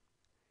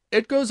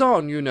 "It goes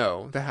on, you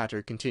know," the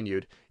Hatter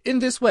continued, "in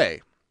this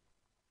way.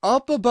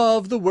 Up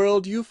above the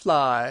world you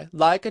fly,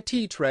 like a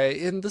tea-tray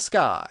in the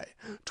sky.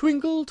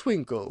 Twinkle,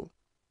 twinkle."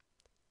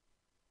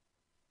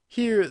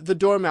 Here the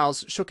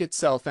Dormouse shook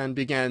itself and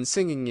began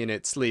singing in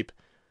its sleep,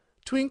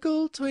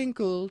 "Twinkle,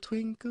 twinkle,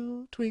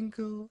 twinkle,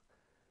 twinkle,"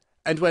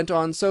 and went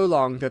on so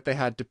long that they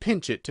had to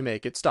pinch it to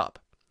make it stop.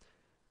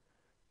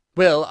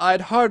 "Well,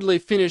 I'd hardly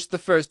finished the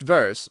first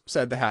verse,"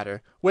 said the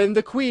Hatter, "when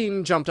the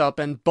Queen jumped up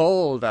and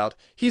bawled out,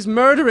 'He's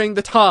murdering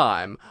the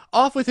time!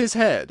 Off with his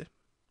head!'"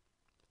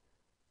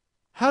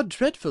 "How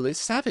dreadfully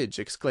savage!"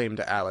 exclaimed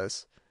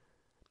Alice.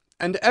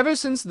 "And ever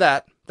since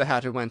that," the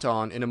Hatter went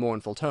on in a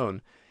mournful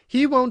tone,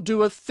 "he won't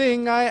do a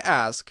thing I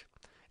ask.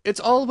 It's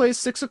always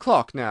 6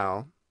 o'clock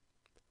now."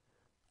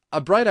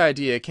 A bright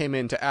idea came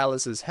into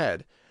Alice's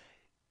head.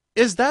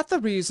 "Is that the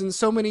reason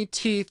so many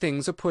tea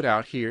things are put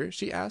out here?"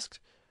 she asked.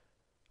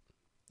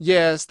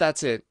 "Yes,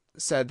 that's it,"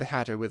 said the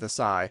Hatter with a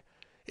sigh.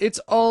 "It's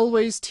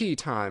always tea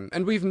time,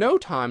 and we've no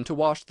time to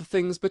wash the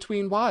things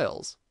between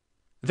whiles."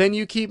 "Then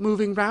you keep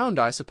moving round,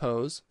 I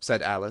suppose,"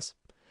 said Alice.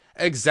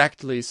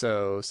 "Exactly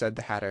so," said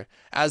the Hatter,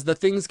 "as the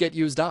things get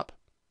used up."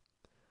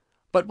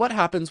 "But what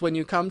happens when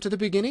you come to the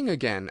beginning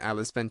again?"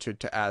 Alice ventured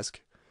to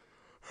ask.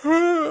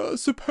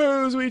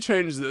 "Suppose we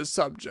change the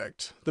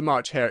subject," the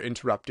March Hare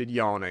interrupted,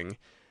 yawning.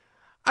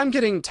 "I'm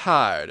getting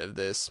tired of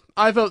this.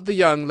 I vote the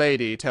young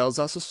lady tells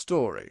us a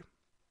story."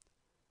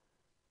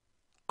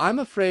 "I'm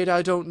afraid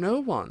I don't know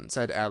one,"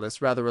 said Alice,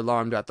 rather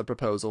alarmed at the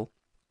proposal.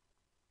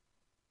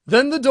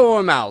 "Then the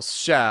Dormouse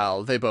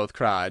shall!" they both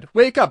cried.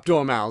 "Wake up,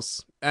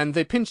 Dormouse!" and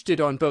they pinched it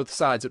on both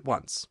sides at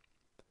once.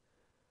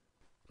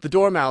 The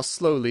Dormouse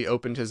slowly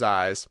opened his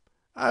eyes.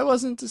 "I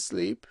wasn't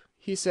asleep,"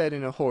 he said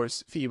in a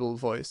hoarse, feeble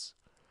voice.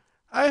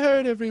 "I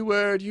heard every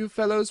word you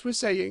fellows were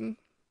saying."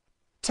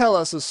 "Tell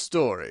us a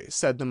story,"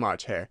 said the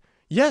March Hare.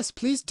 "Yes,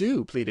 please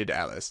do," pleaded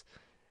Alice.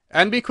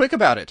 "And be quick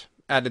about it,"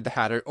 added the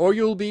Hatter, "or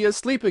you'll be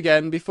asleep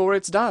again before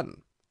it's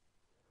done."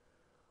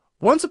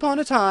 "Once upon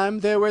a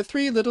time there were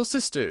 3 little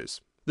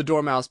sisters," the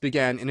Dormouse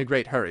began in a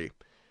great hurry.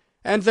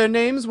 "And their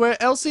names were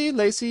Elsie,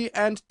 Lacy,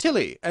 and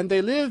Tilly, and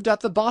they lived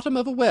at the bottom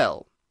of a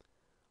well."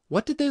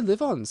 "What did they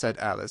live on?" said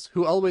Alice,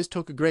 who always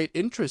took a great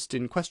interest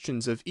in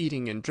questions of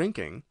eating and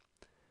drinking.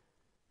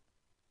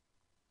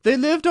 "They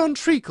lived on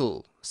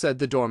treacle," said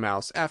the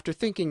Dormouse, after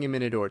thinking a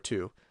minute or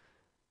two.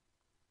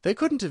 "They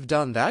couldn't have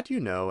done that, you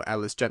know,"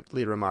 Alice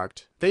gently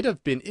remarked. "They'd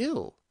have been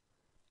ill."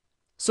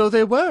 "So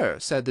they were,"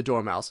 said the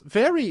Dormouse,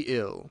 "very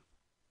ill."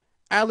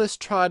 Alice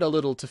tried a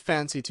little to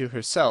fancy to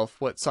herself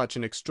what such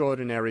an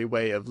extraordinary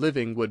way of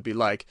living would be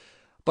like,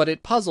 but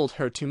it puzzled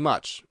her too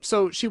much,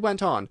 so she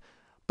went on.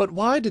 "But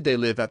why did they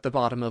live at the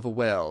bottom of a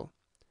well?"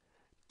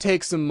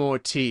 "Take some more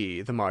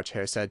tea," the March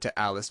Hare said to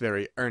Alice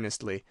very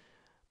earnestly.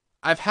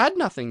 "I've had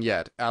nothing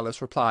yet,"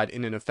 Alice replied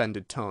in an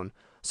offended tone,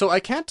 "so I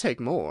can't take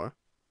more."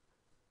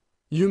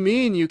 "You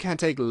mean you can't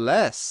take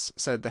less,"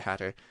 said the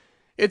Hatter.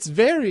 "It's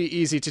very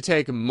easy to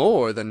take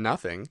more than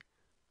nothing."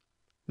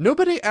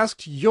 "Nobody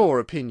asked your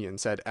opinion,"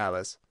 said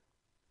Alice.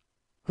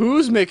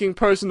 "Who's making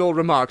personal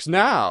remarks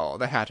now?"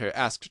 the Hatter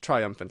asked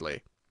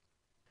triumphantly.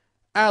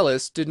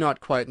 Alice did not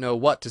quite know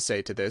what to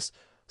say to this,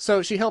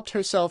 so she helped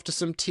herself to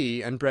some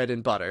tea and bread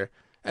and butter,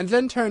 and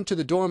then turned to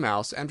the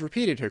Dormouse and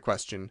repeated her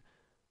question.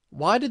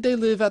 Why did they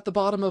live at the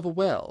bottom of a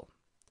well?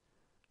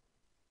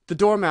 The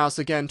Dormouse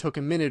again took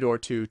a minute or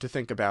two to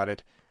think about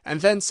it,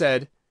 and then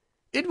said,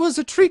 "It was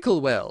a treacle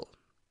well."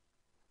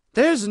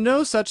 "There's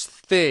no such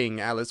thing,"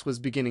 Alice was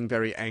beginning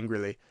very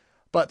angrily,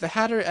 but the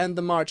Hatter and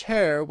the March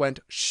Hare went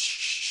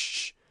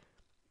 "Shh!"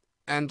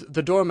 and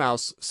the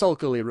Dormouse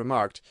sulkily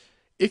remarked,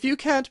 "If you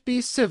can't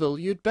be civil,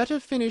 you'd better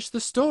finish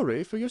the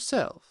story for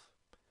yourself."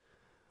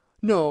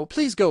 "No,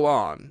 please go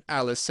on,"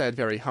 Alice said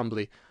very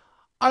humbly.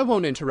 "I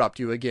won't interrupt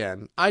you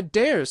again. I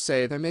dare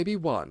say there may be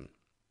one."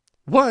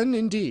 "One,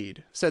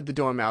 indeed," said the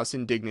Dormouse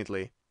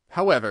indignantly.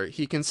 However,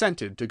 he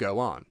consented to go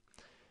on.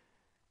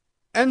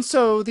 "And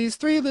so these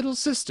three little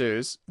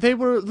sisters, they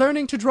were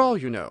learning to draw,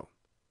 you know."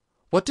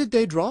 "What did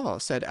they draw?"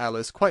 said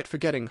Alice, quite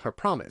forgetting her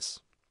promise.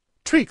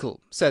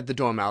 "Treacle," said the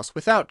Dormouse,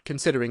 without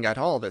considering at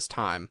all this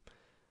time.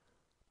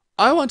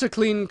 "I want a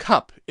clean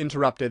cup,"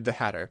 interrupted the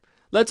Hatter.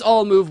 "Let's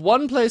all move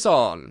one place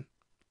on."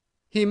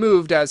 He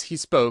moved as he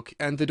spoke,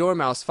 and the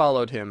Dormouse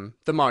followed him.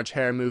 The March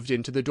Hare moved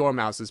into the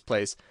Dormouse's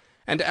place,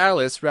 and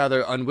Alice,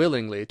 rather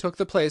unwillingly, took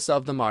the place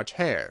of the March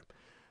Hare.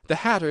 The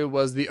Hatter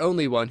was the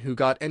only one who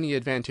got any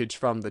advantage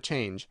from the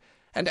change,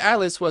 and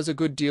Alice was a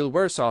good deal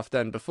worse off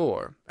than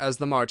before, as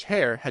the March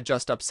Hare had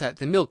just upset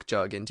the milk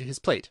jug into his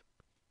plate.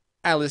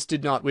 Alice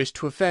did not wish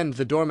to offend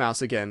the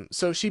Dormouse again,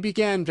 so she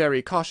began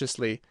very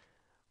cautiously,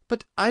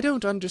 "But I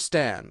don't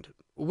understand.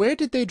 Where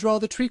did they draw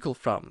the treacle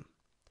from?"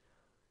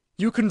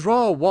 "You can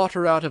draw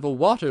water out of a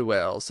water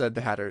well," said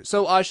the Hatter,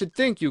 "so I should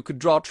think you could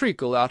draw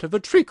treacle out of a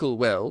treacle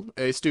well,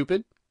 eh,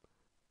 stupid?"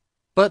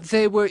 "But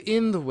they were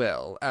in the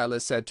well,"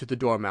 Alice said to the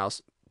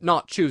Dormouse,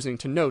 not choosing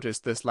to notice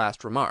this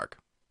last remark.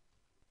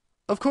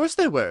 "Of course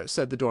they were,"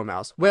 said the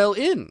Dormouse, "well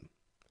in."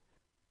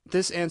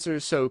 This answer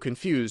so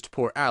confused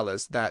poor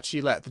Alice that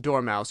she let the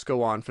Dormouse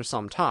go on for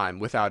some time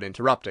without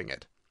interrupting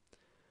it.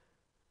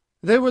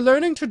 "They were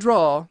learning to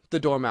draw," the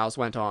Dormouse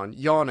went on,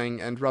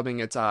 yawning and rubbing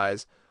its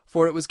eyes,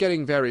 for it was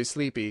getting very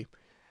sleepy,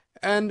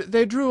 "and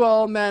they drew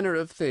all manner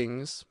of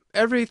things,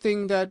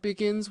 everything that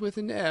begins with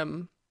an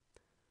M."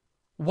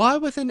 "Why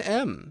with an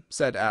M?"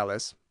 said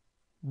Alice.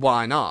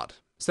 "Why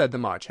not?" said the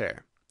March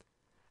Hare.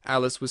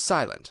 Alice was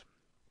silent.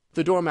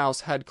 The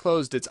Dormouse had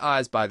closed its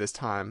eyes by this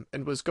time,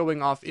 and was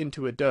going off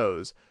into a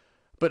doze,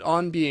 but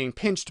on being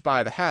pinched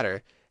by the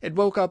Hatter, it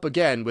woke up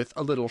again with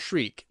a little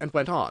shriek, and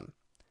went on.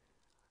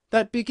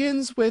 "That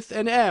begins with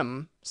an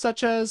M,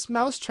 such as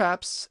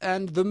mousetraps,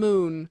 and the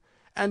moon,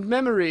 and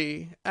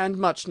memory, and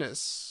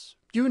muchness.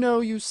 You know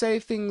you say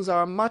things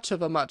are much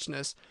of a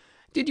muchness.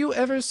 Did you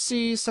ever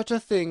see such a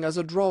thing as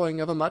a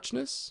drawing of a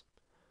muchness?"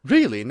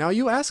 "Really, now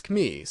you ask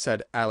me,"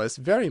 said Alice,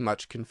 very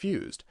much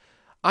confused.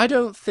 "I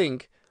don't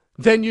think—"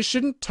 "Then you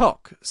shouldn't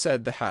talk,"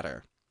 said the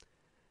Hatter.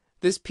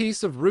 This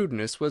piece of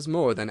rudeness was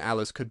more than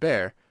Alice could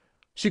bear.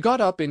 She got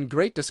up in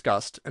great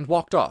disgust, and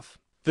walked off.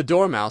 The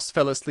Dormouse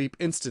fell asleep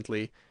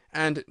instantly,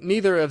 and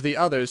neither of the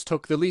others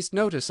took the least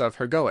notice of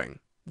her going,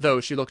 though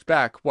she looked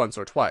back once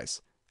or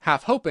twice,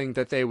 half hoping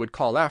that they would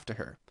call after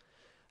her.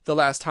 The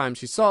last time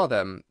she saw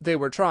them, they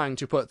were trying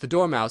to put the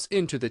Dormouse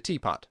into the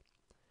teapot.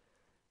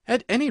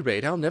 "At any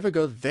rate, I'll never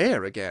go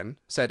there again,"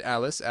 said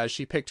Alice, as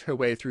she picked her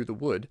way through the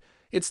wood.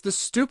 "It's the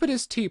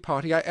stupidest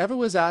tea-party I ever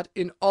was at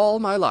in all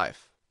my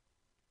life."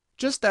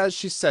 Just as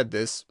she said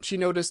this, she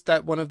noticed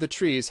that one of the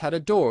trees had a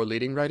door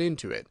leading right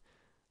into it.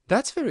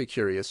 "That's very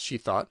curious," she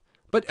thought,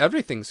 "but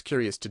everything's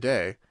curious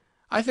to-day.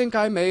 I think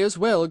I may as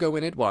well go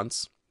in at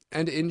once."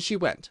 And in she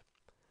went.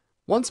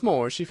 Once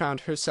more she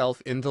found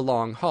herself in the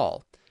long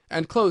hall,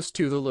 and close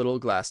to the little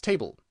glass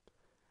table.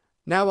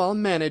 "Now I'll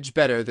manage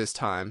better this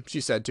time,"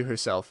 she said to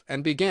herself,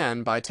 and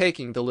began by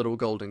taking the little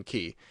golden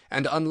key,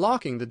 and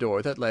unlocking the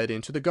door that led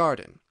into the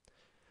garden.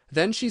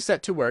 Then she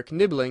set to work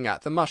nibbling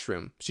at the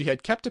mushroom. She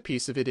had kept a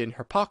piece of it in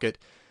her pocket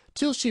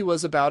till she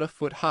was about a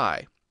foot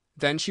high.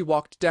 Then she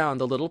walked down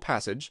the little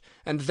passage,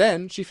 and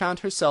then she found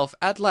herself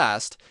at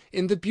last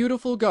in the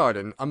beautiful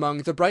garden among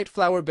the bright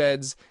flower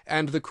beds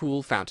and the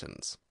cool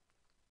fountains.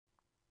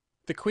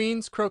 The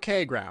Queen's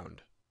Croquet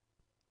Ground.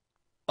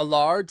 A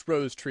large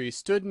rose-tree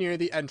stood near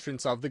the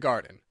entrance of the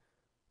garden.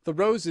 The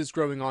roses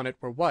growing on it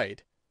were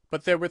white,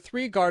 but there were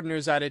 3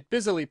 gardeners at it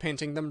busily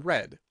painting them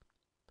red.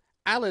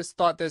 Alice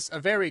thought this a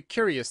very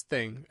curious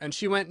thing, and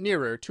she went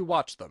nearer to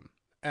watch them,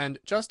 and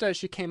just as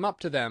she came up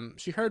to them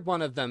she heard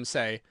one of them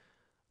say,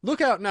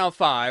 "Look out now,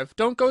 5,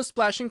 don't go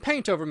splashing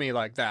paint over me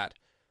like that."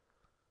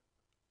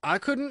 "I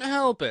couldn't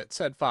help it,"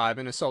 said 5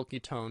 in a sulky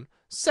tone.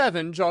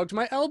 "7 jogged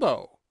my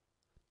elbow."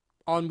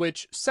 On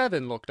which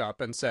 7 looked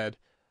up and said,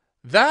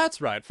 "That's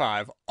right,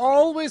 5,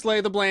 always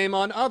lay the blame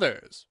on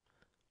others."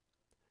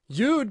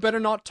 "You'd better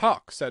not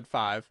talk," said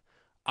 5.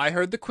 "I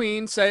heard the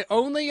Queen say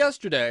only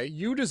yesterday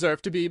you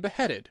deserve to be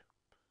beheaded."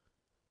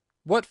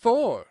 "What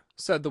for?"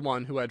 said the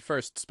one who had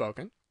first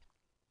spoken.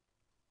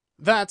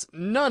 "That's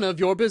none of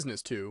your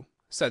business to,"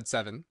 said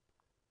 7.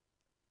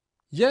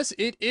 "Yes,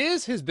 it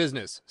is his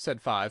business,"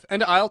 said 5,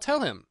 "and I'll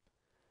tell him.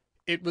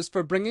 It was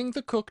for bringing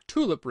the cook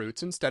tulip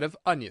roots instead of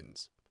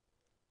onions."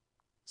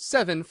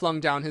 7 flung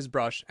down his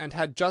brush, and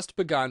had just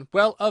begun,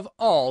 well, of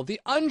all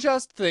the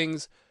unjust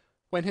things,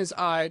 when his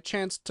eye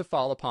chanced to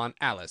fall upon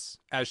Alice,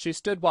 as she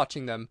stood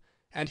watching them,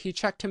 and he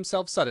checked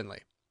himself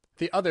suddenly.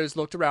 The others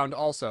looked around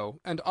also,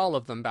 and all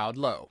of them bowed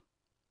low.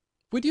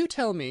 "Would you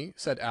tell me,"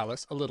 said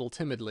Alice, a little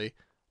timidly,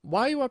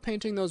 "why you are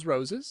painting those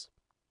roses?"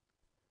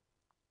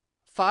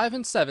 5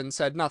 and 7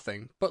 said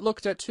nothing, but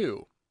looked at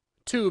 2.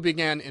 2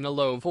 began in a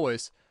low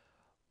voice,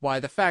 "Why,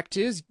 the fact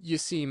is, you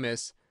see,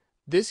 miss,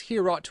 this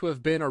here ought to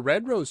have been a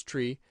red rose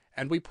tree,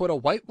 and we put a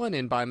white one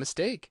in by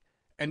mistake,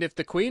 and if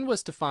the Queen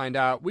was to find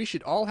out, we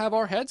should all have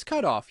our heads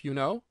cut off, you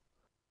know.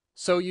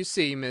 So you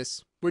see,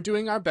 miss, we're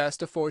doing our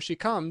best afore she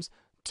comes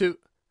to—"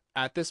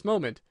 At this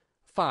moment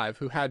 5,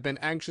 who had been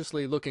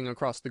anxiously looking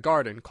across the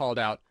garden, called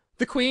out,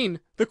 "The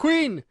Queen! The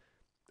Queen!"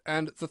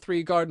 and the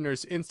 3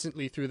 gardeners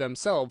instantly threw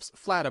themselves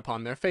flat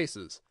upon their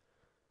faces.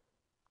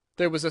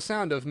 There was a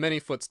sound of many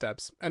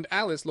footsteps, and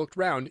Alice looked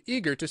round,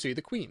 eager to see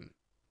the Queen.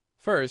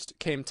 First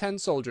came 10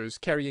 soldiers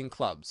carrying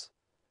clubs.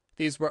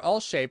 These were all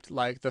shaped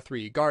like the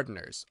 3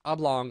 gardeners,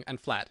 oblong and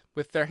flat,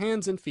 with their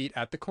hands and feet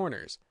at the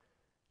corners.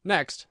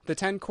 Next, the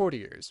 10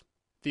 courtiers.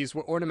 These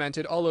were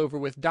ornamented all over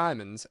with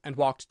diamonds, and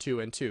walked 2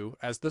 and 2,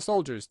 as the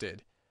soldiers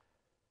did.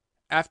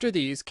 After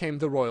these came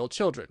the royal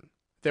children.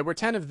 There were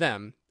 10 of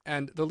them,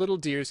 and the little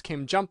dears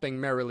came jumping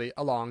merrily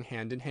along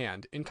hand in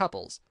hand, in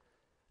couples.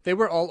 They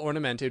were all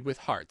ornamented with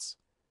hearts.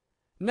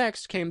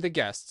 Next came the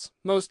guests,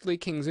 mostly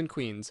kings and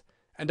queens,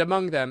 and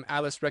among them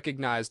Alice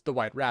recognized the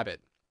White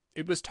Rabbit.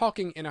 It was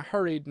talking in a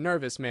hurried,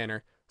 nervous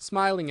manner,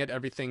 smiling at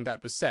everything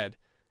that was said,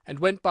 and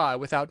went by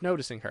without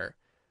noticing her.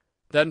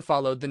 Then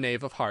followed the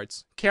Knave of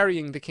Hearts,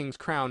 carrying the king's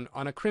crown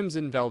on a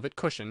crimson velvet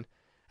cushion,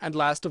 and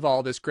last of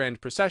all this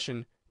grand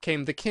procession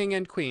came the King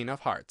and Queen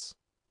of Hearts.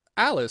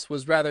 Alice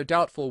was rather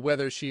doubtful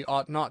whether she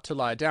ought not to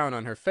lie down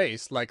on her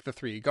face like the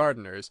 3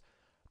 gardeners,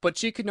 but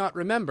she could not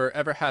remember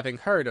ever having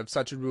heard of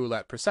such a rule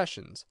at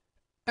processions.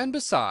 And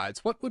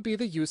besides, what would be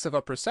the use of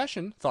a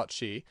procession, thought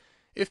she,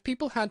 if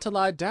people had to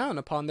lie down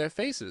upon their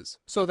faces,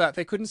 so that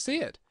they couldn't see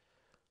it?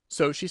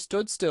 So she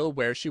stood still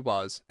where she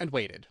was, and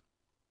waited.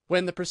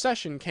 When the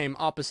procession came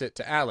opposite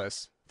to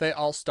Alice, they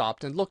all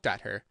stopped and looked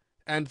at her,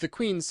 and the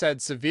Queen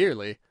said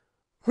severely,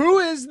 "Who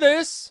is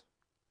this?"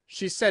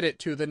 She said it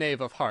to the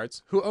Knave of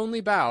Hearts, who only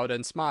bowed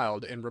and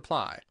smiled in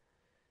reply.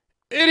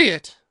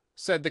 "Idiot!"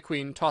 said the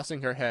Queen,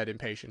 tossing her head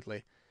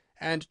impatiently,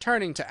 and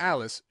turning to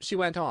Alice, she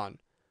went on,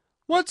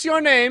 "What's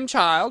your name,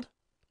 child?"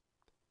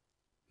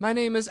 "My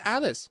name is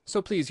Alice,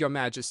 so please your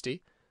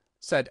Majesty,"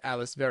 said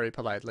Alice very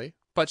politely,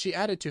 but she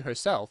added to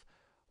herself,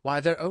 "Why,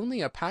 they're only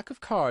a pack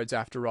of cards,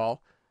 after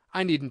all.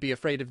 I needn't be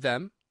afraid of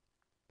them."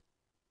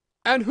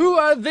 "And who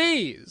are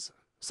these?"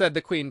 said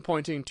the Queen,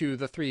 pointing to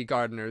the 3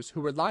 gardeners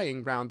who were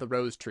lying round the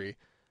rose-tree,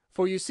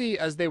 for you see,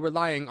 as they were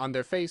lying on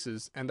their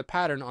faces, and the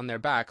pattern on their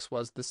backs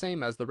was the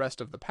same as the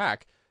rest of the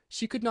pack,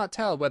 she could not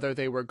tell whether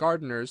they were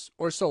gardeners,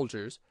 or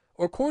soldiers,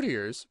 or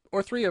courtiers,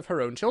 or 3 of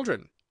her own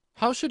children.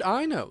 "How should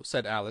I know?"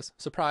 said Alice,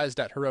 surprised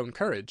at her own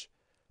courage.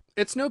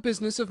 "It's no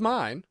business of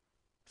mine."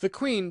 The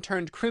Queen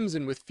turned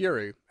crimson with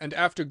fury, and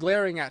after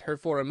glaring at her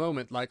for a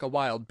moment like a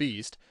wild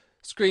beast,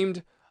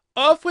 screamed,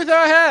 "Off with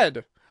her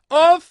head!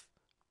 Off!"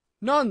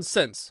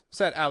 "Nonsense!"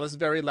 said Alice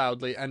very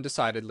loudly and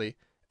decidedly,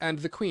 and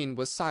the Queen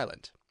was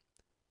silent.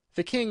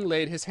 The King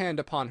laid his hand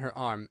upon her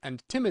arm,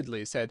 and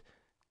timidly said,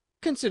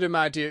 "Consider,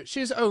 my dear,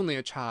 she is only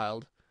a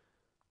child."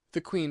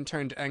 The Queen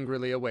turned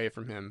angrily away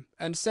from him,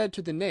 and said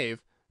to the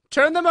Knave,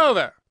 "Turn them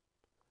over."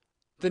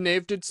 The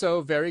Knave did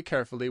so very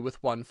carefully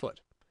with 1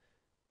 foot.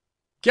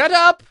 "Get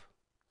up!"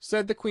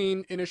 said the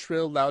Queen in a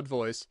shrill, loud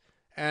voice,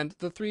 and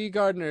the 3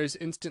 gardeners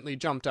instantly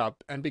jumped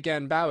up, and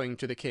began bowing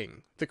to the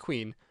King, the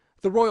Queen,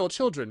 the royal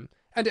children,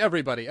 and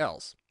everybody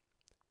else.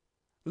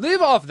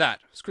 "Leave off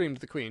that!" screamed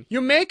the Queen. "You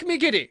make me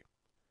giddy!"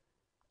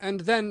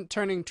 And then,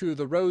 turning to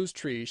the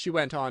rose-tree, she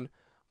went on,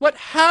 "What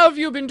have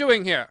you been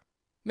doing here?"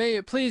 "May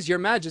it please your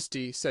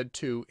Majesty," said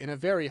Two, in a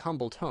very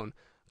humble tone,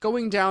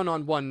 going down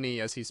on one knee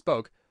as he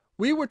spoke,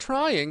 "we were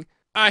trying—"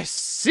 "I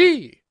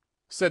see,"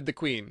 said the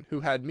Queen,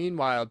 who had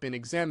meanwhile been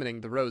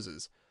examining the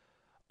roses.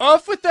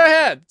 "Off with their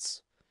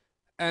heads!"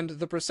 And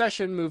the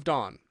procession moved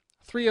on,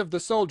 3 of the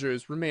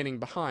soldiers remaining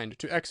behind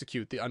to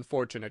execute the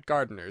unfortunate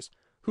gardeners,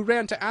 who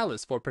ran to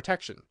Alice for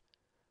protection.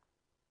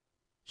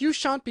 "You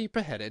shan't be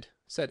beheaded,"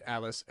 said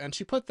Alice, and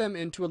she put them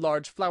into a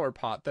large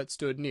flower-pot that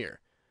stood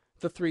near.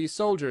 The 3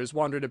 soldiers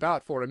wandered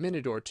about for a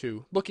minute or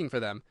two, looking for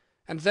them,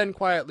 and then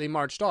quietly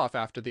marched off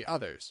after the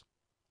others.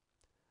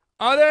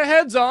 "Are their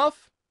heads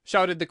off?"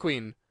 shouted the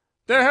Queen.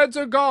 "Their heads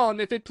are gone,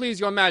 if it please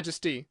your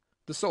Majesty,"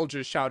 the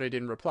soldiers shouted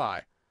in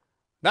reply.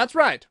 "That's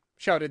right,"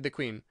 shouted the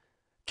Queen.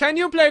 "Can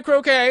you play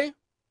croquet?"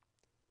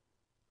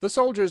 The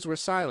soldiers were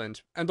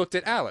silent, and looked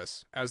at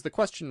Alice, as the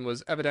question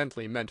was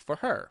evidently meant for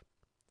her.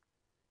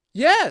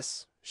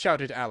 "Yes,"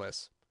 shouted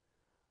Alice.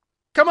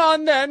 "Come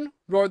on, then,"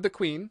 roared the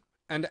Queen,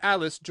 and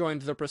Alice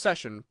joined the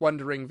procession,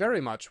 wondering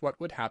very much what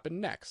would happen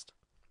next.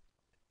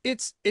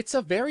 It's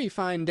a very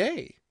fine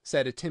day,"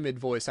 said a timid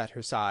voice at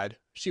her side.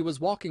 She was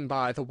walking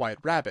by the White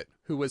Rabbit,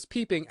 who was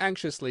peeping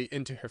anxiously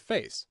into her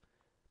face.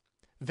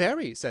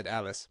 "Very," said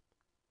Alice.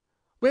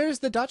 "Where's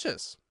the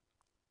Duchess?"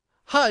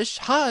 "Hush,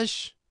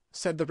 hush!"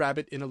 said the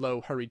Rabbit in a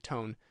low, hurried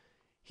tone.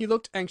 He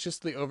looked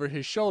anxiously over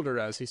his shoulder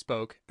as he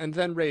spoke, and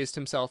then raised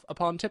himself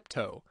upon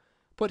tiptoe,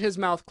 put his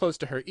mouth close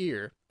to her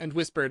ear, and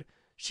whispered,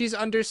 "She's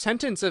under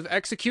sentence of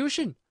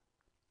execution."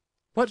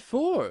 "What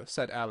for?"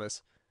 said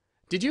Alice.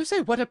 "Did you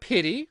say what a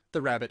pity?"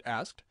 the Rabbit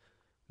asked.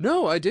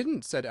 "No, I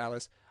didn't," said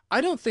Alice.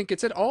 "I don't think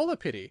it's at all a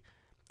pity.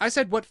 I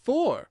said what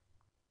for."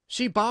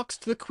 "She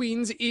boxed the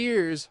Queen's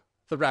ears,"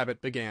 the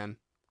Rabbit began.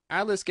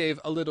 Alice gave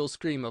a little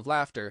scream of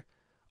laughter.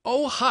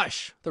 "Oh,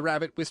 hush!" the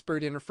Rabbit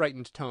whispered in a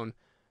frightened tone.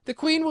 "The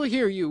Queen will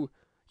hear you.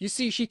 You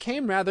see, she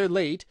came rather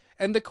late,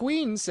 and the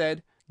Queen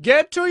said—"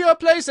 "Get to your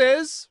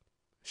places!"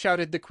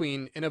 shouted the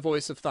Queen in a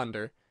voice of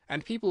thunder,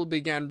 and people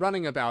began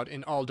running about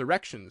in all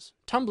directions,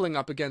 tumbling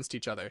up against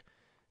each other.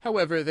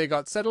 However, they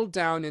got settled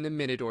down in a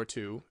minute or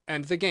two,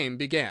 and the game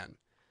began.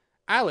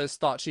 Alice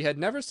thought she had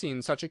never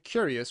seen such a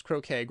curious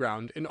croquet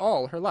ground in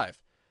all her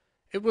life.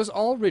 It was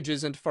all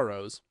ridges and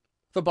furrows.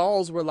 The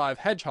balls were live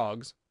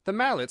hedgehogs, the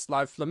mallets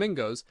live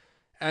flamingos,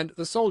 and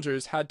the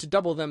soldiers had to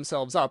double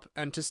themselves up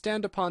and to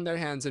stand upon their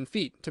hands and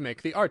feet to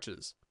make the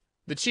arches.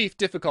 The chief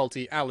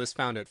difficulty Alice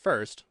found at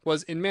first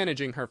was in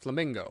managing her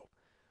flamingo.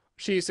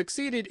 She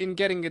succeeded in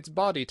getting its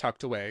body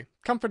tucked away,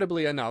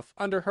 comfortably enough,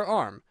 under her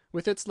arm,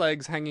 with its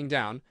legs hanging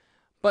down,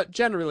 but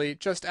generally,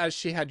 just as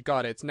she had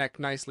got its neck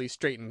nicely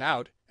straightened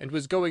out, and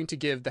was going to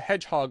give the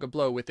hedgehog a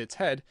blow with its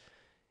head,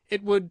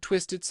 it would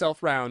twist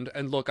itself round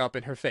and look up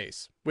in her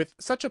face, with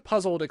such a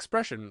puzzled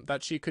expression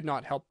that she could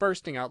not help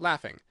bursting out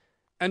laughing.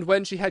 And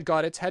when she had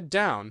got its head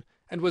down,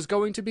 and was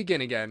going to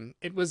begin again,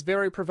 it was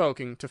very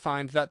provoking to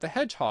find that the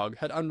hedgehog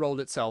had unrolled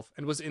itself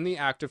and was in the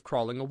act of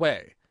crawling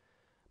away.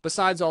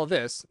 Besides all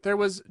this, there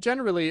was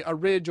generally a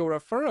ridge or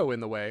a furrow in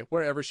the way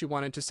wherever she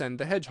wanted to send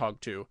the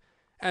hedgehog to,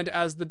 and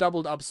as the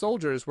doubled-up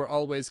soldiers were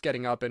always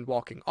getting up and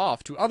walking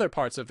off to other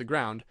parts of the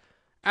ground,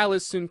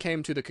 Alice soon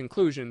came to the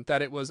conclusion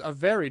that it was a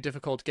very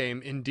difficult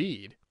game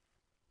indeed.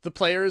 The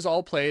players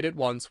all played at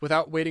once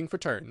without waiting for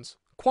turns,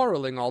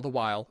 quarrelling all the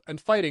while, and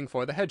fighting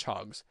for the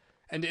hedgehogs,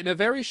 and in a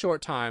very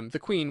short time the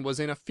Queen was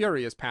in a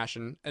furious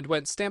passion, and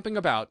went stamping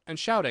about, and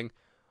shouting,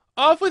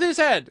 "Off with his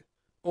head!"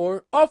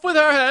 or "Off with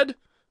her head!"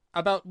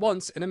 about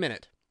once in a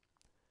minute.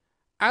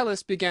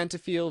 Alice began to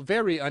feel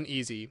very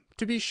uneasy.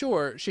 To be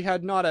sure, she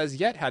had not as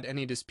yet had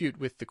any dispute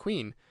with the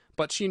Queen,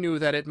 but she knew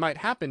that it might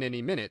happen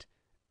any minute.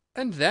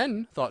 "And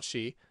then," thought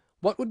she,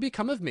 "what would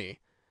become of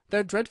me?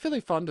 They're dreadfully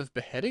fond of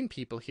beheading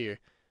people here.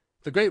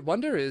 The great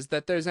wonder is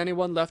that there's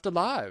anyone left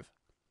alive."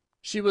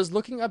 She was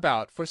looking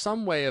about for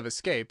some way of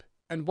escape,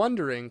 and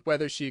wondering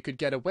whether she could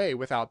get away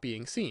without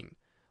being seen,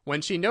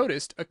 when she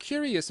noticed a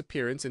curious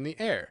appearance in the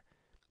air.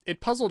 It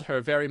puzzled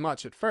her very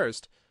much at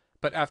first,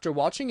 but after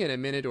watching it a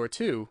minute or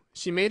two,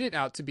 she made it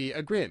out to be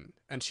a grin,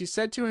 and she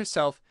said to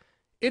herself,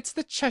 "It's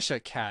the Cheshire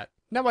Cat.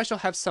 Now I shall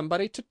have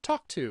somebody to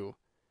talk to."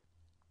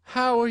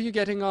 "How are you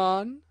getting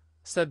on?"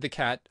 said the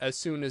cat, as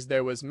soon as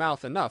there was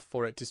mouth enough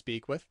for it to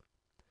speak with.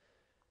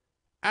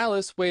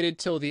 Alice waited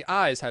till the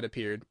eyes had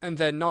appeared, and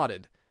then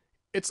nodded.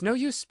 "It's no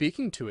use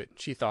speaking to it,"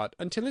 she thought,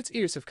 "until its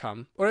ears have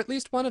come, or at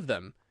least one of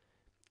them."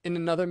 In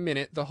another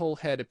minute the whole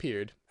head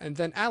appeared, and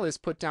then Alice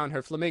put down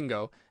her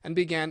flamingo, and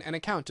began an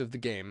account of the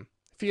game,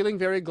 feeling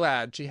very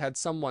glad she had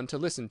some one to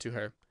listen to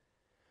her.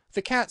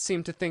 The cat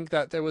seemed to think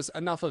that there was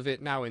enough of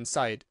it now in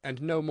sight,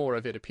 and no more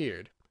of it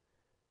appeared.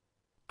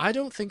 "I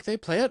don't think they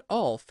play at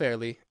all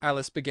fairly,"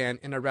 Alice began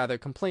in a rather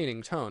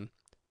complaining tone.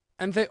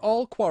 "And they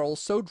all quarrel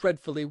so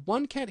dreadfully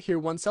one can't hear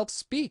oneself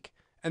speak,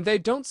 and they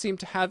don't seem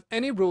to have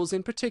any rules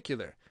in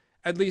particular.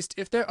 At least,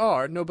 if there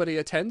are, nobody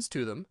attends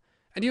to them.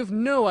 And you've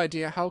no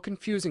idea how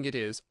confusing it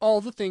is,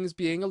 all the things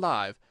being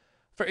alive.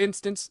 For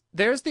instance,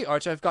 there's the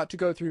arch I've got to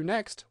go through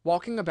next,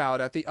 walking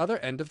about at the other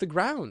end of the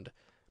ground.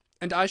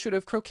 And I should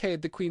have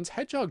croqueted the Queen's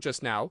hedgehog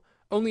just now,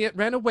 only it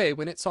ran away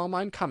when it saw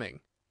mine coming."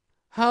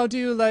 "How do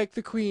you like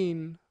the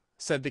Queen?"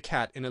 said the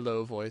cat in a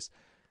low voice.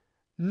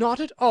 "Not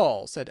at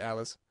all," said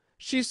Alice.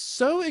 "She's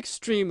so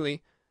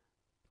extremely—"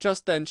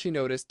 Just then she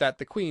noticed that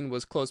the Queen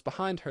was close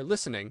behind her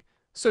listening,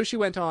 so she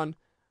went on,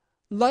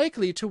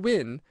 "likely to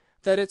win,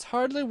 that it's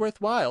hardly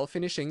worth while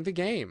finishing the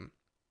game."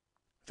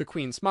 The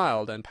Queen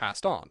smiled and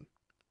passed on.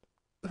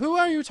 "Who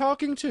are you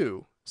talking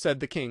to?" said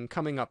the King,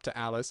 coming up to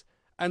Alice,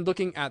 and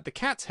looking at the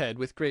cat's head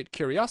with great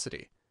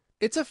curiosity.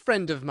 "It's a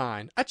friend of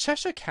mine, a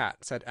Cheshire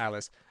cat," said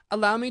Alice.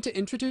 "Allow me to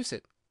introduce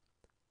it."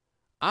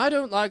 "I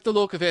don't like the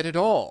look of it at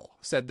all,"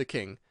 said the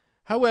King.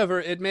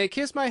 "However, it may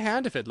kiss my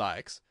hand if it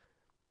likes."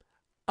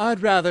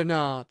 "I'd rather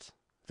not,"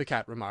 the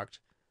cat remarked.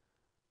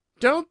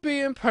 "Don't be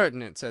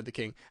impertinent," said the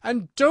King,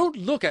 "and don't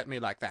look at me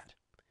like that."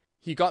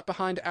 He got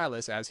behind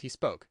Alice as he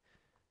spoke.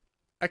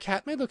 "A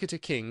cat may look at a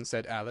king,"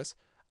 said Alice.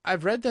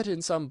 "I've read that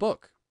in some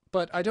book,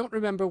 but I don't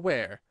remember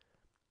where."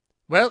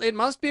 "Well, it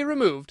must be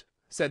removed,"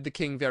 said the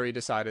King very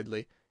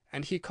decidedly,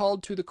 and he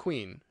called to the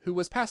Queen, who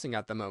was passing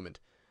at the moment.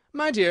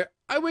 "My dear,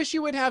 I wish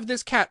you would have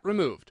this cat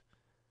removed."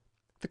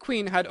 The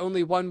Queen had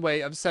only one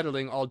way of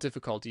settling all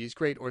difficulties,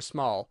 great or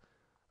small.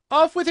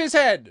 "Off with his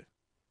head!"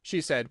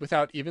 she said,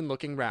 without even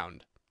looking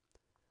round.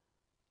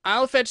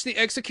 "I'll fetch the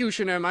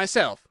executioner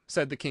myself,"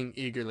 said the King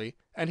eagerly,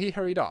 and he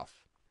hurried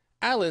off.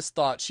 Alice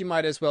thought she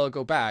might as well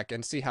go back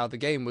and see how the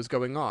game was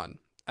going on,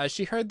 as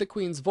she heard the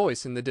Queen's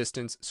voice in the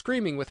distance,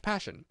 screaming with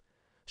passion.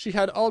 She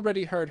had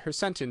already heard her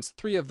sentence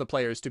 3 of the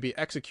players to be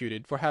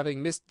executed for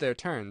having missed their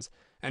turns,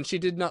 and she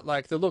did not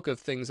like the look of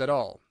things at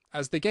all,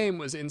 as the game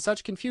was in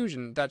such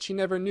confusion that she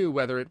never knew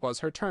whether it was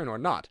her turn or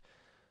not.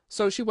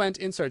 So she went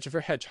in search of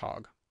her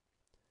hedgehog.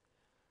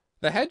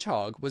 The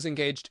hedgehog was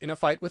engaged in a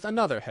fight with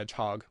another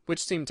hedgehog,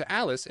 which seemed to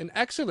Alice an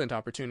excellent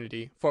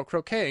opportunity for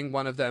croqueting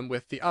one of them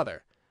with the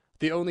other.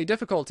 The only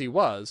difficulty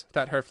was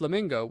that her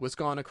flamingo was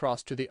gone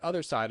across to the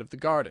other side of the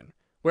garden,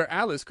 where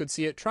Alice could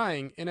see it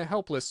trying, in a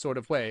helpless sort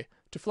of way,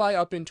 to fly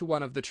up into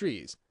one of the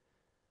trees.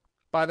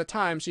 By the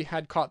time she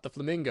had caught the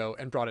flamingo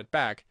and brought it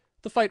back,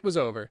 the fight was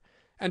over,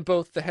 and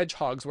both the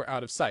hedgehogs were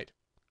out of sight.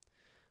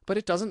 "But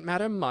it doesn't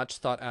matter much,"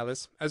 thought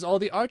Alice, "as all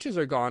the archers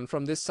are gone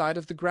from this side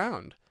of the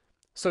ground."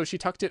 So she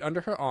tucked it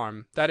under her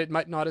arm, that it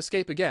might not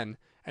escape again,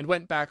 and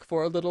went back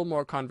for a little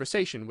more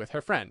conversation with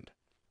her friend.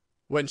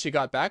 When she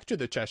got back to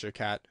the Cheshire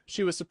Cat,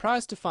 she was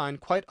surprised to find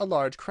quite a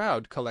large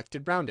crowd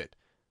collected round it.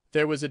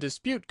 There was a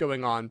dispute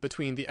going on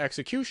between the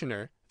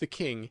executioner, the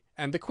King,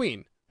 and the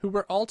Queen, who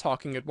were all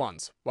talking at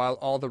once, while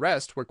all the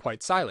rest were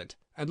quite silent,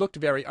 and looked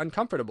very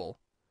uncomfortable.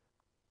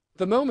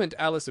 The moment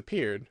Alice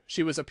appeared,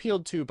 she was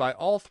appealed to by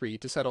all 3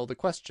 to settle the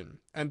question,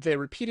 and they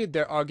repeated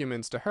their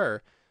arguments to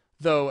her,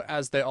 though,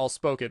 as they all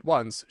spoke at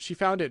once, she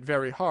found it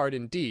very hard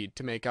indeed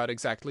to make out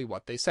exactly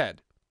what they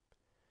said.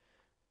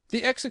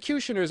 The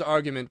executioner's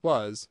argument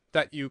was,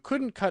 that you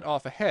couldn't cut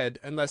off a head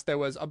unless there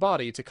was a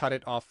body to cut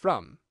it off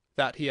from,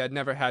 that he had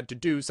never had to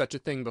do such a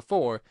thing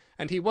before,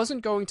 and he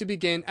wasn't going to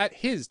begin at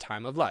his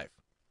time of life.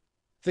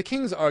 The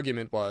King's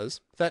argument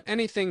was, that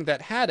anything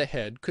that had a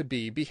head could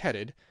be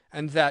beheaded,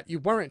 and that you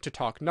weren't to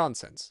talk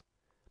nonsense.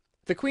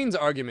 The Queen's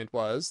argument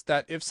was,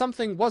 that if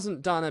something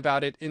wasn't done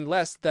about it in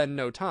less than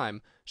no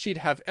time, she'd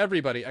have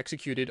everybody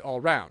executed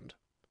all round.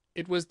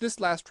 It was this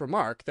last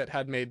remark that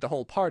had made the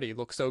whole party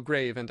look so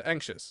grave and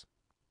anxious.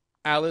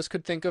 Alice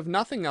could think of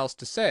nothing else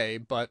to say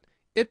but,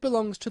 "It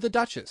belongs to the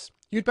Duchess.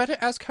 You'd better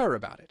ask her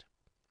about it."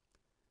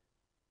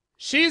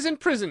 "She's in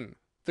prison,"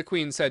 the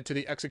Queen said to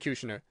the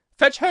executioner.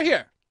 "Fetch her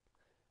here."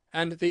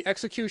 And the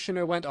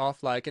executioner went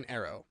off like an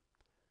arrow.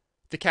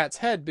 The cat's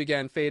head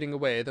began fading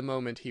away the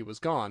moment he was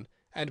gone,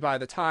 and by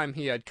the time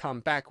he had come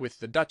back with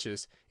the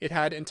Duchess, it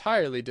had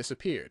entirely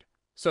disappeared.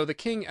 So the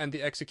King and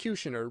the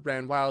executioner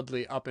ran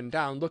wildly up and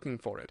down looking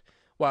for it,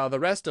 while the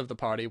rest of the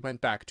party went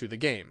back to the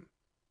game.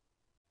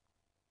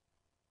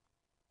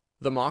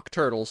 The Mock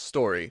Turtle's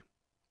Story.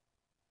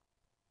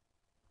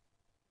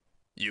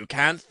 "You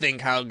can't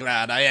think how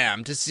glad I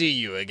am to see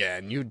you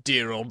again, you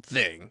dear old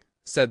thing,"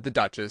 said the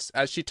Duchess,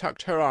 as she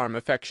tucked her arm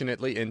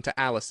affectionately into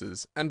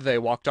Alice's, and they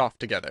walked off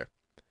together.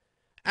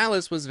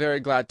 Alice was very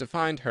glad to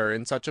find her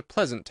in such a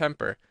pleasant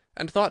temper,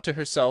 and thought to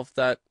herself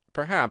that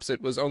perhaps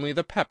it was only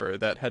the pepper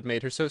that had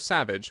made her so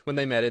savage when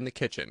they met in the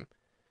kitchen.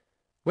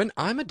 "When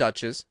I'm a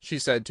Duchess," she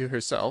said to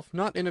herself,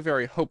 not in a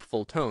very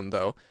hopeful tone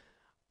though,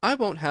 "I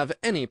won't have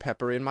any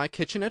pepper in my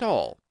kitchen at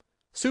all.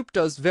 Soup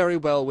does very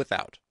well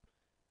without.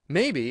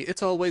 Maybe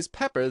it's always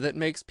pepper that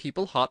makes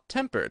people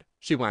hot-tempered,"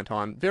 she went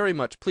on, very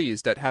much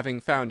pleased at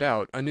having found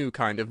out a new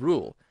kind of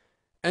rule,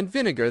 "and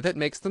vinegar that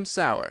makes them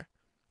sour,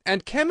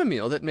 and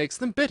chamomile that makes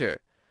them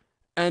bitter,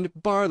 and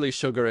barley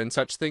sugar and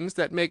such things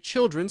that make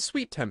children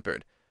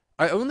sweet-tempered.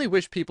 I only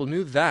wish people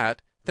knew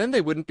that, then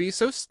they wouldn't be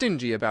so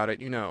stingy about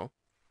it, you know."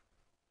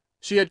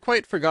 She had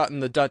quite forgotten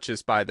the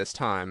Duchess by this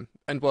time,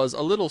 and was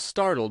a little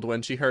startled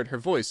when she heard her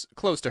voice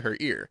close to her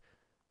ear.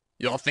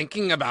 "You're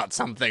thinking about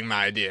something,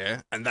 my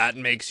dear, and that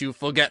makes you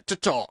forget to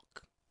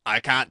talk. I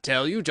can't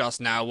tell you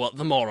just now what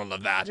the moral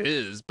of that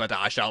is, but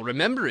I shall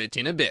remember it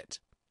in a bit."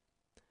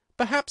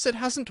 "Perhaps it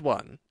hasn't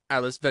one,"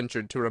 Alice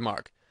ventured to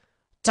remark.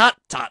 "Tut,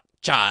 tut,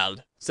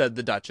 child," said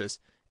the Duchess.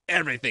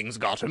 "Everything's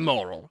got a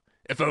moral,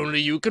 if only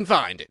you can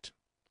find it."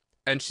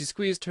 And she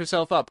squeezed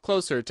herself up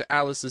closer to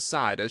Alice's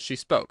side as she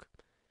spoke.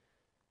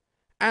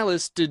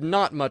 Alice did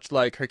not much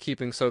like her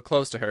keeping so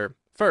close to her,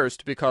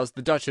 first because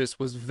the Duchess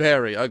was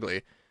very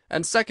ugly,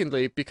 and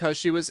secondly because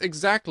she was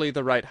exactly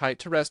the right height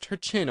to rest her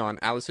chin on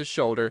Alice's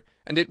shoulder,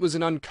 and it was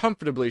an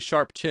uncomfortably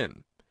sharp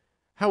chin.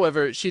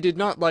 However, she did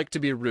not like to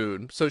be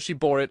rude, so she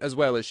bore it as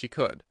well as she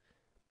could.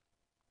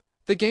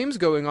 "The game's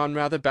going on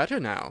rather better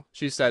now,"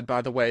 she said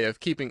by the way of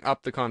keeping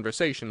up the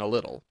conversation a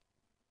little.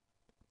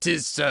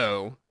 "'Tis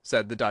so,"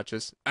 said the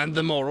Duchess, "and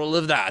the moral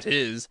of that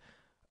is,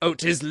 oh,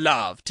 'tis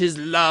love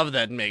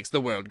that makes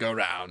the world go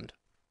round."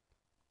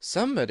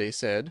 "Somebody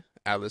said,"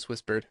 Alice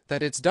whispered,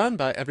 "that it's done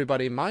by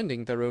everybody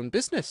minding their own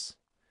business."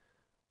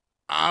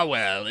 "Ah,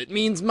 well, it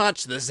means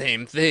much the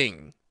same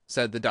thing,"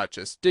 said the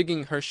Duchess,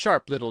 digging her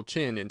sharp little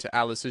chin into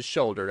Alice's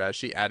shoulder as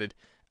she added,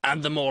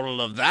 "and the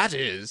moral of that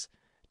is,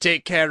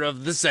 take care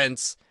of the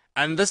sense,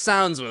 and the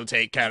sounds will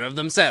take care of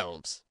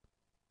themselves."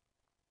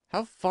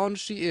 "How fond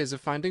she is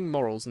of finding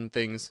morals in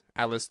things,"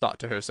 Alice thought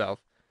to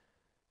herself.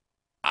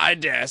 "I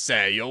dare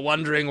say you're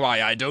wondering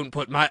why I don't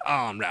put my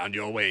arm round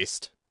your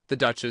waist," the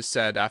Duchess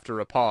said after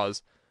a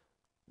pause.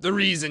 "The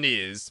reason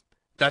is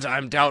that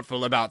I'm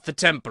doubtful about the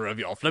temper of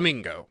your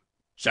flamingo.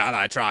 Shall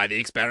I try the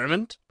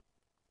experiment?"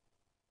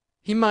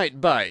 "He might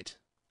bite,"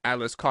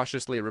 Alice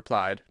cautiously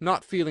replied,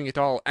 not feeling at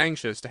all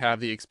anxious to have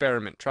the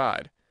experiment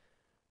tried.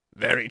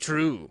 "Very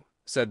true,"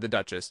 said the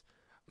Duchess.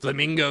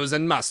 "Flamingos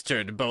and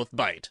mustard both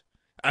bite,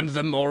 and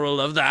the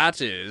moral of that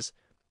is,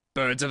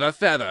 birds of a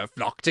feather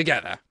flock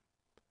together."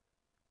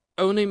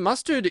 "Only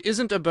mustard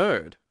isn't a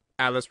bird,"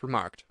 Alice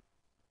remarked.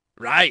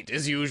 "Right,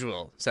 as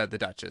usual," said the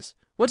Duchess.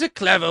 "What a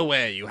clever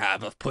way you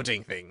have of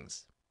putting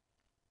things."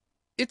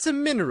 "It's a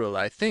mineral,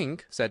 I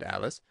think," said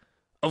Alice.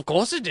 "Of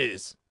course it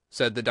is,"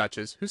 said the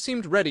Duchess, who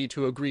seemed ready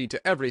to agree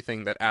to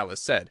everything that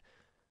Alice said.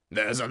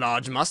 "There's a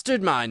large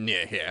mustard mine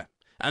near here,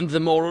 and the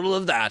moral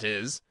of that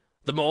is,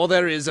 the more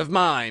there is of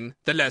mine,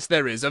 the less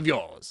there is of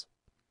yours."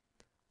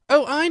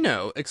 "Oh, I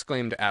know!"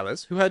 exclaimed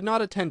Alice, who had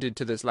not attended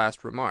to this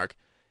last remark.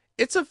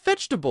 "It's a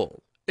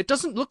vegetable. It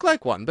doesn't look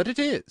like one, but it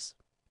is."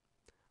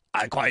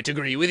 "I quite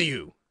agree with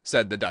you,"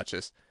 said the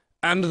Duchess.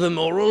 "And the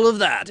moral of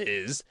that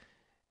is,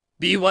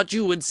 be what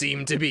you would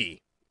seem to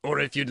be, or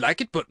if you'd like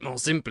it put more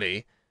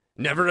simply,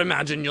 never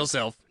imagine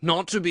yourself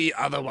not to be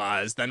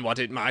otherwise than what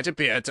it might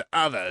appear to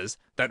others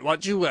that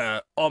what you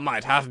were or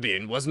might have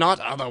been was not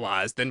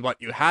otherwise than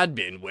what you had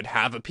been would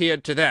have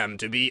appeared to them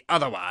to be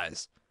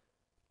otherwise."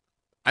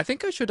 "I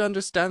think I should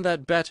understand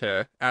that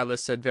better,"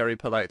 Alice said very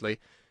politely,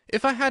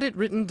 "if I had it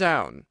written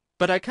down,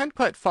 but I can't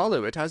quite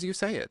follow it as you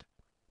say it."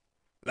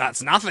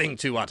 "That's nothing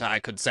to what I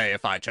could say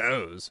if I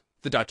chose,"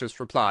 the Duchess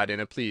replied in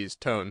a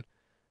pleased tone.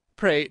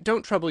 "Pray,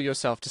 don't trouble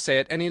yourself to say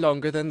it any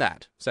longer than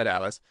that," said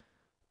Alice.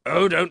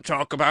 "Oh, don't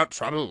talk about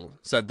trouble,"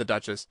 said the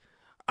Duchess.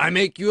 "I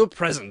make you a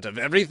present of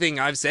everything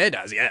I've said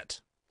as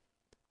yet."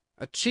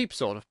 "A cheap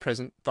sort of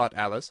present," thought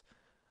Alice.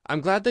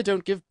 "I'm glad they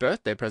don't give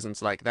birthday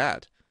presents like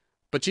that."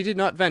 But she did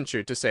not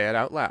venture to say it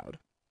out loud.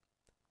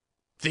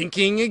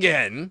 "Thinking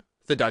again?"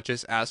 the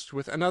Duchess asked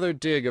with another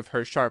dig of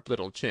her sharp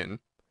little chin.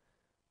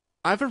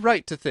 "I've a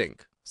right to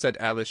think," said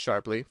Alice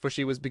sharply, for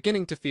she was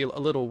beginning to feel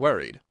a little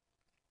worried.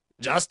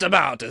 "Just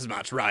about as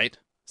much right,"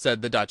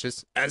 said the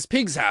Duchess, "as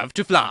pigs have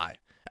to fly,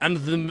 and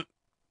the—"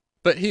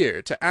 But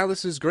here, to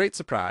Alice's great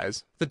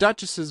surprise, the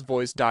Duchess's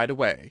voice died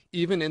away,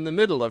 even in the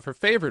middle of her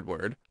favorite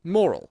word,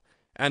 moral,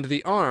 and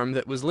the arm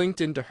that was linked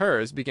into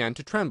hers began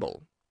to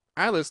tremble.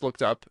 Alice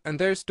looked up, and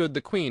there stood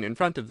the Queen in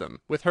front of them,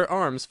 with her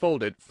arms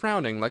folded,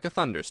 frowning like a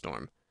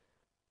thunderstorm.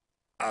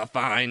 "A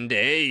fine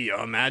day,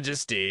 your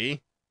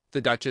Majesty,"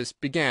 the Duchess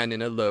began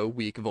in a low,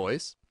 weak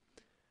voice.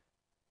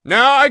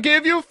 "Now I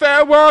give you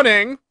fair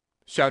warning,"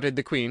 shouted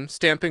the Queen,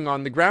 stamping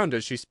on the ground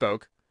as she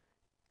spoke.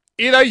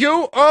 "Either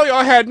you or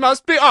your head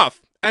must be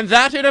off, and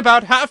that in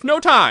about half no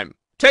time.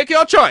 Take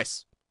your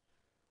choice."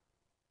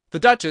 The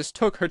Duchess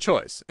took her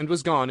choice, and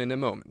was gone in a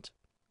moment.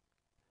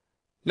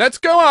 "Let's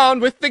go on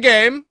with the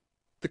game,"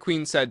 the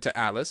Queen said to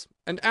Alice,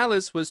 and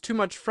Alice was too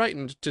much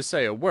frightened to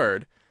say a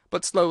word,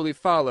 but slowly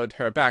followed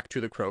her back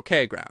to the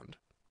croquet ground.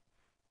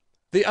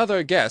 The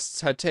other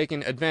guests had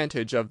taken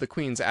advantage of the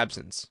Queen's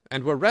absence,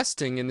 and were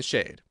resting in the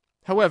shade.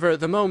 However,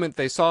 the moment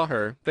they saw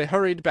her, they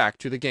hurried back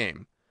to the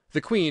game,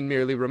 the Queen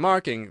merely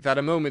remarking that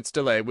a moment's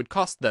delay would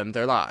cost them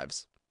their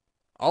lives.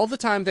 All the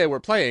time they were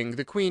playing,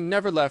 the Queen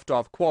never left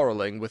off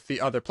quarrelling with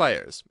the other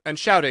players, and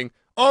shouting,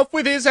 "Off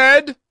with his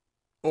head!"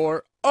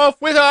 or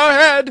 "Off with her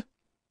head!"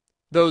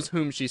 Those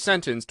whom she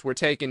sentenced were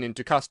taken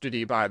into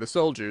custody by the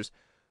soldiers,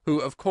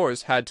 who of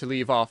course had to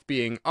leave off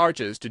being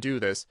arches to do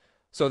this,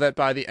 so that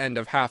by the end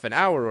of half an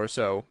hour or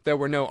so there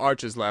were no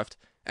arches left,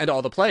 and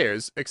all the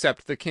players,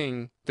 except the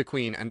King, the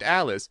Queen, and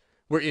Alice,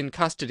 were in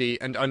custody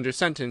and under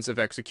sentence of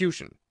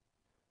execution.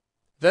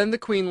 Then the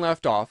Queen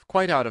left off,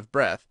 quite out of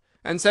breath,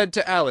 and said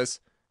to Alice,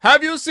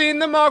 "Have you seen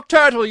the Mock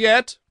Turtle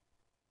yet?"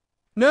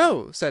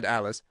 "No," said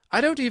Alice,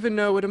 "I don't even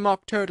know what a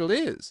Mock Turtle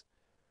is."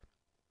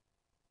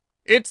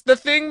 "It's the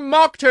thing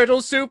Mock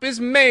Turtle soup is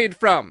made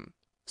from,"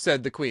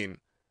 said the Queen.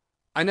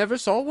 "I never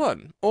saw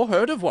one, or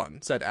heard of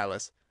one," said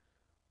Alice.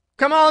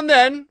 "Come on,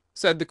 then,"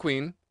 said the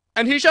Queen,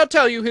 "and he shall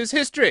tell you his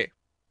history."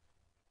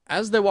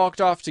 As they walked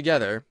off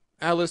together,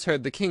 Alice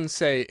heard the King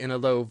say in a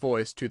low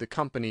voice to the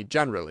company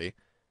generally,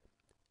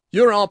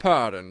 "You're all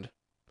pardoned."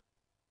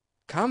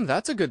 "Come,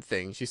 that's a good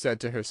thing," she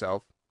said to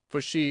herself, for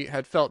she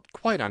had felt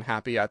quite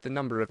unhappy at the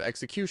number of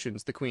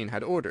executions the Queen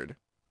had ordered.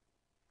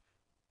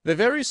 They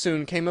very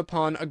soon came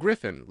upon a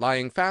griffin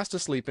lying fast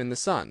asleep in the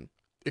sun.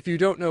 If you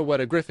don't know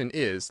what a griffin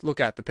is, look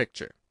at the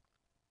picture.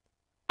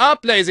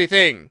 "Up, lazy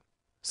thing,"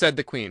 said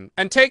the Queen,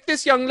 "and take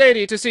this young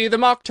lady to see the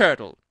Mock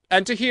Turtle,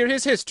 and to hear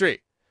his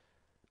history.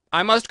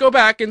 I must go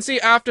back and see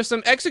after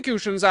some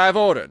executions I have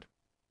ordered."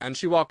 And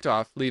she walked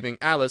off, leaving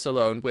Alice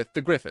alone with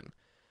the griffin.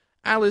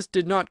 Alice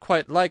did not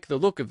quite like the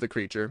look of the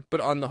creature, but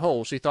on the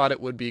whole she thought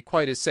it would be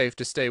quite as safe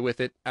to stay with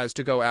it as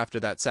to go after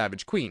that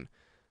savage Queen.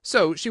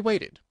 So she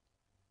waited.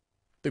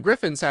 The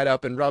griffin sat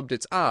up and rubbed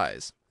its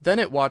eyes. Then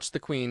it watched the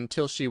Queen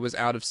till she was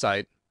out of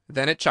sight.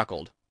 Then it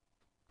chuckled.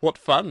 "What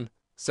fun!"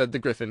 said the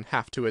griffin,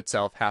 half to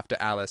itself, half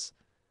to Alice.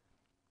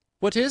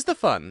 "What is the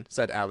fun?"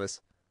 said Alice.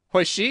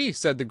 "Why, she,"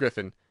 said the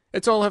griffin.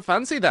 "It's all her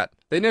fancy, that.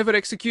 They never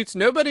executes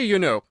nobody, you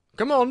know.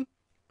 Come on."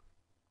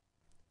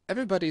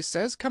 "Everybody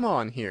says 'come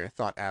on' here,"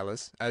 thought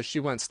Alice, as she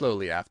went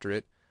slowly after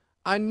it.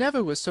 "I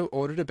never was so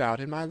ordered about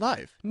in my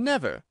life.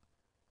 Never."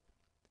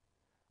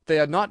 They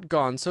had not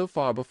gone so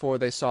far before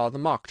they saw the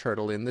Mock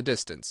Turtle in the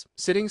distance,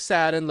 sitting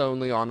sad and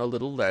lonely on a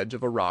little ledge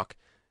of a rock,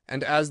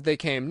 and as they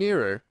came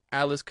nearer,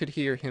 Alice could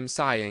hear him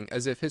sighing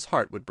as if his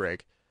heart would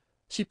break.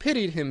 She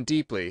pitied him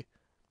deeply.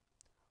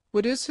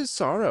 "What is his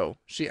sorrow?"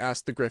 she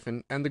asked the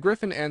griffin, and the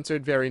griffin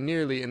answered very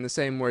nearly in the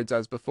same words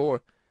as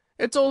before.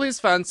 "It's all his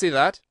fancy,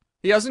 that.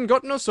 He hasn't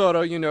got no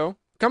sorrow, you know.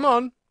 Come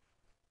on."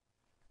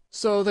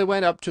 So they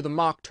went up to the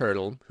Mock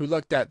Turtle, who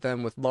looked at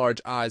them with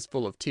large eyes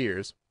full of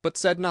tears, but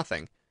said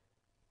nothing.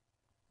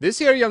 "This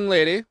here young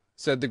lady,"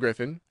 said the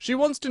griffin, "she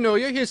wants to know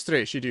your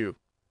history, she do."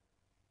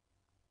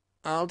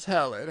 "I'll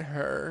tell it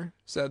her,"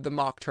 said the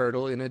Mock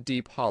Turtle in a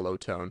deep, hollow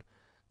tone.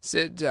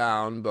 "Sit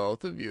down,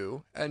 both of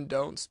you, and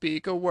don't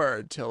speak a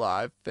word till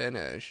I've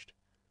finished."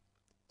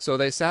 So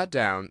they sat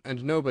down,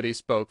 and nobody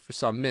spoke for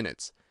some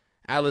minutes.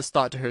 Alice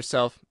thought to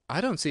herself, "I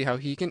don't see how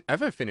he can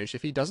ever finish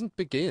if he doesn't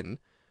begin."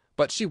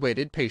 But she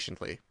waited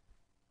patiently.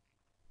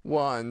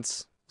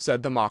 "Once,"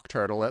 said the Mock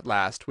Turtle at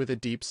last, with a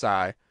deep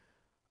sigh,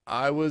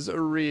 "I was a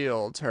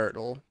real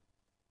turtle."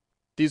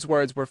 These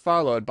words were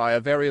followed by a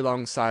very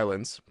long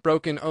silence,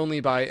 broken only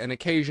by an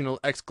occasional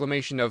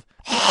exclamation of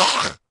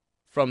 "Hawk!"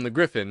 from the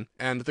griffin,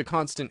 and the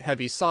constant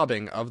heavy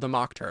sobbing of the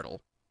Mock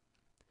Turtle.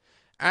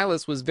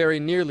 Alice was very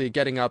nearly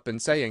getting up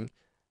and saying,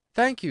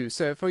 "Thank you,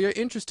 sir, for your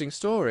interesting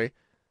story,"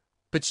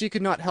 but she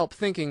could not help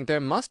thinking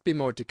there must be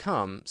more to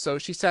come, so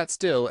she sat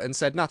still and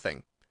said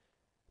nothing.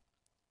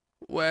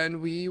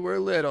 "When we were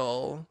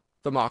little,"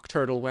 the Mock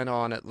Turtle went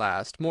on at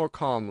last, more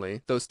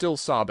calmly, though still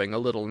sobbing a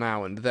little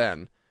now and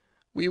then,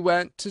 "we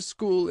went to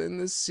school in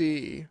the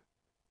sea.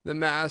 The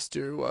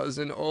master was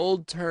an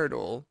old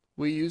turtle.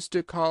 We used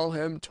to call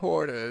him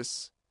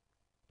Tortoise."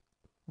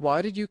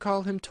 "Why did you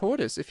call him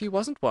Tortoise if he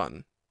wasn't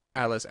one?"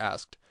 Alice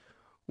asked.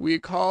 "We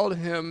called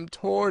him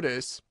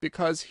Tortoise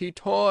because he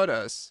taught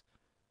us,"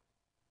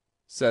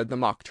 said the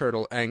Mock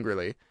Turtle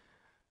angrily.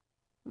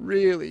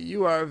 "Really,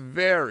 you are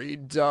very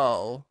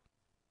dull."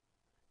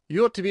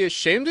 "You ought to be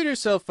ashamed of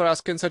yourself for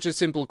asking such a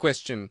simple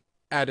question,"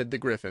 added the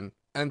griffin,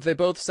 and they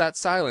both sat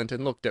silent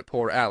and looked at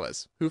poor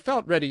Alice, who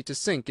felt ready to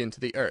sink into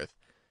the earth.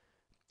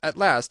 At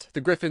last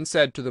the griffin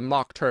said to the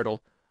Mock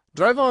Turtle,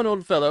 "Drive on,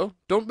 old fellow,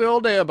 don't be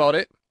all day about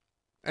it."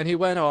 And he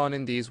went on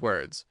in these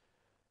words.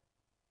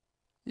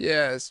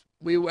 "Yes,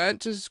 we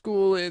went to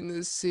school in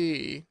the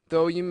sea,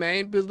 though you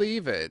mayn't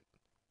believe it."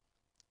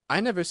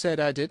 "I never said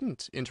I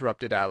didn't,"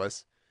 interrupted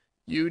Alice.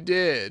 "You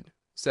did,"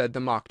 said the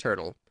Mock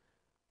Turtle.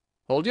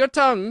 "Hold your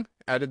tongue,"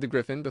 added the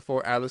griffin,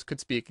 before Alice could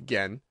speak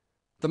again.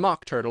 The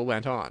Mock Turtle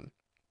went on.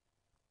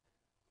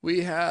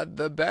 "We had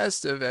the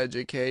best of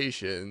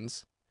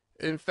educations.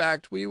 In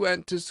fact, we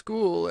went to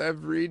school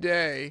every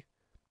day."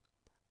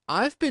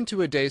 "I've been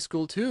to a day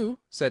school, too,"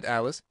 said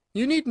Alice.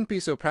 "You needn't be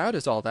so proud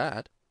as all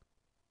that."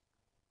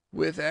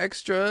 "With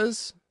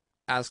extras?"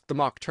 asked the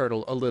Mock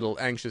Turtle a little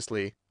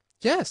anxiously.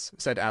 "Yes,"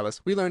 said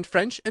Alice, "we learned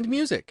French and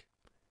music."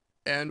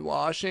 "And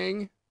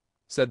washing?"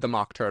 said the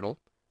Mock Turtle.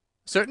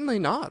 "Certainly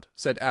not,"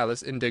 said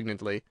Alice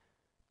indignantly.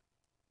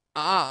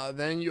 "Ah,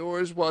 then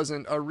yours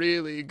wasn't a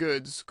really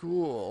good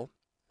school,"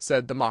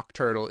 said the Mock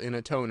Turtle in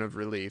a tone of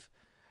relief.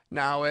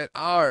 "Now at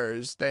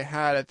ours they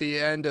had at the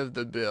end of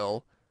the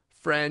bill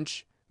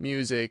French,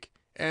 music,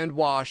 and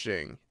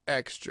washing,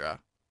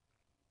 extra."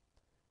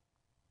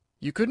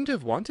 "You couldn't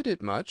have wanted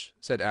it much,"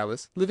 said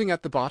Alice, "living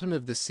at the bottom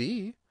of the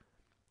sea."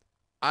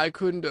 "I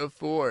couldn't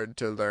afford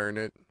to learn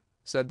it,"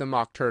 said the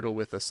Mock Turtle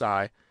with a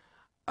sigh.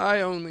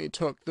 "I only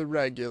took the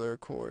regular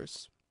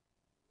course."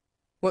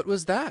 "What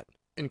was that?"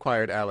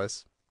 inquired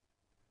Alice.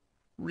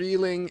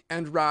 "Reeling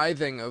and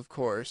writhing, of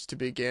course, to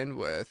begin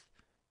with,"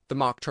 the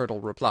Mock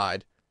Turtle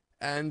replied,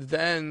 "and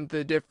then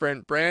the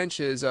different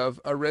branches of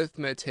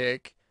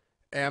arithmetic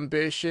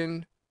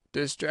ambition,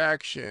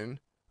 distraction,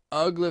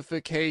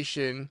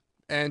 uglification,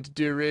 and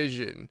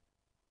derision.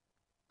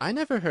 I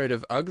never heard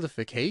of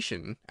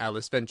uglification,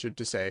 Alice ventured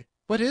to say.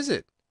 What is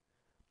it?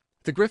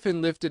 The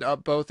Gryphon lifted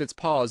up both its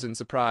paws in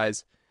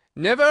surprise.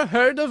 "Never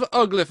heard of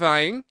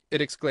uglifying!"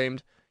 it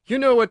exclaimed. "You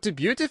know what to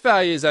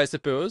beautify is, I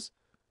suppose?"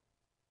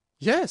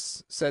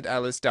 "Yes," said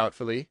Alice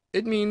doubtfully.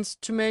 "It means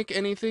to make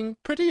anything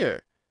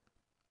prettier."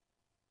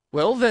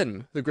 "Well,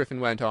 then," the Gryphon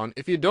went on,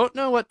 "if you don't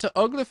know what to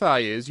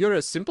uglify is, you're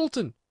a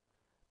simpleton."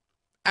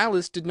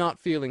 Alice did not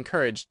feel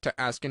encouraged to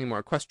ask any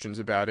more questions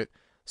about it,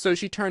 so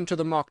she turned to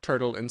the Mock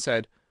Turtle and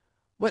said,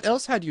 "What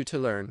else had you to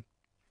learn?"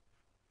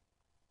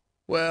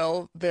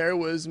 "Well, there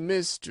was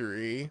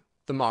mystery,"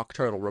 the Mock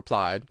Turtle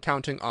replied,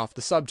 counting off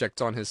the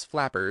subjects on his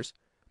flappers.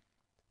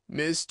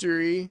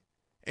 "Mystery,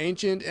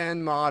 ancient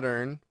and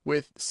modern,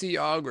 with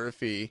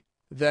seaography,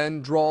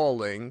 then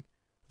drawling.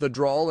 The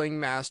drawling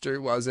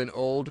master was an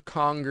old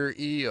conger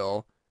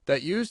eel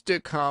that used to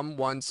come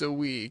once a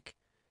week.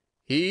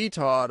 He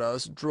taught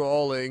us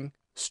drawling,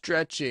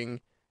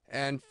 stretching,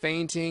 and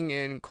fainting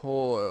in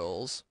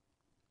coils."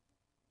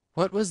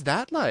 "What was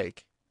that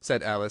like?"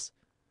 said Alice.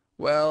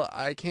 "Well,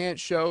 I can't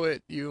show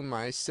it you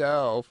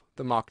myself,"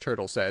 the Mock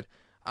Turtle said.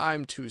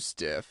 "I'm too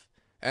stiff,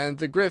 and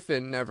the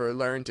Gryphon never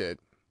learnt it."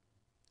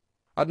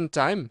 "Hadn't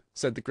time,"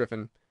 said the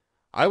Gryphon.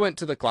 "I went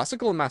to the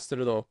classical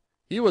master, though.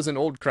 He was an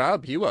old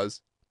crab, he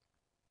was."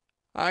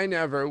 "I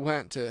never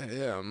went to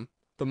him,"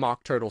 the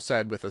Mock Turtle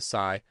said with a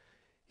sigh.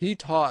 "He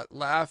taught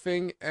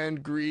laughing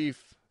and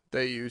grief,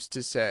 they used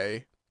to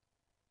say."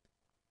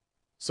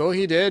 "So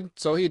he did,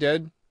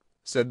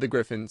 said the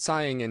Gryphon,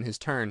 sighing in his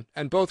turn,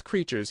 and both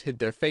creatures hid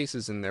their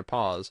faces in their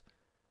paws.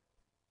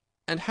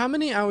 "And how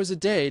many hours a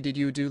day did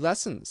you do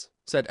lessons?"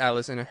 said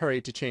Alice in a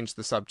hurry to change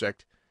the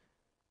subject.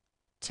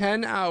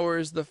 10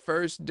 hours the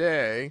first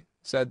day,"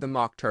 said the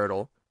Mock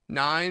Turtle,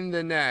 9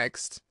 the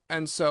next,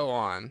 and so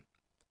on.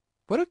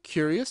 "What a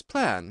curious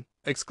plan!"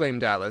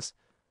 exclaimed Alice.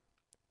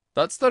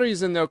 "That's the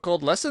reason they're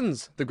called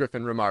lessons," the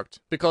Gryphon remarked,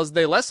 "because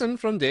they lesson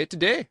from day to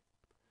day."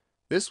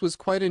 This was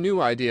quite a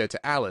new idea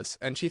to Alice,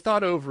 and she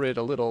thought over it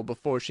a little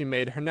before she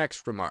made her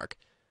next remark.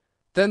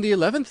 "Then the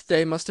 11th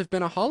day must have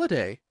been a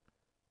holiday."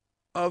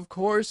 "Of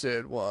course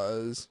it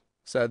was,"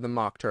 said the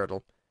Mock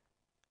Turtle.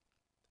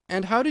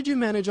 "And how did you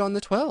manage on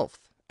the 12th?"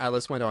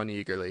 Alice went on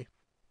eagerly.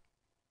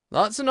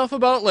 "That's enough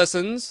about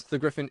lessons," the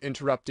Gryphon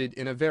interrupted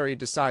in a very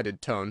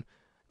decided tone.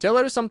 "Tell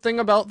her something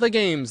about the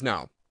games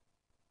now."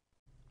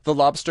 The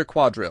Lobster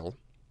Quadrille.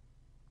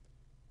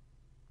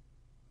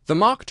 The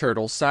Mock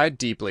Turtle sighed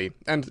deeply,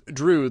 and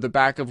drew the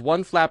back of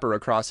one flapper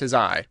across his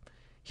eye.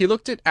 He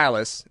looked at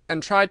Alice,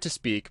 and tried to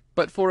speak,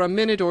 but for a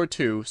minute or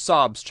two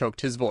sobs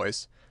choked his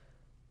voice.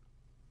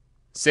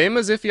 "Same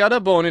as if he had a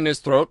bone in his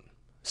throat,"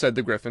 said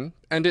the Gryphon,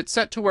 and it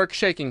set to work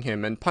shaking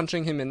him and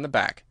punching him in the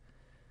back.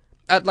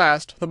 At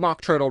last the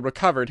Mock Turtle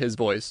recovered his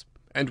voice,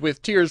 and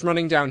with tears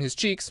running down his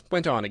cheeks,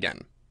 went on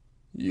again.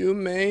 "You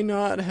may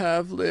not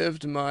have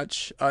lived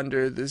much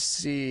under the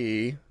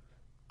sea."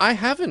 "I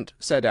haven't,"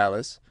 said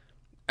Alice.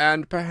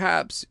 "And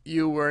perhaps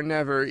you were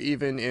never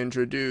even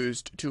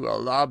introduced to a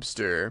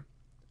lobster."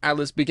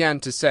 Alice began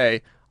to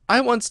say,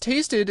 "I once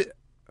tasted—"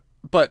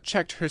 but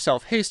checked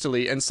herself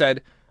hastily, and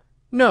said,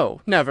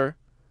 "No, never."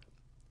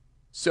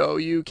 "So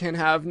you can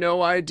have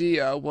no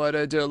idea what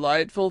a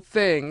delightful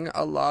thing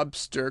a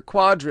lobster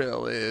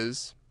quadrille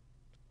is."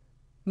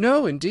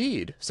 "No,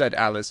 indeed," said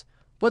Alice.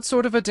 "What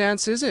sort of a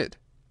dance is it?"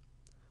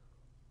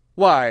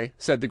 "Why,"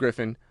 said the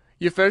Gryphon,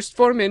 "you first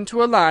form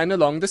into a line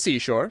along the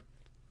seashore."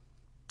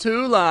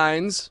 "2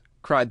 lines,"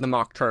 cried the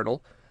Mock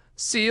Turtle,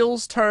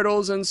 "seals,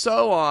 turtles, and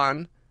so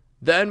on.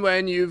 Then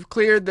when you've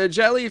cleared the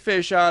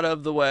jellyfish out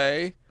of the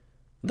way—"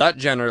 "That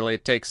generally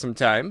takes some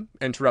time,"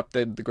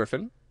 interrupted the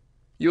Gryphon.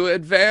 "You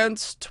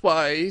advance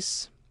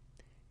twice—"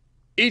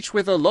 "Each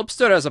with a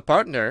lobster as a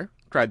partner,"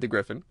 cried the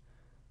Gryphon.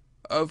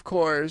 "Of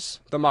course,"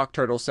 the Mock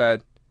Turtle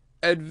said.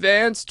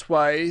 "Advance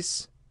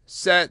twice,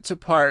 set to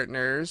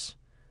partners—"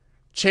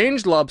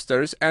 "Change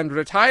lobsters, and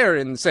retire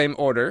in the same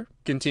order,"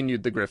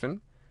 continued the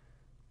Gryphon.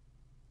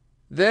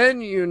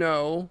 "Then, you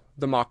know,"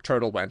 the Mock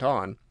Turtle went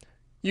on,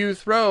 "you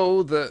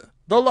throw the—"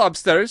 "The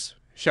lobsters,"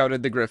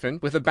 shouted the Gryphon,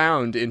 with a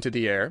bound into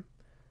the air,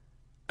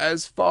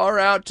 "as far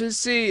out to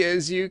sea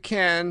as you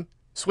can—"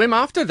 "Swim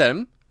after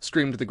them!"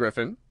 screamed the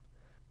Gryphon.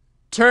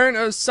 "Turn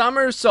a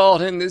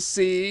somersault in the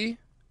sea!"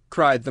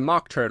 cried the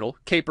Mock Turtle,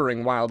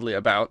 capering wildly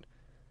about.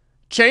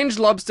 "Change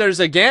lobsters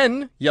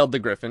again!" yelled the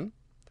Gryphon.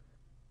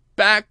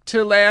 "Back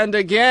to land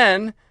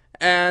again,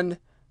 and—"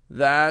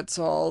 "That's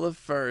all the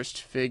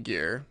first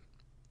figure,"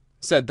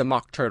 said the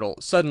Mock Turtle,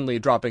 suddenly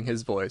dropping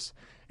his voice,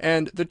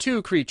 and the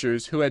two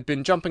creatures, who had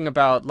been jumping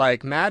about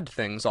like mad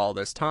things all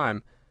this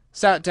time,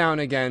 sat down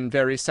again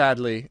very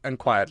sadly and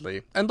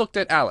quietly, and looked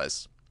at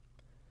Alice.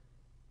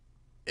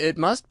 "It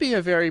must be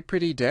a very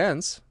pretty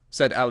dance,"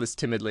 said Alice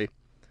timidly.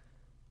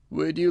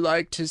 "Would you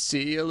like to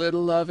see a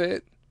little of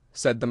it?"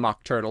 said the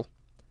Mock Turtle.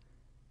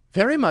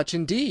 "Very much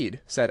indeed,"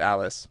 said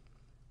Alice.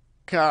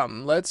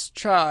 "Come, let's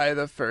try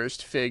the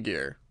first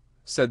figure,"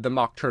 said the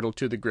Mock Turtle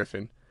to the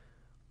Gryphon.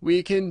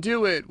 We can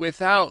do it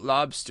without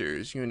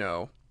lobsters, you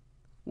know.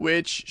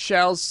 Which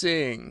shall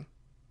sing?"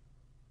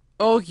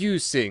 "Oh, you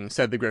sing,"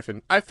 said the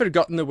Gryphon. "I've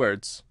forgotten the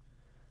words."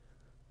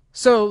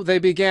 So they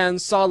began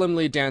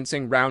solemnly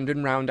dancing round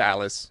and round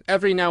Alice,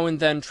 every now and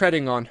then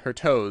treading on her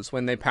toes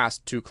when they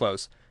passed too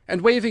close,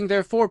 and waving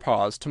their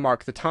forepaws to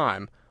mark the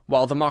time,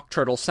 while the Mock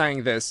Turtle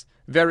sang this,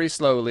 very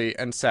slowly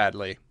and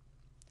sadly.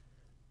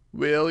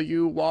 "Will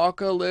you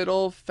walk a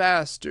little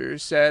faster?"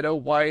 said a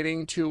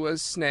whiting to a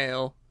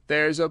snail.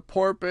 "There's a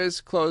porpoise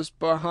close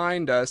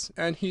behind us,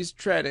 and he's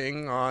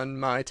treading on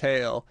my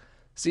tail.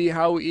 See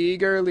how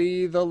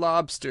eagerly the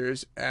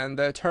lobsters and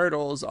the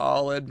turtles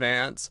all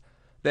advance.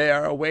 They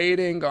are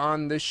waiting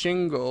on the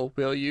shingle.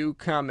 Will you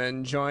come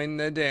and join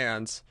the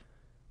dance?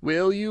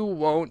 Will you,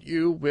 won't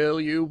you,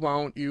 will you,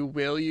 won't you,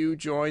 will you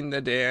join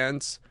the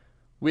dance?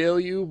 Will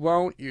you,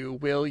 won't you,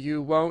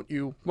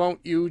 won't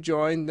you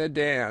join the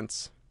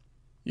dance?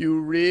 You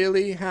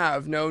really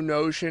have no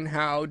notion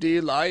how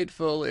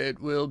delightful it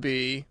will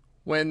be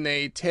when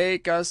they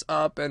take us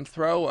up and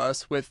throw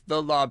us with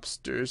the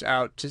lobsters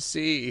out to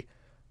sea."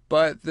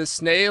 But the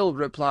snail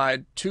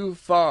replied, too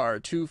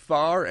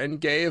far,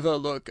 and gave a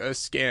look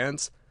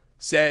askance.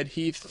 Said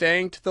he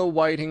thanked the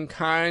whiting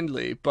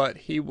kindly, but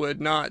he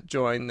would not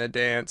join the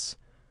dance.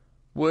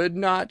 Would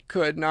not,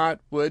 could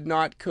not, would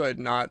not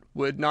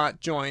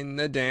join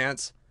the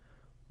dance.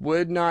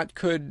 Would not,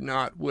 could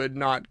not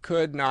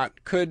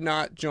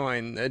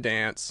join the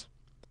dance.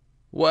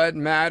 "What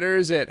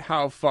matters it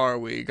how far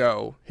we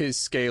go?" his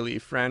scaly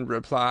friend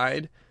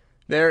replied.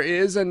 "There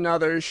is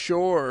another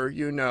shore,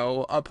 you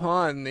know,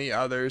 upon the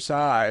other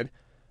side.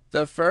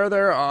 The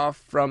further off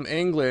from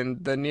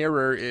England, the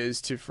nearer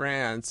is to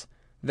France.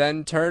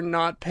 Then turn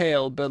not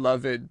pale,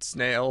 beloved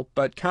snail,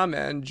 but come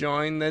and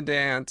join the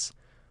dance.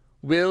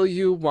 Will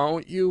you,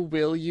 won't you,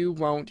 will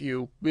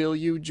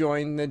you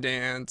join the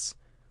dance?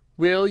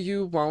 Will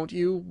you, won't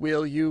you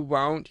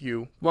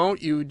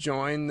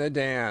join the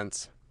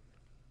dance?"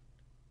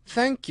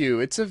 "Thank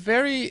you. It's a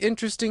very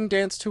interesting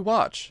dance to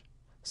watch,"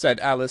 said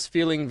Alice,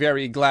 feeling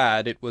very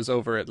glad it was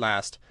over at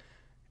last.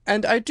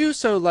 "And I do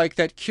so like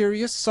that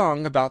curious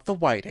song about the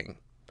whiting."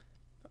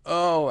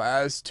 "Oh,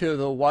 as to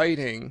the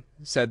whiting,"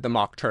 said the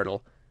Mock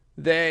Turtle,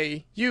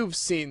 "you've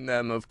seen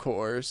them, of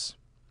course."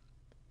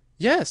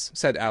 "Yes,"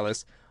 said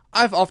Alice,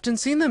 "I've often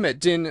seen them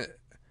at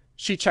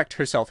She checked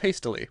herself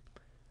hastily.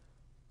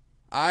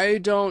 "I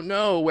don't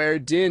know where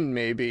Din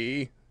may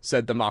be,"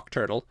 said the Mock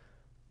Turtle,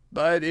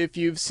 "but if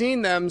you've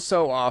seen them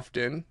so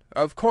often,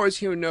 of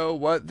course you know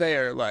what they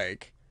are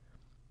like."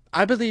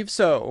 "I believe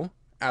so,"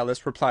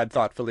 Alice replied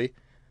thoughtfully.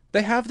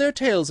 "They have their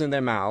tails in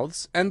their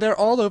mouths, and they're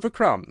all over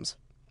crumbs."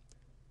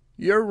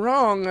 "You're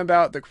wrong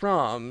about the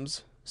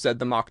crumbs," said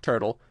the Mock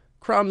Turtle.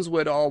 "Crumbs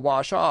would all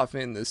wash off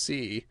in the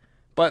sea.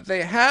 But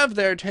they have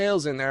their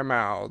tails in their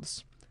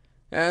mouths.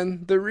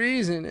 And the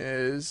reason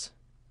is—"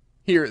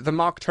 Here the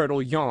Mock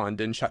Turtle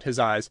yawned and shut his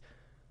eyes.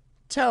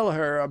 "Tell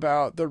her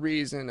about the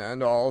reason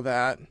and all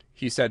that,"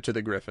 he said to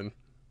the Gryphon.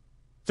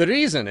 "The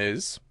reason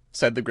is,"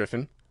 said the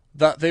Gryphon,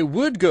 "that they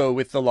would go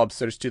with the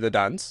lobsters to the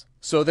dance,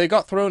 so they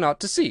got thrown out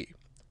to sea.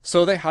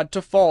 So they had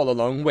to fall a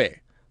long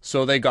way.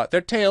 So they got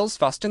their tails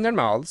fast in their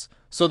mouths,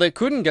 so they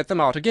couldn't get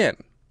them out again.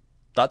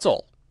 That's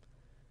all."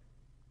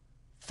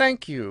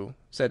 "Thank you,"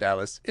 said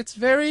Alice. "It's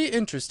very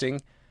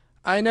interesting.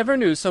 I never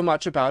knew so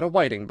much about a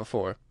whiting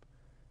before."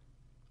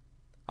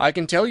 "I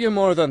can tell you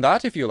more than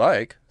that if you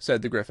like,"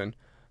 said the Gryphon.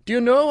 "Do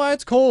you know why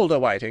it's called a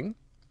whiting?"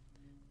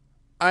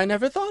 "I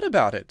never thought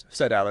about it,"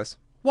 said Alice.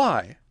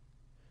 "Why?"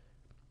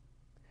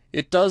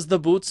 "It does the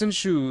boots and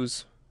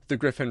shoes," the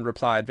Gryphon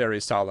replied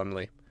very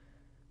solemnly.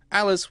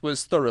 Alice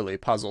was thoroughly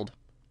puzzled.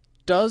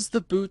 "Does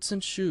the boots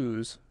and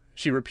shoes,"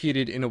 she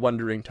repeated in a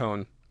wondering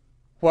tone.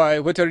 "Why,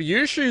 what are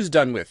your shoes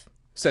done with?"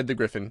 said the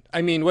Gryphon.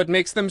 "I mean, what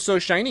makes them so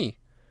shiny?"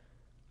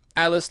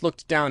 Alice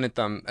looked down at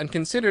them, and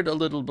considered a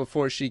little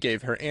before she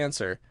gave her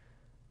answer.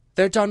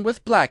 "They're done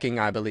with blacking,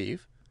 I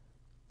believe."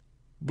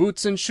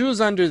 "Boots and shoes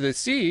under the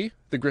sea,"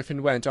 the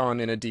Gryphon went on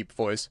in a deep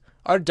voice,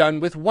 "are done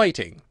with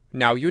whiting.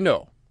 Now you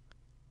know."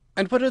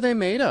 "And what are they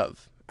made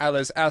of?"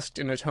 Alice asked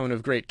in a tone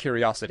of great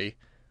curiosity.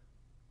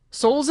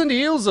 "Soles and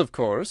eels, of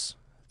course,"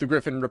 the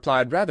Gryphon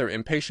replied rather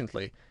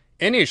impatiently.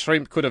 "Any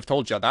shrimp could have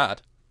told you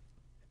that."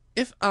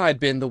 "If I'd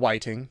been the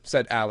whiting,"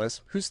 said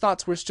Alice, whose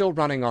thoughts were still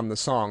running on the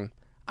song,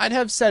 "I'd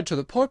have said to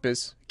the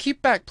porpoise,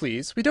 'Keep back,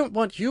 please. We don't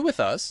want you with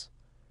us.'"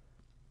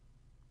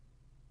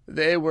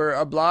 "They were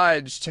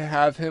obliged to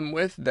have him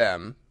with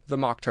them," the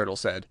Mock Turtle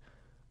said.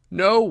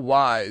 "No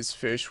wise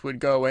fish would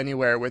go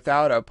anywhere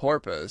without a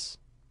porpoise."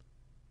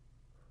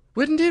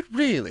 "Wouldn't it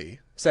really?"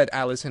 said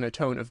Alice in a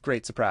tone of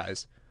great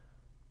surprise.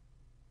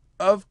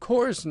 "Of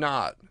course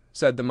not,"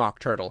 said the Mock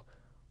Turtle.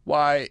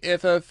 "Why,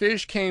 if a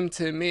fish came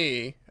to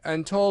me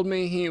and told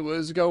me he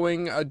was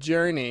going a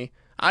journey,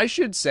 I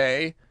should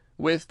say,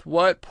 'With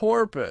what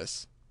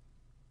porpoise?'"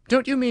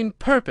 "Don't you mean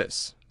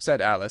purpose?"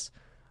 said Alice.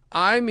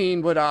 "I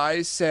mean what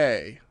I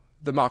say,"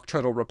 the Mock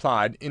Turtle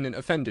replied in an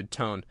offended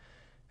tone.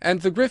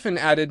 And the Gryphon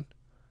added,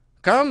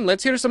 "Come,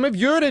 let's hear some of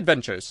your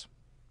adventures."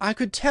 "I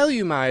could tell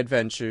you my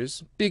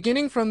adventures,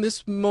 beginning from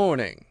this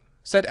morning,"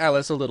 said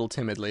Alice a little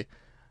timidly,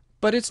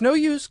 "but it's no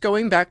use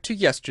going back to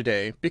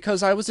yesterday,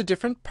 because I was a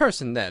different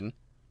person then."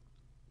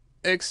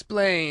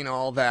 "Explain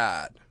all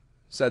that,"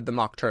 said the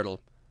Mock Turtle.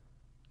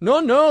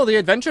 "No, no, the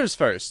adventures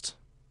first,"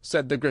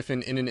 said the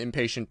Gryphon in an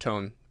impatient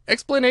tone.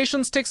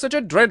 "Explanations take such a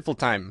dreadful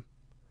time."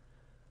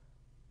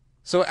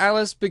 So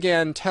Alice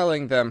began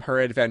telling them her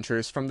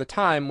adventures from the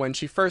time when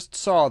she first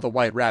saw the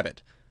White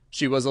Rabbit.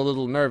 She was a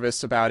little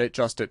nervous about it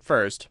just at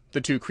first. The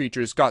two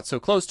creatures got so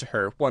close to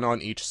her, one on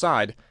each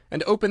side,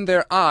 and opened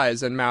their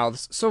eyes and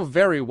mouths so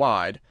very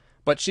wide,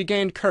 but she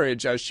gained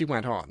courage as she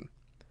went on.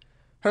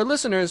 Her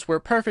listeners were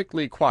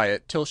perfectly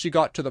quiet till she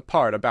got to the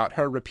part about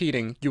her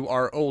repeating "You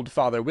are old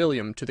Father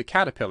William" to the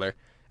caterpillar,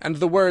 and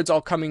the words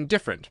all coming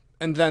different,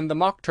 and then the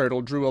Mock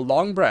Turtle drew a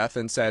long breath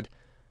and said,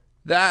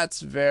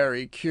 "That's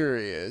very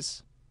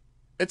curious."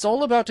 "It's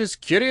all about as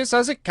curious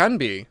as it can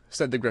be,"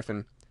 said the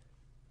Gryphon.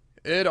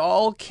 "It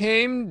all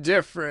came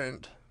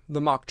different," the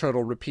Mock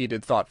Turtle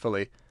repeated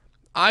thoughtfully.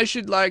 "I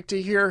should like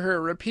to hear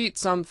her repeat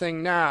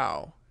something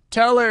now.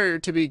 Tell her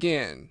to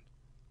begin."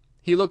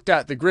 He looked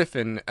at the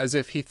Gryphon as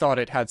if he thought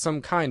it had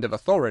some kind of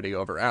authority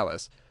over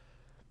Alice.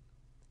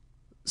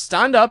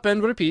 "Stand up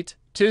and repeat,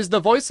 "'Tis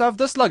the voice of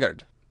the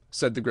sluggard,'"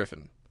 said the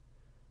Gryphon.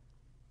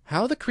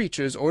 "How the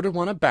creatures order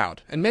one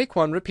about, and make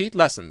one repeat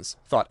lessons,"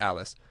 thought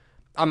Alice.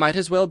 "I might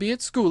as well be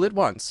at school at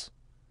once."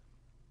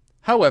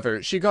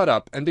 However, she got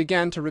up and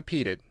began to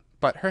repeat it,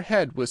 but her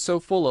head was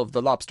so full of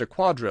the lobster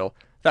quadrille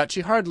that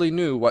she hardly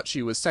knew what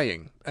she was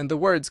saying, and the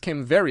words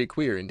came very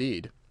queer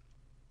indeed.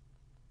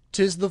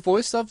 "'Tis the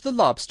voice of the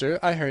lobster,"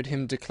 I heard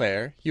him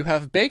declare, "You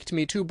have baked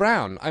me too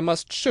brown, I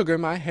must sugar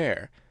my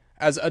hair.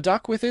 As a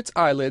duck with its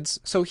eyelids,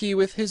 so he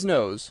with his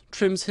nose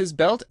Trims his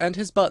belt and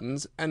his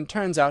buttons, and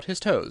turns out his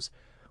toes.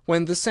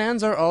 When the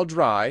sands are all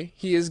dry,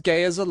 he is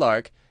gay as a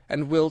lark,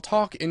 and will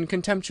talk in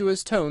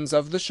contemptuous tones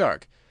of the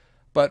shark.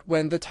 But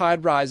when the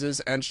tide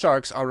rises and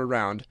sharks are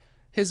around,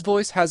 his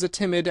voice has a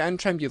timid and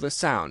tremulous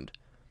sound."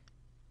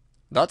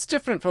 "That's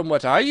different from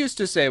what I used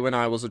to say when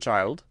I was a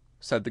child,"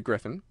 said the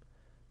Gryphon.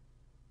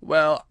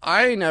 "Well,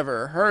 I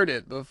never heard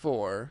it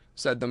before,"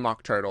 said the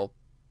Mock Turtle,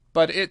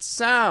 "but it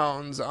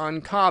sounds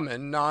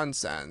uncommon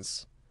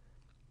nonsense."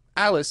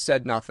 Alice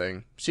said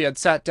nothing. She had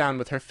sat down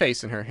with her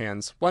face in her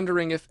hands,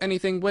 wondering if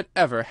anything would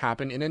ever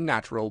happen in a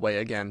natural way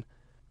again.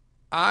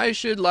 "I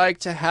should like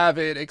to have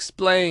it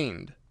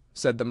explained,"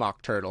 said the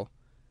Mock Turtle.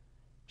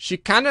 "She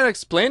cannot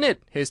explain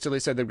it," hastily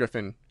said the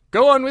Gryphon.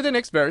 "Go on with the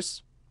next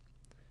verse."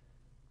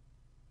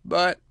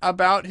 "But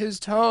about his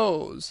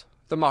toes,"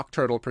 the Mock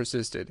Turtle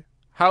persisted.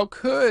 "How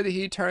could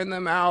he turn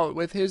them out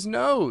with his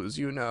nose,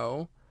 you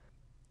know?"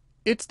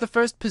 "It's the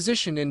first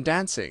position in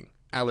dancing,"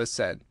 Alice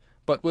said,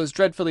 but was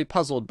dreadfully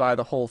puzzled by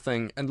the whole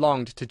thing, and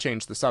longed to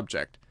change the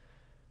subject.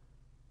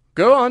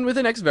 "Go on with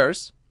the next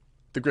verse,"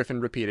 the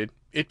Gryphon repeated.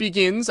 "It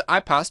begins,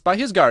 'I passed by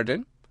his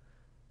garden.'"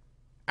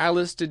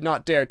 Alice did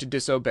not dare to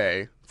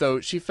disobey, though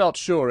she felt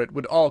sure it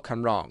would all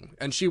come wrong,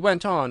 and she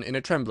went on in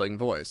a trembling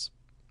voice.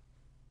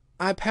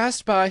 "I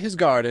passed by his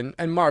garden,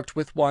 and marked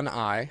with one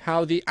eye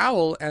How the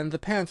owl and the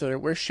panther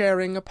were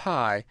sharing a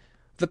pie.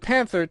 The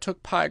panther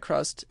took pie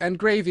crust, and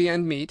gravy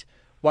and meat,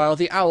 while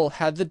the owl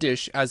had the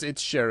dish as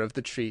its share of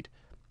the treat.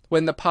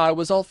 When the pie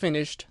was all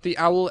finished, the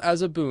owl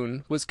as a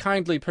boon Was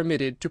kindly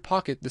permitted to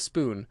pocket the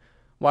spoon,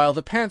 While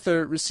the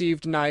panther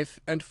received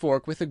knife and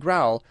fork with a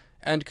growl,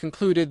 And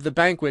concluded the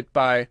banquet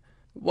by—"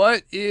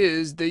 "What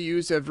is the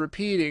use of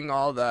repeating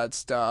all that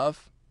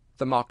stuff,"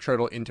 the Mock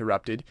Turtle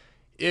interrupted,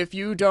 "if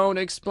you don't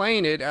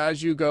explain it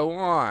as you go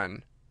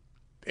on?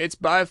 It's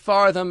by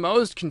far the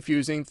most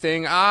confusing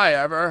thing I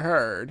ever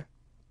heard."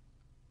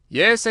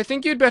 "Yes, I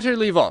think you'd better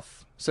leave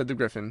off," said the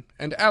Gryphon,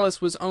 and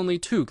Alice was only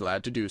too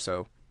glad to do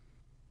so.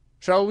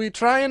 "Shall we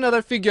try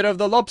another figure of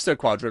the lobster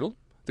quadrille?"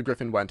 the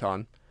Gryphon went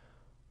on.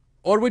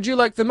 "Or would you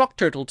like the Mock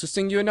Turtle to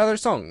sing you another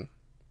song?"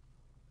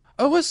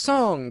 "Oh, a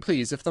song,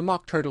 please, if the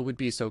Mock Turtle would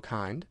be so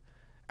kind,"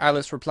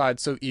 Alice replied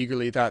so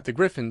eagerly that the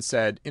Gryphon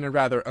said, in a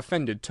rather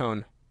offended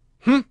tone,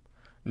 "Humph!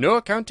 No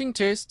accounting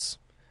tastes.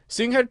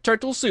 Sing her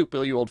turtle soup,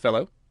 will you, old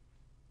fellow?"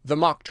 The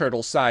Mock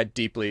Turtle sighed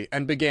deeply,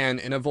 and began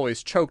in a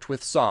voice choked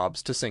with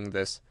sobs to sing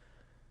this.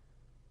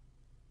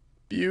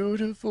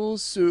 "Beautiful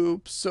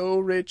soup, so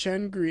rich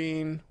and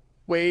green,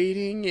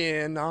 waiting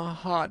in a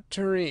hot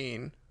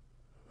tureen.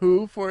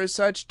 Who for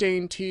such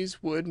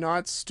dainties would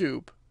not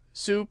stoop?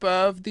 Soup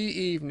of the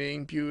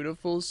evening,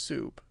 beautiful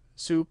soup.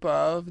 Soup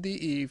of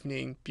the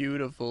evening,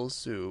 beautiful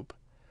soup.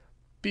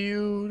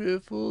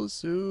 Beautiful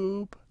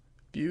soup,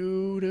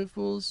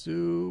 beautiful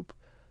soup.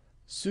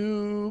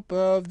 Soup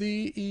of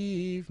the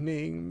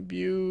evening,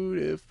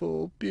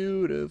 beautiful,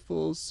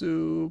 beautiful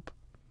soup.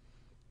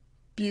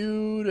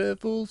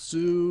 Beautiful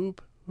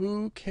soup,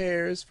 who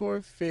cares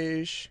for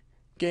fish,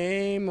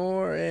 game,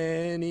 or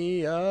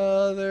any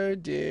other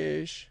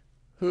dish?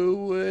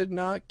 Who would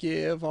not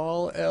give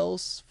all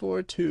else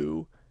for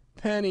two?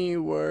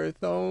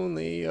 Pennyworth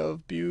only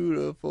of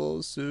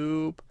beautiful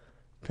soup.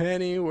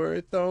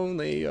 Pennyworth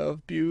only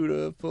of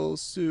beautiful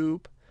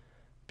soup.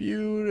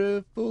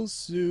 Beautiful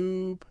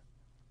soup,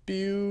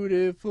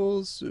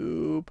 beautiful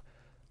soup,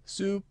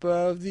 soup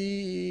of the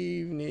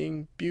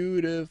evening,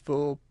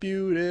 beautiful,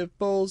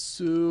 beautiful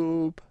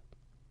soup.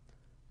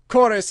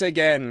 Chorus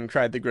again!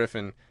 Cried the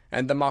Gryphon,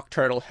 and the Mock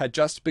Turtle had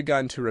just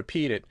begun to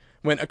repeat it,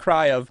 when a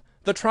cry of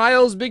 "The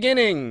trial's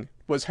beginning!"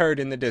 was heard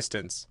in the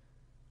distance.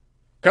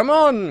 "Come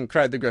on!"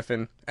 cried the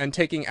Gryphon, and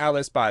taking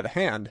Alice by the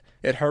hand,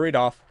 it hurried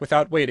off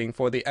without waiting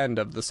for the end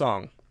of the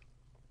song.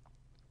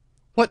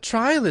 "What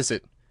trial is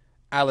it?"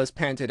 Alice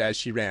panted as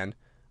she ran,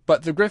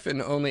 but the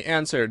Gryphon only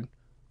answered,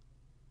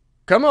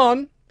 "Come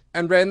on!"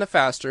 and ran the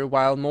faster,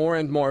 while more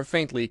and more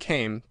faintly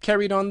came,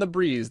 carried on the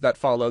breeze that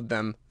followed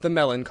them, the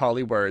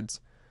melancholy words,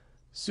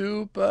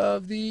 "Soup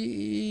of the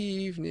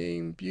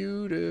evening,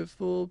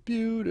 beautiful,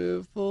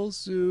 beautiful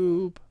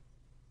soup."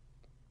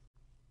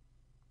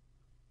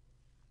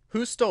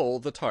 Who Stole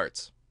the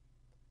Tarts?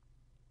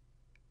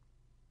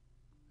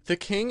 The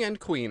King and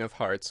Queen of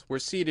Hearts were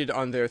seated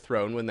on their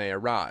throne when they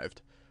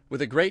arrived,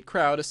 with a great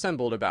crowd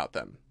assembled about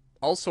them,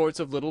 all sorts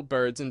of little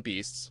birds and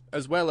beasts,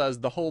 as well as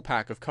the whole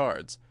pack of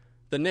cards.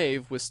 The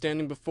knave was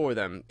standing before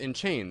them in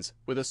chains,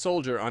 with a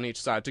soldier on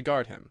each side to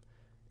guard him,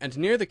 and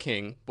near the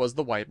king was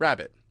the White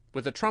Rabbit,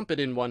 with a trumpet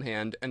in one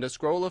hand and a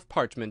scroll of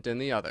parchment in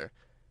the other.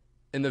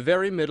 In the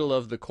very middle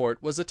of the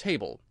court was a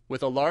table,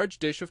 with a large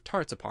dish of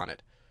tarts upon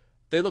it.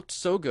 They looked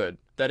so good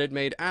that it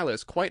made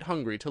Alice quite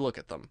hungry to look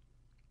at them.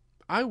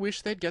 "I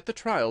wish they'd get the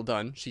trial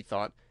done," she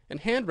thought, "and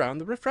hand round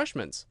the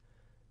refreshments."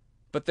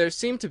 But there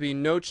seemed to be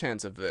no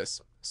chance of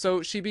this,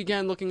 so she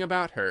began looking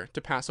about her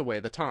to pass away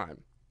the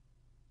time.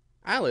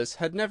 Alice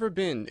had never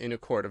been in a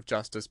court of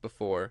justice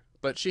before,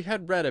 but she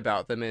had read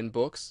about them in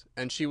books,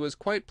 and she was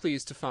quite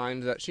pleased to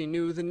find that she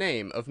knew the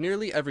name of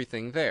nearly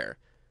everything there.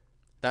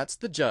 "That's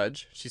the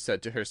judge," she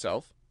said to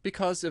herself,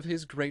 "because of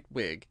his great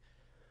wig."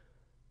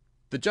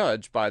 The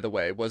judge, by the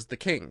way, was the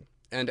king,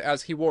 and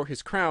as he wore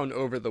his crown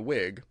over the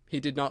wig, he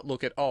did not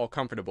look at all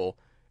comfortable,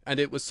 and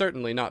it was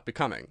certainly not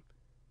becoming.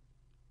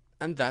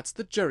 "And that's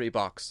the jury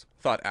box,"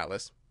 thought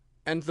Alice.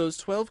 "And those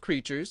 12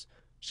 creatures,"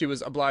 she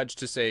was obliged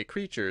to say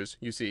creatures,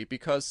 you see,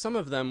 because some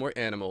of them were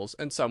animals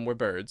and some were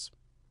birds.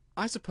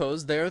 "I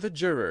suppose they are the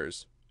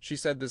jurors." She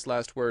said this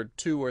last word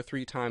 2 or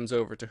 3 times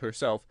over to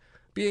herself,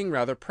 being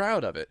rather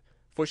proud of it,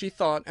 for she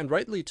thought, and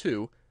rightly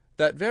too,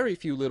 that very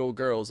few little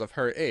girls of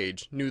her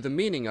age knew the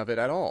meaning of it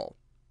at all.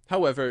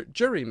 However,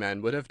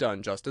 jurymen would have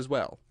done just as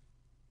well.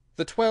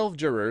 The 12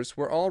 jurors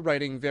were all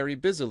writing very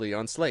busily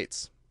on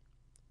slates.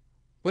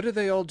 "What are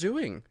they all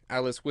doing?"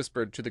 Alice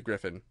whispered to the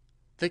Gryphon.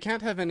 "They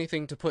can't have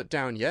anything to put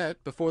down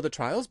yet, before the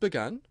trial's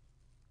begun."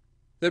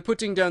 "They're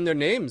putting down their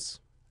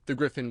names," the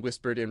Gryphon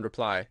whispered in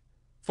reply,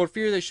 "for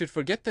fear they should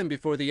forget them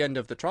before the end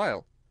of the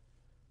trial."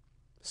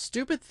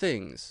 "Stupid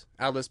things!"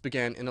 Alice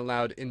began in a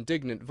loud,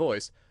 indignant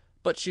voice,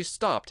 but she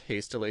stopped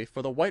hastily,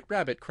 for the White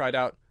Rabbit cried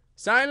out,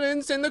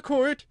 "Silence in the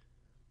court!"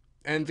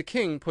 and the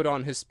king put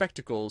on his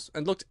spectacles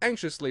and looked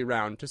anxiously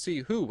round to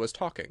see who was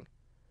talking.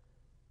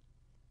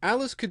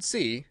 Alice could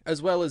see,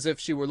 as well as if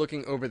she were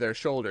looking over their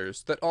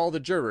shoulders, that all the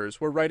jurors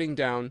were writing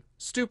down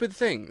 "stupid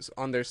things"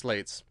 on their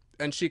slates,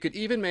 and she could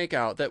even make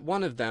out that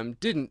one of them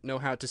didn't know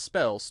how to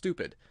spell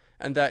stupid,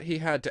 and that he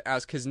had to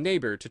ask his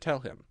neighbor to tell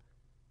him.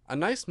 "A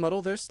nice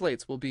muddle their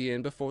slates will be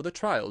in before the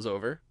trial's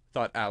over,"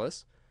 thought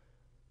Alice.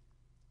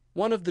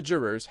 One of the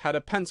jurors had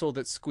a pencil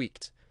that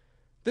squeaked.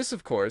 This,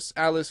 of course,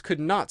 Alice could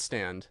not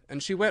stand,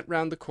 and she went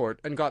round the court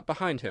and got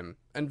behind him,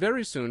 and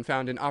very soon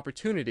found an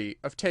opportunity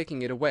of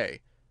taking it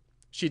away.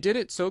 She did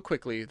it so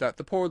quickly that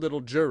the poor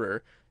little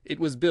juror, it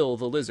was Bill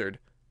the Lizard,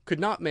 could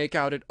not make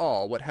out at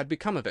all what had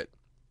become of it.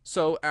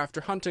 So,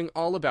 after hunting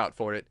all about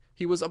for it,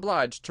 he was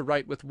obliged to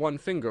write with one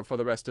finger for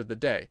the rest of the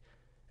day,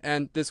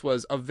 and this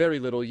was of very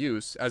little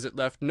use, as it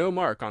left no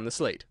mark on the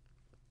slate.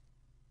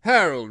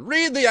 "Harold,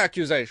 read the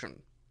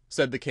accusation,"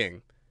 said the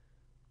king.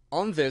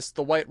 On this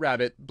the White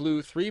Rabbit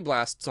blew 3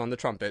 blasts on the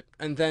trumpet,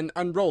 and then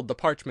unrolled the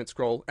parchment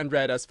scroll, and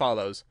read as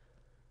follows: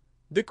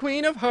 "The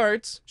Queen of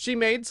Hearts, she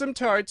made some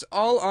tarts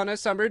all on a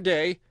summer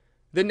day.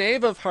 The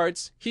Knave of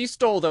Hearts, he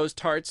stole those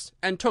tarts,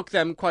 and took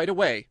them quite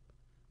away."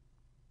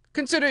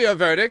 "Consider your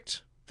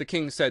verdict," the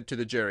king said to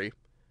the jury.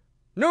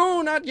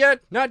 "No, not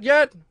yet, not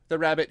yet," the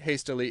rabbit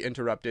hastily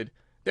interrupted.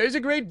 "There's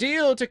a great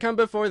deal to come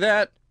before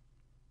that."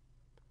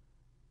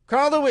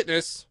 "Call the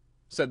witness,"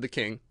 said the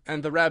king,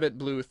 and the rabbit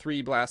blew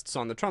 3 blasts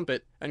on the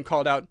trumpet, and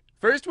called out,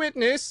 "First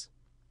witness!"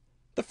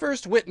 The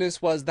first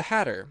witness was the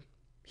Hatter.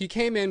 He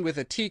came in with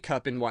a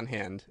teacup in one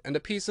hand, and a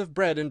piece of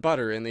bread and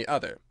butter in the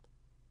other.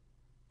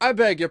 "I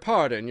beg your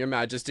pardon, your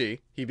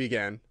Majesty," he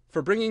began,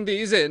 "for bringing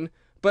these in,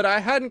 but I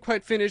hadn't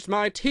quite finished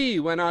my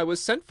tea when I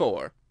was sent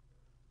for."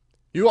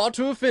 "You ought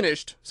to have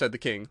finished," said the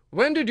king.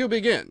 "When did you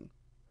begin?"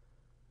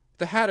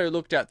 The Hatter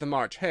looked at the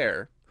March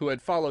Hare, who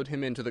had followed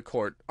him into the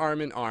court, arm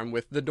in arm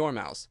with the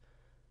Dormouse.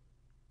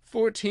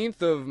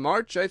 14th of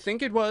March, I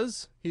think it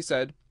was," he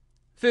said.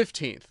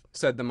 15th,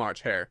 said the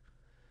March Hare.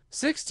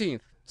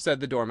 16th, said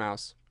the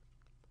Dormouse.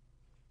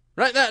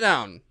 "Write that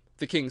down,"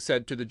 the king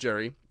said to the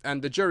jury,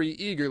 and the jury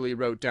eagerly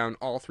wrote down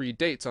all 3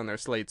 dates on their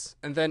slates,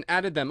 and then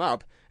added them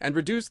up, and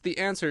reduced the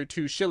answer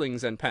to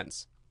shillings and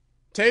pence.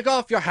 "Take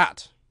off your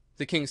hat,"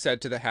 the king said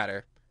to the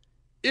Hatter.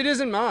 "It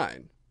isn't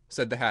mine,"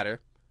 said the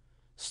Hatter.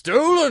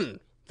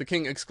 "Stolen!" the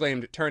king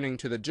exclaimed, turning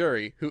to the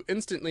jury, who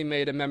instantly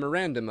made a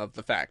memorandum of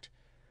the fact.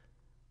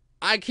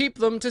 "I keep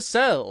them to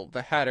sell,"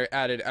 the Hatter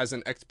added as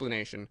an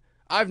explanation.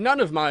 "I've none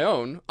of my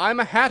own.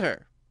 I'm a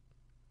Hatter."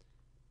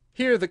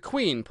 Here the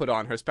Queen put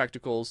on her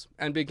spectacles,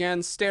 and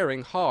began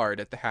staring hard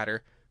at the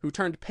Hatter, who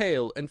turned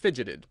pale and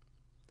fidgeted.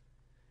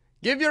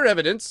 "Give your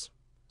evidence,"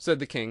 said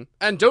the king,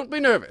 "and don't be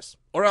nervous,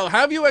 or I'll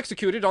have you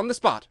executed on the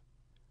spot."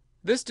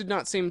 This did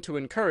not seem to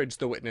encourage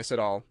the witness at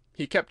all.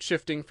 He kept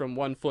shifting from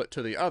one foot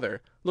to the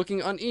other,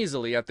 looking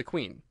uneasily at the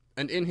Queen,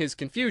 and in his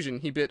confusion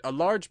he bit a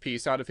large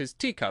piece out of his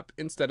teacup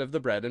instead of the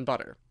bread and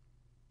butter.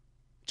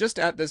 Just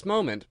at this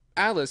moment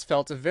Alice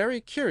felt a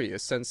very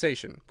curious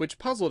sensation, which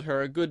puzzled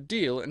her a good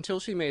deal until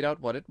she made out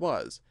what it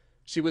was.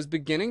 She was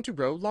beginning to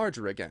grow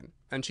larger again,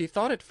 and she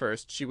thought at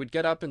first she would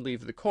get up and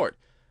leave the court,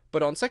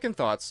 but on second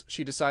thoughts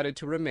she decided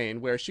to remain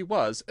where she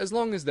was as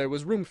long as there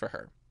was room for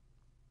her.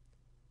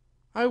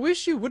 "I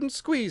wish you wouldn't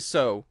squeeze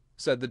so,"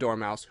 said the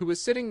Dormouse, who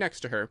was sitting next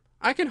to her.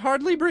 "I can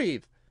hardly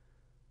breathe."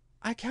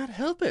 "I can't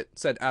help it,"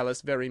 said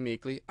Alice very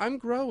meekly. "I'm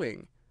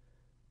growing."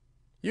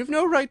 "You've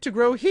no right to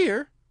grow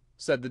here,"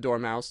 said the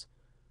Dormouse.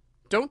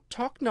 "Don't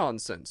talk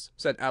nonsense,"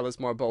 said Alice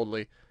more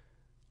boldly.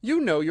 "You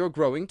know you're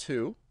growing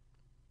too."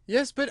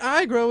 "Yes, but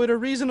I grow at a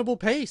reasonable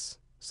pace,"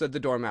 said the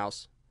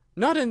Dormouse.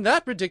 "Not in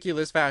that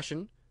ridiculous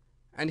fashion."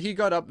 And he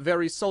got up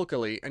very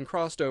sulkily and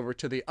crossed over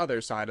to the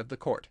other side of the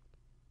court.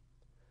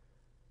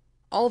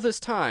 All this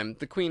time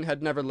the Queen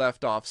had never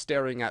left off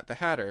staring at the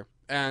Hatter,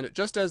 and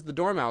just as the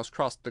Dormouse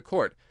crossed the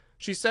court,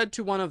 she said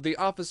to one of the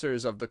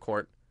officers of the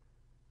court,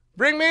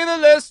 "Bring me the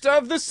list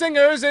of the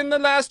singers in the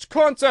last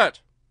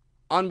concert,"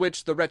 on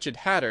which the wretched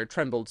Hatter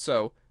trembled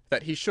so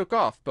that he shook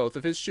off both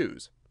of his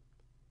shoes.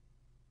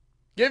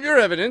 "Give your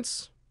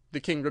evidence," the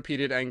king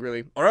repeated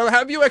angrily, "or I'll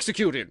have you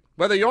executed,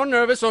 whether you're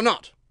nervous or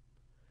not."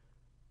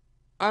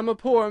 "I'm a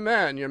poor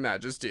man, your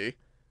Majesty,"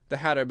 the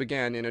Hatter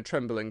began in a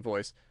trembling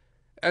voice,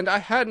 "and I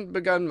hadn't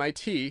begun my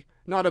tea,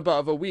 not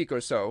above a week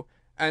or so,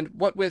 and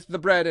what with the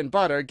bread and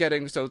butter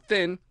getting so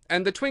thin,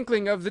 and the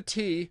twinkling of the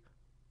tea—"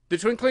 "The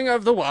twinkling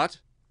of the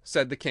what?"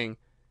 said the king.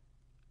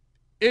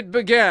 "It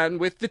began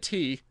with the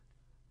tea,"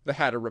 the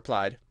Hatter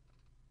replied.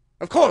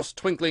 "Of course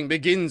twinkling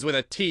begins with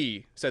a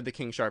T," said the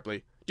king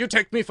sharply. "Do you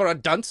take me for a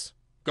dunce?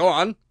 Go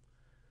on."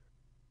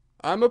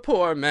 "I'm a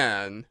poor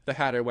man," the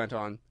Hatter went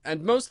on,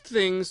 "and most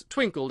things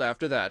twinkled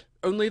after that,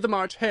 only the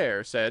March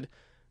Hare said—"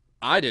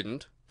 "I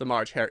didn't," the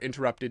March Hare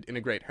interrupted in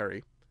a great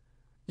hurry.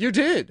 "You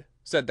did,"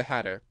 said the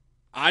Hatter.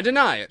 "I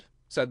deny it,"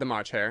 said the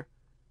March Hare.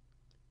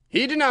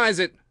 "He denies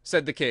it,"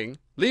 said the king.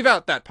 "Leave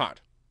out that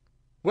part."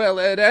 "Well,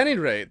 at any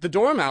rate, the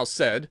Dormouse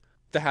said—"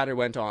 the Hatter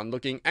went on,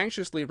 looking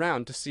anxiously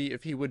round to see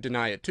if he would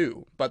deny it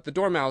too, but the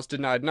Dormouse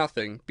denied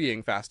nothing,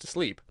 being fast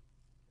asleep.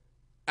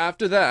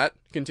 "After that,"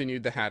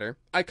 continued the Hatter,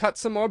 "I cut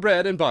some more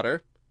bread and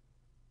butter."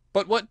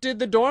 "But what did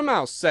the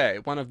Dormouse say?"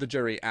 one of the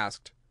jury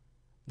asked.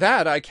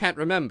 "That I can't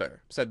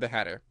remember," said the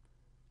Hatter.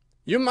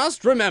 "You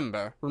must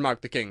remember,"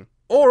 remarked the king,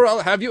 "or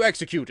I'll have you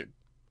executed."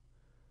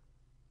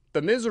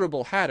 The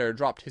miserable Hatter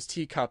dropped his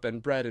teacup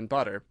and bread and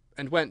butter,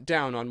 and went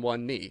down on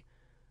one knee.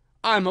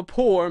 "I'm a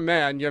poor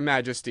man, your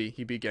Majesty,"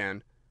 he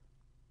began.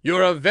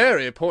 "You're a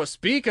very poor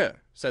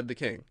speaker," said the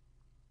king.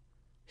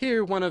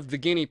 Here one of the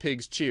guinea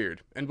pigs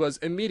cheered, and was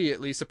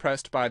immediately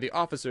suppressed by the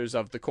officers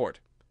of the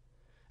court.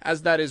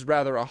 As that is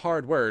rather a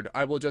hard word,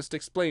 I will just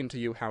explain to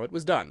you how it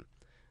was done.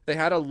 They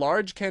had a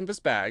large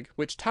canvas bag,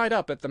 which tied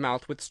up at the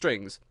mouth with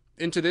strings.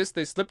 Into this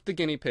they slipped the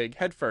guinea pig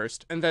head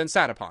first, and then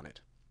sat upon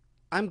it.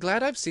 "I'm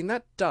glad I've seen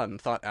that done,"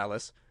 thought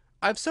Alice.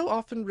 "I've so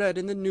often read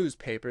in the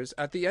newspapers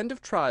at the end of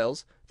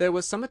trials there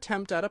was some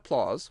attempt at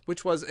applause,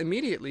 which was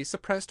immediately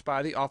suppressed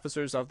by the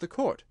officers of the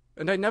court,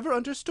 and I never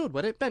understood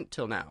what it meant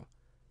till now."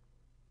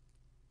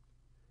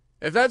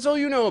 "If that's all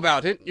you know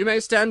about it, you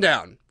may stand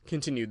down,"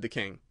 continued the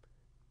king.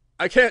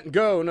 "I can't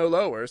go no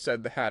lower,"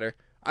 said the Hatter.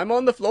 "I'm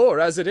on the floor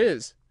as it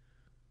is."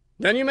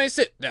 "Then you may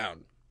sit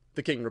down,"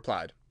 the king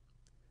replied.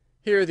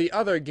 Here the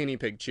other guinea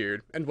pig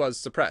cheered, and was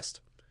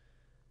suppressed.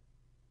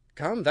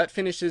 "Come, that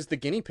finishes the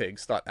guinea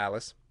pigs," thought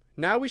Alice.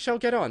 "Now we shall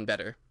get on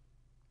better."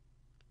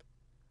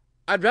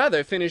 "I'd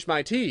rather finish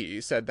my tea,"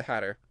 said the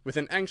Hatter, with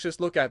an anxious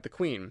look at the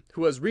Queen,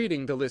 who was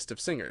reading the list of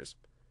singers.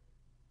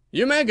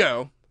 "You may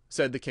go,"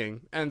 said the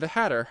king, and the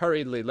Hatter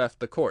hurriedly left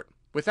the court,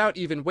 without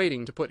even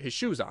waiting to put his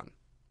shoes on.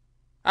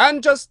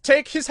 "And just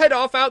take his head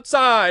off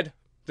outside,"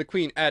 the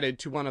Queen added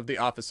to one of the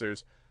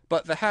officers,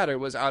 but the Hatter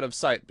was out of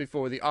sight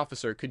before the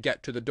officer could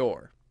get to the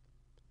door.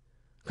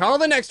 "Call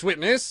the next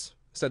witness,"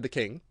 said the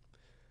king.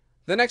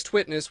 The next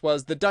witness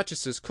was the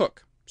Duchess's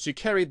cook. She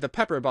carried the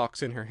pepper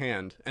box in her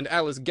hand, and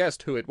Alice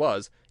guessed who it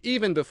was,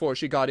 even before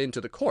she got into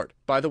the court,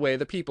 by the way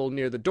the people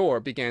near the door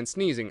began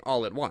sneezing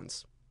all at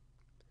once.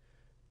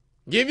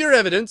 "Give your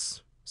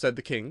evidence," said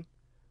the king.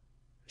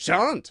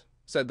 "Shan't,"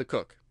 said the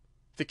cook.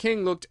 The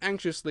king looked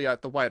anxiously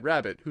at the White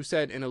Rabbit, who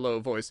said in a low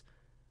voice,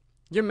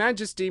 "Your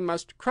Majesty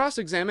must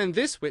cross-examine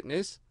this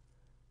witness."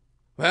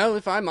 "Well,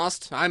 if I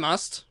must, I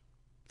must,"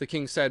 the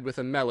king said with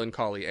a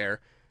melancholy air,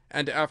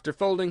 and after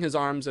folding his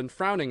arms and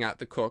frowning at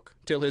the cook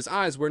till his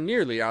eyes were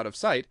nearly out of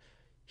sight,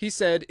 he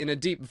said in a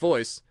deep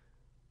voice,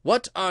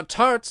 "What are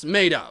tarts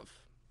made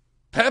of?"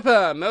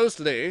 "Pepper,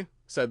 mostly,"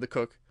 said the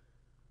cook.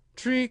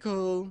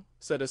 "Treacle,"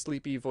 said a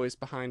sleepy voice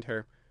behind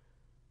her.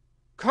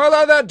 "Call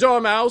out that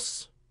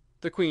dormouse!"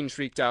 the queen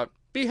shrieked out.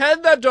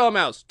 "Behead that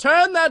dormouse!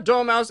 Turn that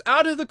dormouse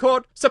out of the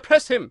court!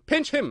 Suppress him!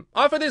 Pinch him!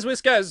 Off with his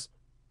whiskers!"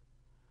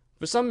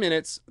 For some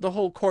minutes the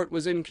whole court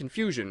was in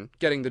confusion,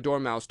 getting the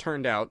dormouse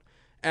turned out,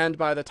 and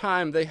by the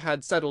time they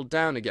had settled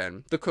down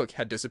again, the cook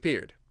had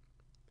disappeared.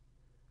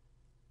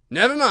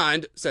 "Never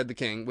mind," said the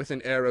king, with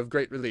an air of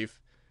great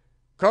relief.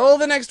 "Call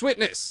the next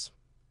witness."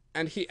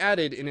 And he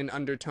added in an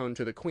undertone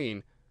to the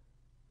queen,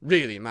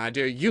 "Really, my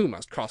dear, you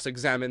must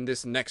cross-examine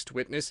this next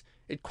witness.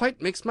 It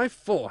quite makes my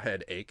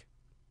forehead ache."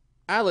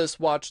 Alice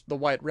watched the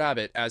White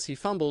Rabbit as he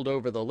fumbled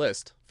over the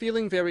list,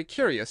 feeling very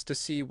curious to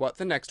see what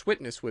the next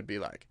witness would be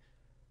like.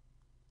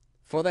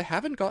 "For they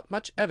haven't got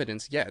much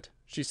evidence yet,"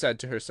 she said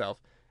to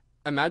herself.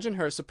 Imagine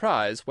her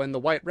surprise when the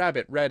White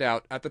Rabbit read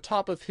out at the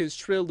top of his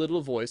shrill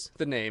little voice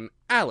the name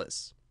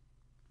Alice.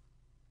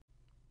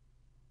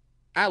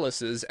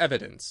 Alice's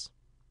evidence.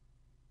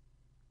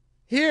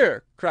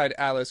 "Here!" cried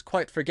Alice,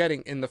 quite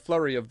forgetting in the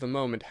flurry of the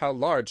moment how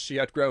large she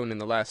had grown in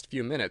the last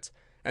few minutes,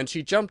 and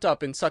she jumped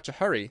up in such a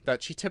hurry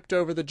that she tipped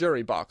over the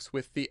jury box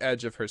with the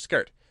edge of her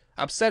skirt,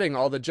 upsetting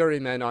all the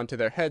jurymen onto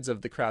their heads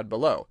of the crowd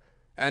below,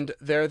 and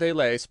there they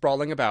lay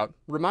sprawling about,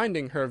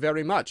 reminding her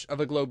very much of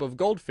a globe of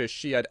goldfish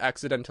she had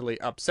accidentally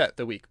upset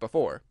the week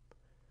before.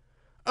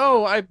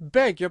 "Oh, I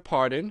beg your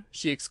pardon!"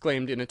 she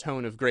exclaimed in a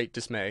tone of great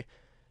dismay,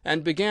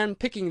 and began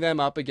picking them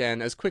up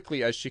again as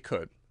quickly as she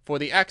could, for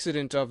the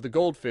accident of the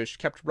goldfish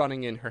kept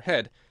running in her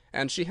head,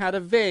 and she had a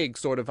vague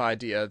sort of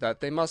idea that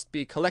they must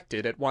be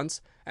collected at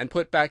once and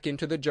put back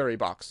into the jury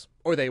box,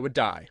 or they would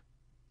die.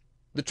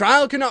 "The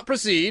trial cannot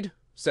proceed,"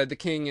 said the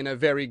king in a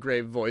very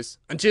grave voice,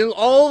 "until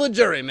all the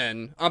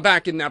jurymen are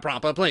back in their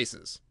proper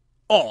places.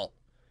 All,"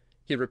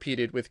 he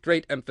repeated with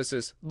great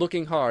emphasis,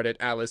 looking hard at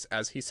Alice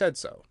as he said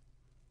so.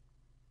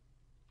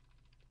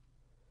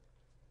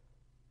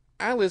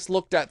 Alice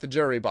looked at the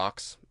jury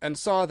box, and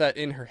saw that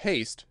in her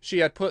haste she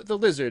had put the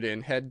lizard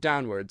in head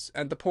downwards,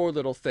 and the poor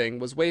little thing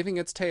was waving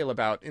its tail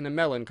about in a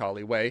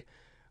melancholy way,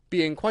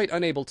 being quite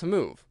unable to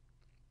move.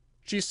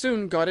 She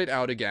soon got it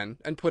out again,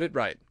 and put it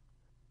right.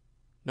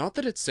 "Not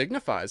that it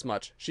signifies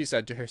much," she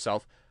said to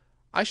herself.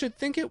 "I should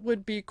think it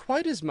would be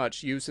quite as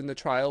much use in the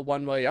trial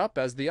one way up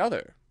as the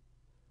other."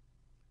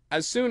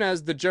 As soon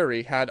as the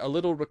jury had a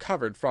little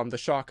recovered from the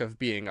shock of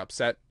being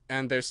upset,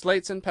 and their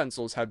slates and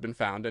pencils had been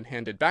found and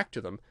handed back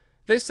to them,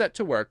 they set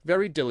to work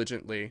very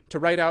diligently to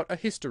write out a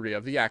history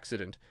of the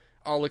accident,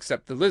 all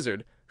except the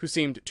lizard, who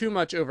seemed too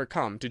much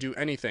overcome to do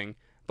anything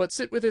but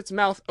sit with its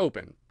mouth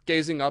open,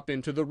 gazing up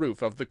into the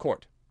roof of the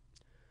court.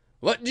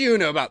 "What do you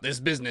know about this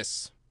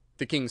business?"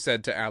 the king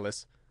said to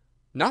Alice.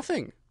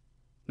 "Nothing."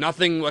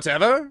 "Nothing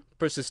whatever?"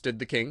 persisted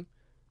the king.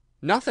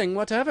 "Nothing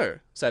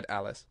whatever," said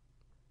Alice.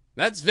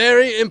 "That's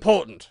very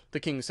important,"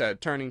 the king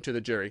said, turning to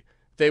the jury.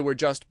 They were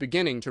just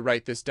beginning to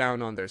write this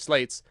down on their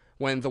slates,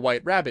 when the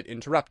White Rabbit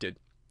interrupted.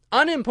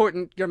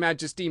 "Unimportant, your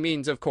Majesty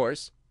means, of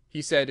course,"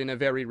 he said in a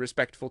very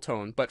respectful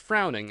tone, but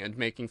frowning and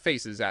making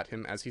faces at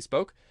him as he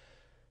spoke.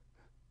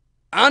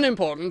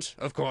 "Unimportant,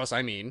 of course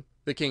I mean,"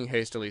 the king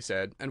hastily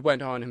said, and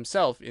went on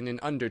himself in an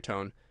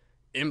undertone.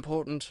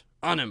 "Important,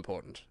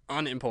 unimportant,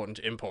 unimportant,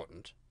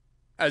 important,"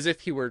 as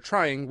if he were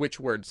trying which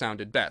word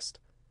sounded best.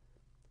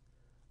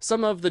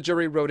 Some of the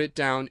jury wrote it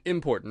down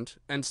important,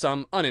 and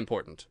some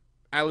unimportant.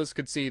 Alice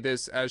could see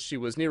this as she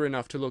was near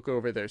enough to look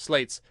over their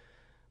slates.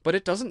 "But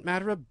it doesn't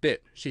matter a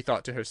bit," she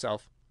thought to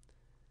herself.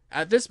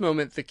 At this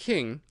moment the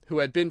king, who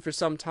had been for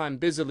some time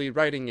busily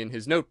writing in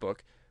his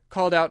notebook,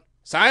 called out,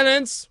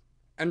 "Silence!"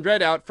 and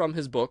read out from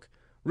his book,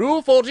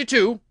 "Rule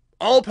 42,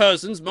 all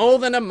persons more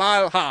than a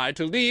mile high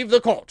to leave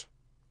the court."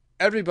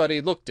 Everybody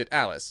looked at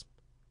Alice.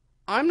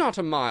 "I'm not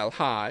a mile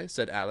high,"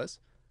 said Alice.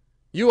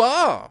 "You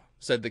are,"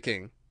 said the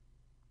king.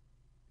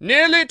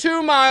 "Nearly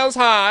 2 miles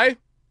high,"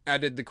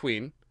 added the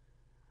queen.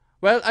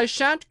 "Well, I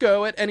shan't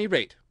go at any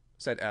rate,"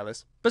 said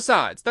Alice.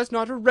 "Besides, that's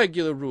not a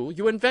regular rule.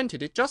 You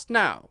invented it just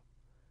now."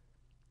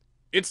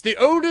 "It's the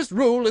oldest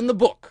rule in the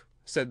book,"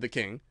 said the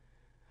king.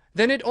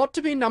 "Then it ought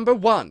to be number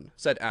 1,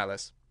 said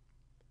Alice.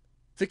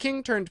 The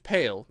king turned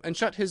pale, and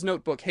shut his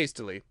notebook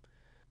hastily.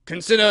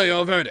 "Consider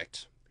your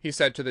verdict," he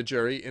said to the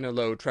jury in a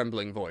low,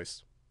 trembling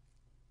voice.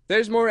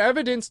 "There's more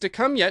evidence to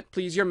come yet,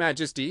 please your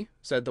Majesty,"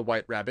 said the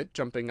White Rabbit,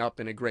 jumping up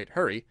in a great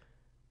hurry.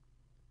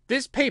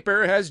 "This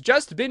paper has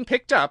just been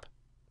picked up."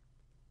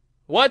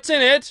 "What's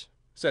in it?"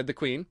 said the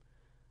queen.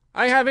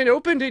 "I haven't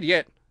opened it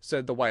yet,"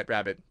 said the White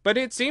Rabbit, "but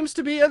it seems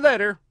to be a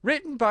letter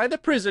written by the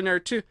prisoner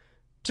to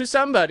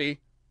somebody."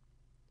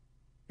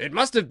 "It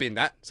must have been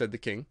that," said the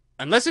king,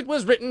 "unless it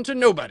was written to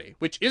nobody,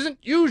 which isn't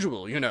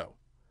usual, you know."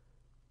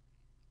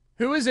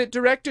 "Who is it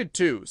directed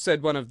to?"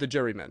 said one of the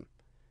jurymen.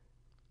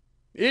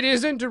 "It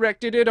isn't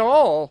directed at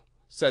all,"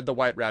 said the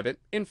White Rabbit.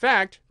 "In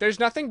fact, there's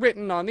nothing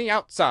written on the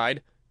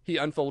outside." He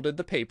unfolded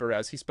the paper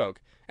as he spoke,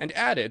 and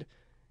added,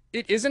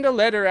 "It isn't a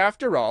letter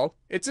after all.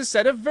 It's a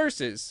set of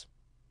verses."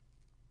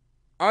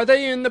 "Are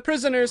they in the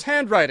prisoner's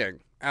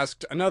handwriting?"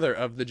 asked another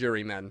of the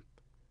jurymen.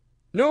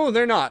 "No,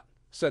 they're not,"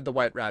 said the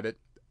White Rabbit,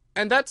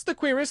 "and that's the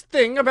queerest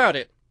thing about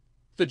it."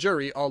 The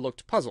jury all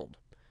looked puzzled.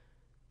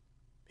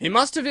 "He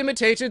must have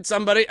imitated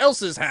somebody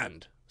else's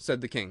hand,"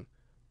 said the king.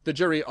 The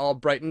jury all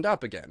brightened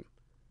up again.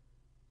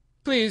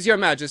 "Please, your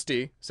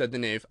majesty," said the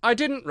knave, "I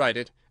didn't write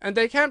it, and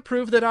they can't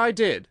prove that I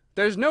did.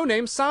 There's no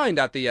name signed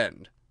at the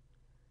end."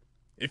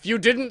 "If you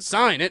didn't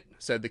sign it,"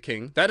 said the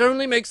king, "that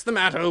only makes the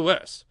matter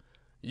worse.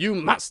 You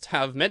must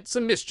have meant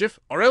some mischief,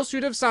 or else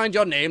you'd have signed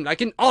your name like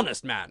an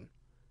honest man."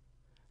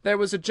 There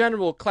was a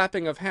general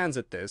clapping of hands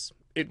at this.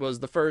 It was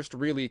the first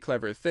really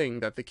clever thing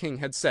that the king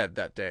had said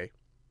that day.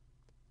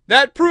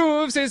 "That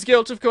proves his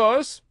guilt, of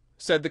course,"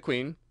 said the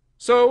queen.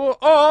 "So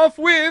off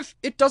with—"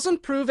 "It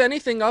doesn't prove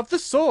anything of the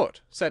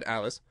sort," said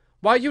Alice.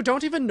 "Why, you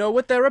don't even know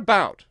what they're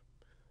about."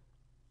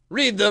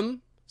 "Read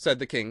them," said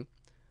the king.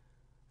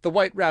 The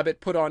White Rabbit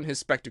put on his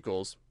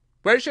spectacles.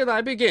 "Where shall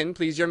I begin,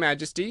 please your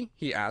majesty?"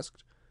 he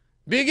asked.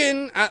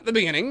 "Begin at the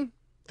beginning,"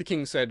 the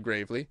king said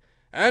gravely,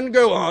 "and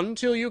go on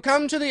till you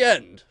come to the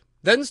end.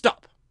 Then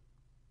stop."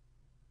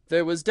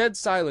 There was dead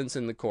silence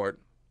in the court,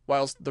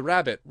 whilst the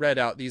rabbit read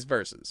out these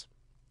verses.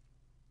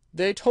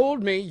 "They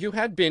told me you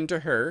had been to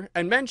her,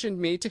 and mentioned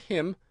me to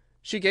him.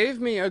 She gave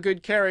me a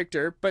good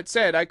character, but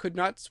said I could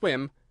not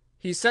swim.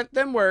 He sent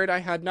them word I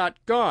had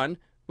not gone.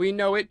 We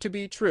know it to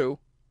be true.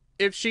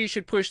 If she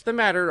should push the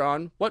matter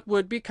on, what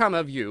would become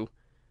of you?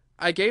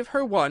 I gave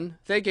her one,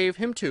 they gave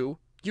him two.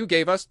 You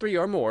gave us three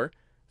or more.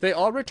 They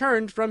all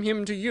returned from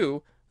him to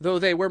you, though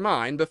they were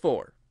mine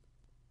before.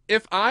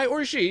 If I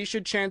or she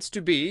should chance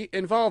to be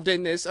involved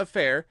in this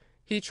affair,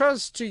 he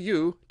trusts to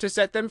you to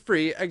set them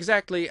free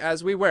exactly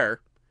as we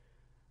were.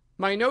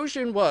 My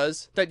notion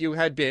was that you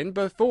had been,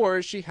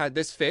 before she had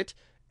this fit,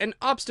 an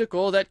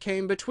obstacle that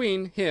came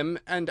between him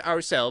and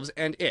ourselves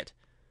and it.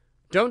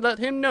 Don't let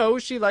him know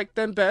she liked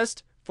them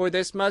best, for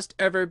this must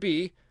ever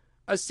be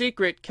a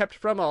secret kept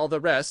from all the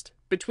rest,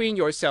 between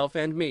yourself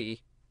and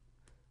me."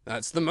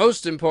 "That's the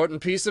most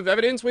important piece of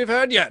evidence we've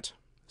heard yet,"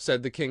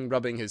 said the king,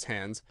 rubbing his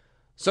hands.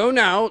 "So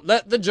now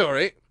let the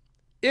jury—"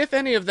 "If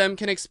any of them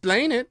can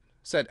explain it,"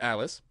 said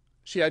Alice.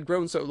 She had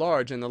grown so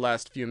large in the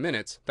last few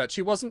minutes that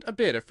she wasn't a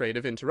bit afraid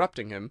of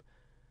interrupting him.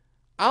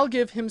 "I'll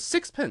give him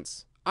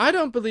 6pence. I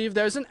don't believe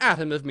there's an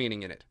atom of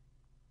meaning in it."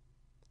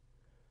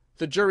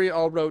 The jury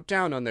all wrote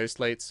down on their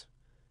slates,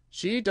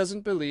 "She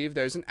doesn't believe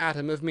there's an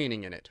atom of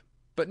meaning in it,"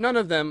 but none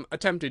of them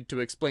attempted to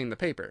explain the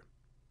paper.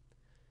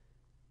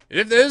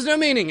 "If there's no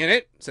meaning in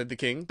it," said the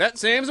king, "that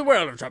saves a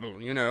world of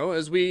trouble, you know,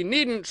 as we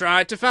needn't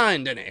try to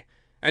find any.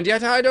 And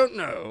yet I don't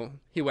know,"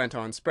 he went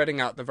on,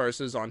 spreading out the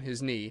verses on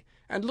his knee,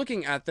 and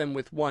looking at them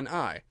with one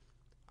eye.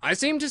 "I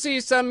seem to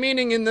see some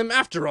meaning in them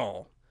after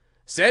all.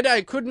 Said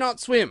I could not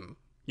swim.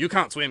 You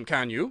can't swim,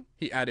 can you?"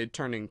 he added,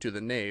 turning to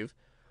the knave.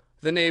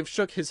 The knave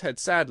shook his head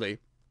sadly.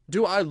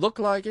 "Do I look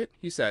like it?"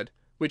 he said,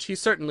 which he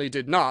certainly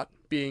did not,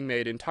 being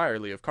made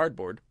entirely of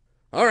cardboard.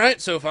 "All right,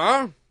 so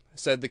far,"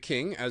 said the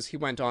king, as he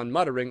went on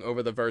muttering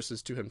over the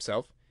verses to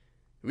himself.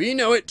 "We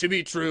know it to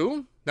be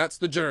true. That's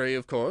the jury,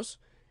 of course.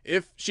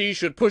 If she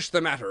should push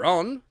the matter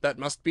on, that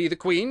must be the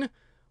queen.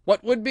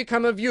 What would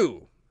become of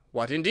you?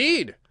 What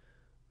indeed?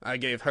 I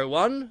gave her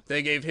one,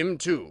 they gave him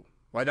two.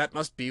 Why, that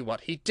must be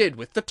what he did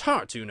with the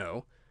tart, you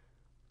know."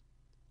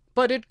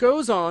 "But it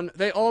goes on,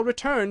 they all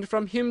returned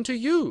from him to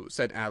you,"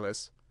 said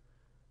Alice.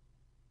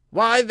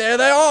 "Why, there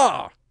they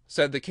are!"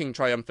 said the king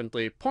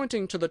triumphantly,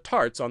 pointing to the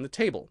tarts on the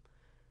table.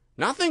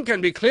 "Nothing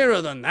can be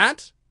clearer than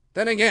that.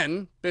 Then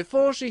again,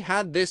 before she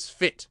had this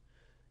fit.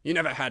 You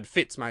never had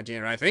fits, my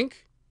dear, I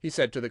think?" he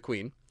said to the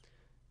queen.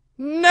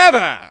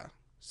 "Never!"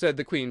 said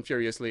the queen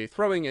furiously,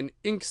 throwing an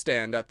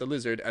inkstand at the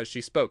lizard as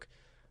she spoke.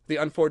 The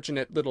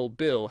unfortunate little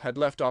Bill had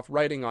left off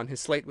writing on his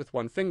slate with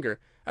one finger,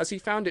 as he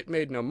found it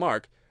made no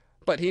mark,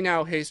 but he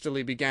now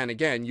hastily began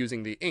again,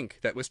 using the ink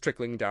that was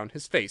trickling down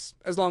his face,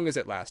 as long as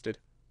it lasted.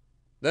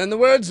 "Then the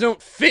words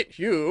don't fit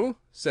you,"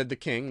 said the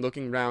king,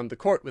 looking round the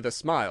court with a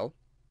smile.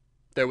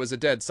 There was a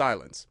dead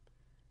silence.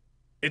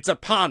 "It's a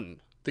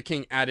pun," the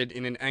king added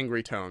in an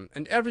angry tone,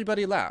 and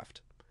everybody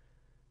laughed.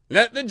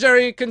 "Let the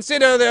jury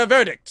consider their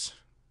verdict,"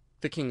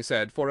 the king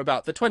said for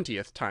about the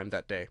 20th time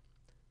that day.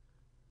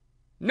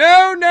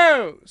 "No,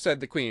 no," said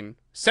the queen.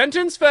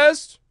 "Sentence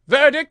first,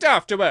 verdict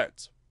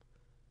afterwards."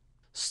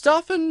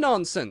 "Stuff and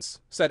nonsense,"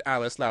 said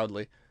Alice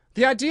loudly.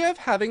 "The idea of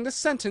having the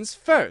sentence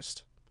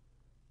first."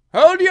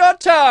 "Hold your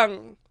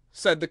tongue,"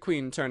 said the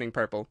queen, turning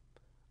purple.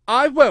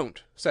 "I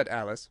won't," said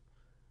Alice.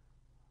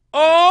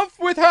 "Off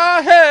with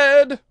her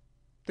head!"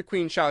 the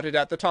queen shouted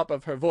at the top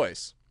of her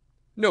voice.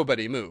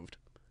 Nobody moved.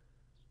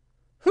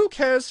 "Who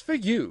cares for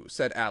you?"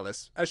 said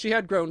Alice, as she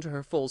had grown to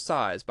her full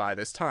size by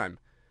this time.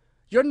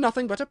 "You're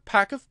nothing but a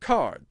pack of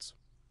cards."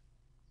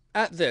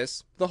 At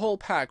this, the whole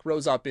pack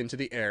rose up into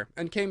the air,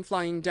 and came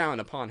flying down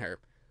upon her.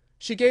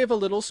 She gave a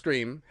little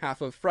scream,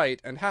 half of fright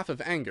and half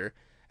of anger,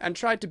 and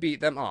tried to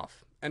beat them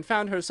off, and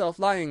found herself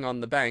lying on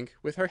the bank,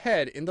 with her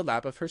head in the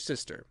lap of her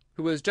sister,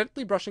 who was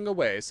gently brushing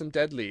away some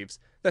dead leaves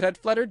that had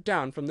fluttered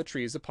down from the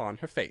trees upon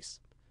her face.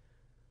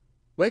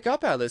 "Wake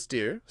up, Alice,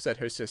 dear," said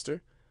her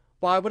sister.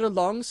 "Why, what a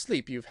long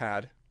sleep you've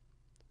had!"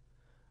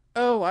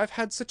 "Oh, I've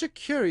had such a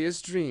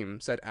curious dream,"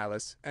 said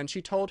Alice, and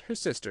she told her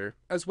sister,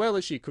 as well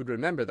as she could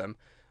remember them,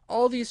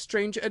 all these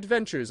strange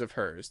adventures of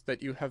hers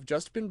that you have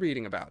just been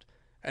reading about,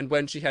 and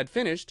when she had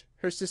finished,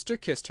 her sister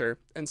kissed her,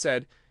 and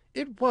said,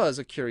 "It was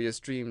a curious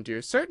dream,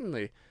 dear,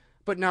 certainly,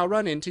 but now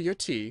run in to your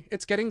tea,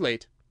 it's getting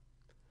late."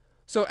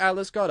 So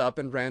Alice got up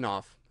and ran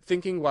off,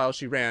 thinking while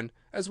she ran,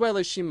 as well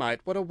as she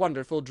might, what a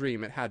wonderful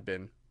dream it had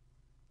been.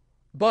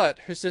 But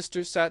her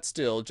sister sat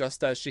still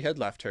just as she had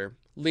left her,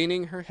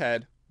 leaning her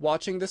head,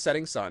 watching the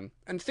setting sun,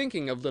 and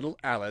thinking of little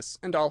Alice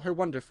and all her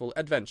wonderful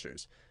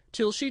adventures,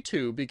 till she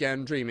too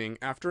began dreaming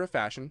after a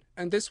fashion,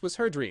 and this was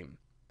her dream.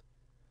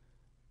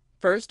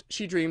 First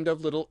she dreamed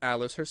of little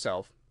Alice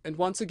herself, and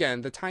once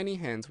again the tiny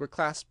hands were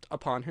clasped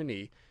upon her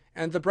knee,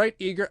 and the bright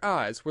eager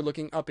eyes were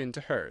looking up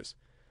into hers.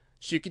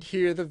 She could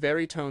hear the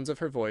very tones of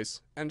her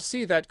voice, and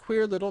see that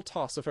queer little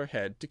toss of her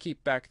head to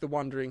keep back the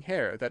wandering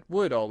hair that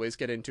would always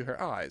get into her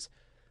eyes.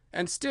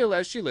 And still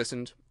as she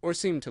listened, or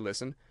seemed to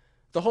listen,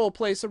 the whole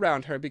place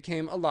around her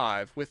became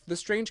alive with the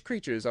strange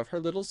creatures of her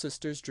little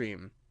sister's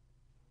dream.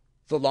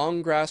 The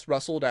long grass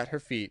rustled at her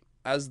feet,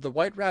 as the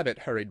white rabbit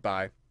hurried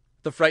by.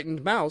 The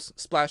frightened mouse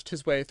splashed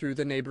his way through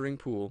the neighboring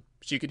pool.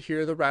 She could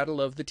hear the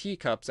rattle of the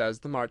teacups as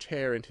the March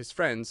Hare and his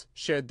friends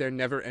shared their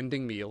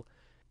never-ending meal,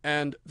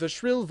 and the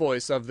shrill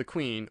voice of the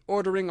Queen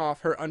ordering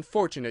off her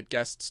unfortunate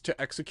guests to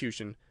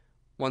execution.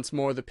 Once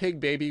more the pig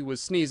baby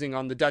was sneezing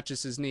on the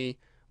Duchess's knee,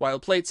 while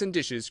plates and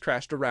dishes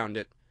crashed around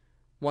it.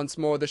 Once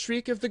more the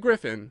shriek of the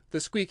griffin, the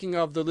squeaking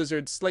of the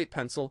lizard's slate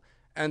pencil,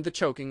 and the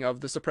choking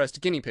of the suppressed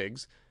guinea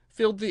pigs,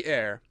 filled the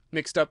air,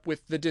 mixed up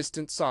with the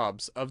distant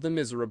sobs of the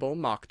miserable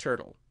mock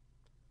turtle.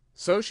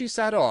 So she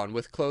sat on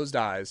with closed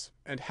eyes,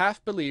 and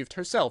half believed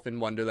herself in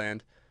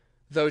Wonderland,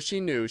 though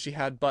she knew she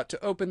had but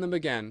to open them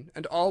again,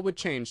 and all would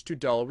change to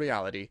dull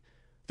reality.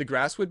 The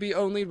grass would be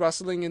only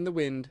rustling in the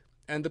wind,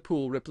 and the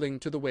pool rippling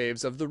to the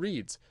waves of the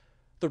reeds.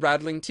 The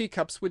rattling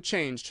teacups would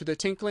change to the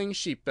tinkling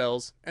sheep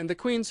bells, and the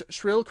Queen's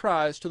shrill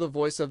cries to the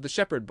voice of the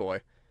shepherd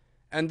boy,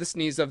 and the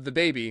sneeze of the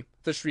baby,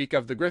 the shriek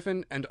of the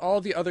griffin, and all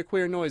the other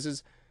queer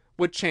noises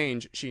would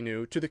change, she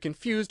knew, to the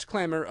confused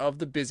clamour of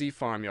the busy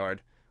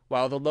farmyard,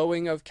 while the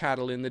lowing of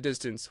cattle in the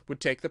distance would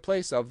take the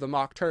place of the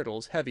mock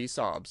turtle's heavy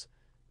sobs.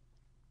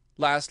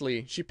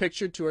 Lastly, she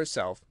pictured to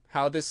herself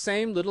how this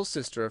same little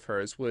sister of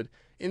hers would,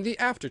 in the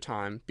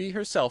after-time, be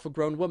herself a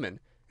grown woman,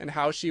 and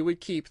how she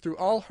would keep, through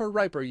all her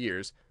riper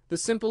years, the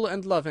simple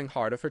and loving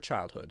heart of her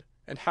childhood,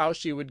 and how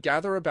she would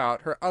gather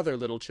about her other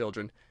little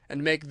children,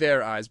 and make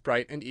their eyes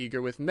bright and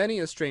eager with many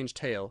a strange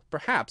tale,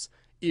 perhaps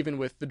even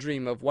with the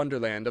dream of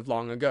Wonderland of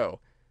long ago,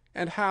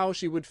 and how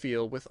she would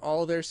feel with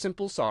all their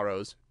simple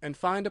sorrows, and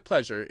find a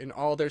pleasure in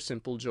all their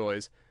simple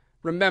joys,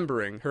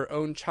 remembering her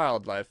own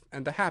child life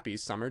and the happy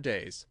summer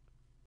days.